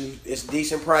got you. It's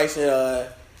decent pricing.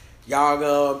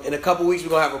 Y'all in a couple weeks we're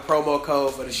gonna have a promo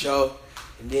code for the show,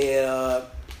 and then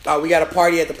we got a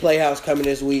party at the Playhouse coming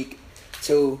this week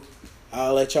too.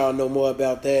 I'll let y'all know more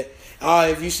about that.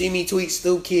 If you see me tweet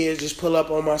Stoop Kids, just pull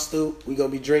up on my stoop. We gonna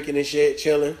be drinking and shit,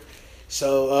 chilling.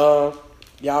 So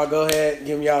y'all go ahead and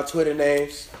give me y'all Twitter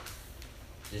names.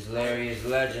 This Larry is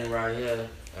Legend right here.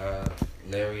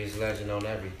 Larry is Legend on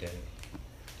everything.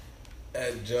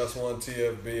 At Just One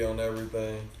TFB on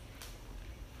everything.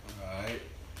 Alright.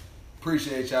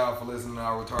 Appreciate y'all for listening to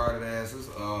our retarded asses.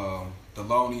 The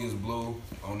Loney is Blue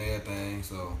on everything,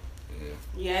 so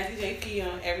yeah. Yeah, DJP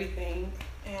on everything.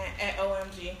 And at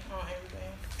OMG on everything.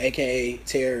 AKA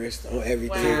Terrorist on everything.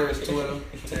 Wow.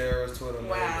 Terrorist Twitter.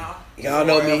 Wow. Y'all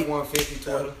know me. F-150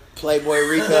 Twitter. Playboy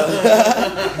Rico.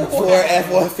 4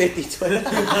 F-150 Twitter.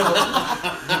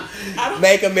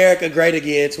 Make America Great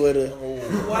Again Twitter.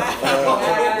 Wow.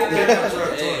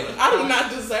 I do not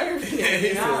deserve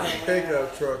it.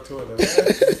 Pickup truck Twitter.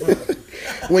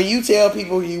 When you tell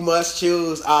people you must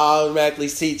choose, I automatically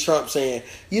see Trump saying,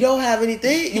 you don't have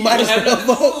anything? You might as well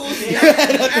vote.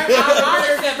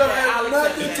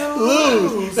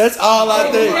 Lose. That's all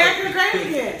I think. America Great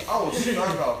Again. Oh, shit, I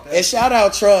got that. And shout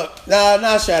out Trump. Nah,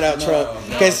 not shout out Trump.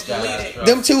 Because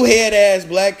them two head-ass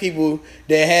black people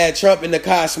that had Trump in the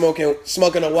car smoking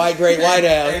a white White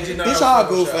House. He's all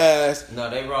goof ass. No,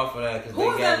 they raw for that. Who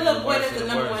was that little boy that's the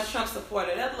number one Trump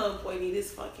supporter? That little boy need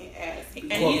his fucking ass.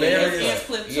 And he need his ends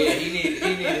clipped too. Yeah, he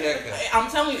need a haircut. I'm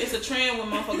telling you, it's a trend with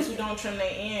motherfuckers who don't trim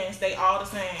their ends. They all the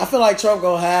same. I feel like Trump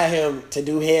gonna hire him to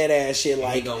do head ass shit.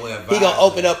 Like he gonna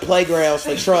open up playgrounds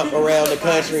for Trump around the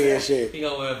country and shit. He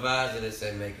gonna wear a visor that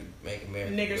say make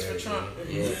America niggers for Trump.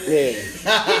 Yeah. He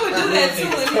would do that too.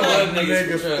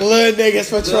 Little niggas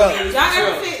for Trump. Y'all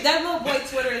ever think that little boy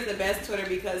Twitter is the best Twitter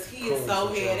because he is so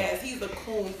head ass. He's a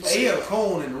coon. He a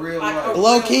coon in real life.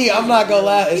 Low key, I'm not gonna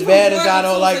lie. As bad as I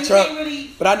don't like Trump,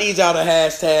 but I need y'all to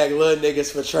hashtag little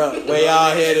niggas for Trump. Where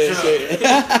y'all hear this shit.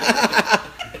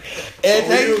 And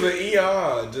we use an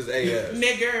ER, just AS.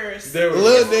 Niggers.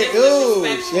 Little niggas.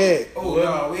 Ooh, shit. Oh,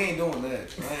 no, we ain't doing that.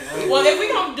 Well, if we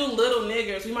gonna do little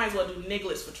niggers, we might as well do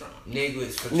nigglets for Trump.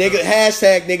 Nigglets for Trump.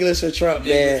 Hashtag nigglets for Trump,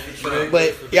 man.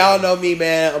 But y'all know me,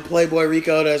 man. I'm Playboy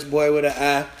Rico. That's boy with an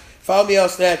I. Follow me on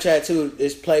Snapchat, too.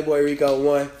 It's Playboy Rico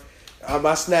 1. On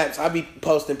my snaps, I be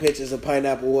posting pictures of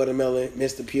pineapple, watermelon,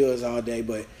 Mr. Pures all day.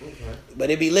 But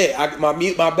it be lit.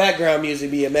 My background music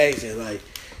be amazing. Like.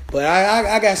 But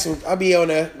I got some. I be on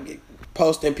there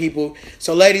posting people.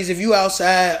 So ladies, if you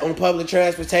outside on public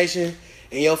transportation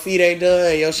and your feet ain't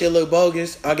done and your shit look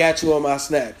bogus, I got you on my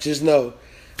snap. Just know.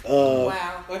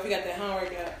 Wow. What if you got that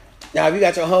homework out? Now, if you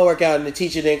got your homework out and the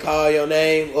teacher didn't call your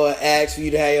name or ask for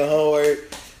you to have your homework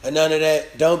or none of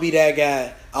that, don't be that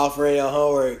guy offering your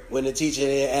homework when the teacher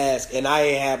didn't ask and I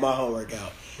ain't had my homework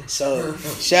out. So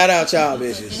shout out y'all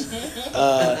bitches.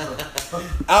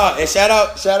 And shout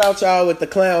out y'all with the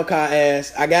clown car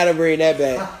ass. I gotta bring that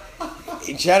back.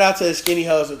 Shout out to the skinny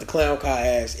hoes with the clown car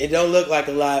ass. It don't look like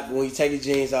a lot, but when you take your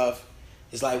jeans off,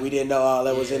 it's like we didn't know all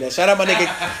that was in there. Shout out my nigga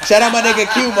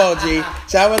Qmo, G.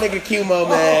 Shout out my nigga Qmo,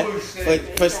 man.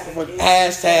 For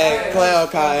hashtag clown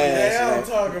car ass. Yeah, I'm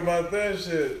talking about that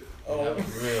shit. Oh,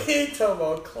 he talking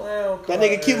about clown car. That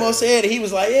nigga Qmo said it. He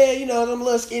was like, yeah, you know, them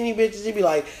little skinny bitches. He be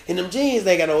like, in them jeans,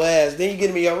 they got no ass. Then you get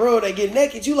them in your room, they get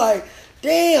naked. You like,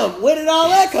 damn, where did all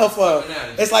that come from?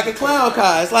 It's like a clown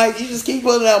car. It's like you just keep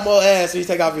pulling out more ass when you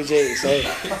take off your jeans. So.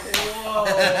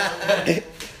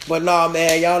 But nah,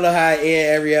 man, y'all know how I end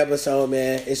every episode,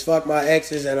 man. It's fuck my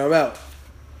exes and I'm out.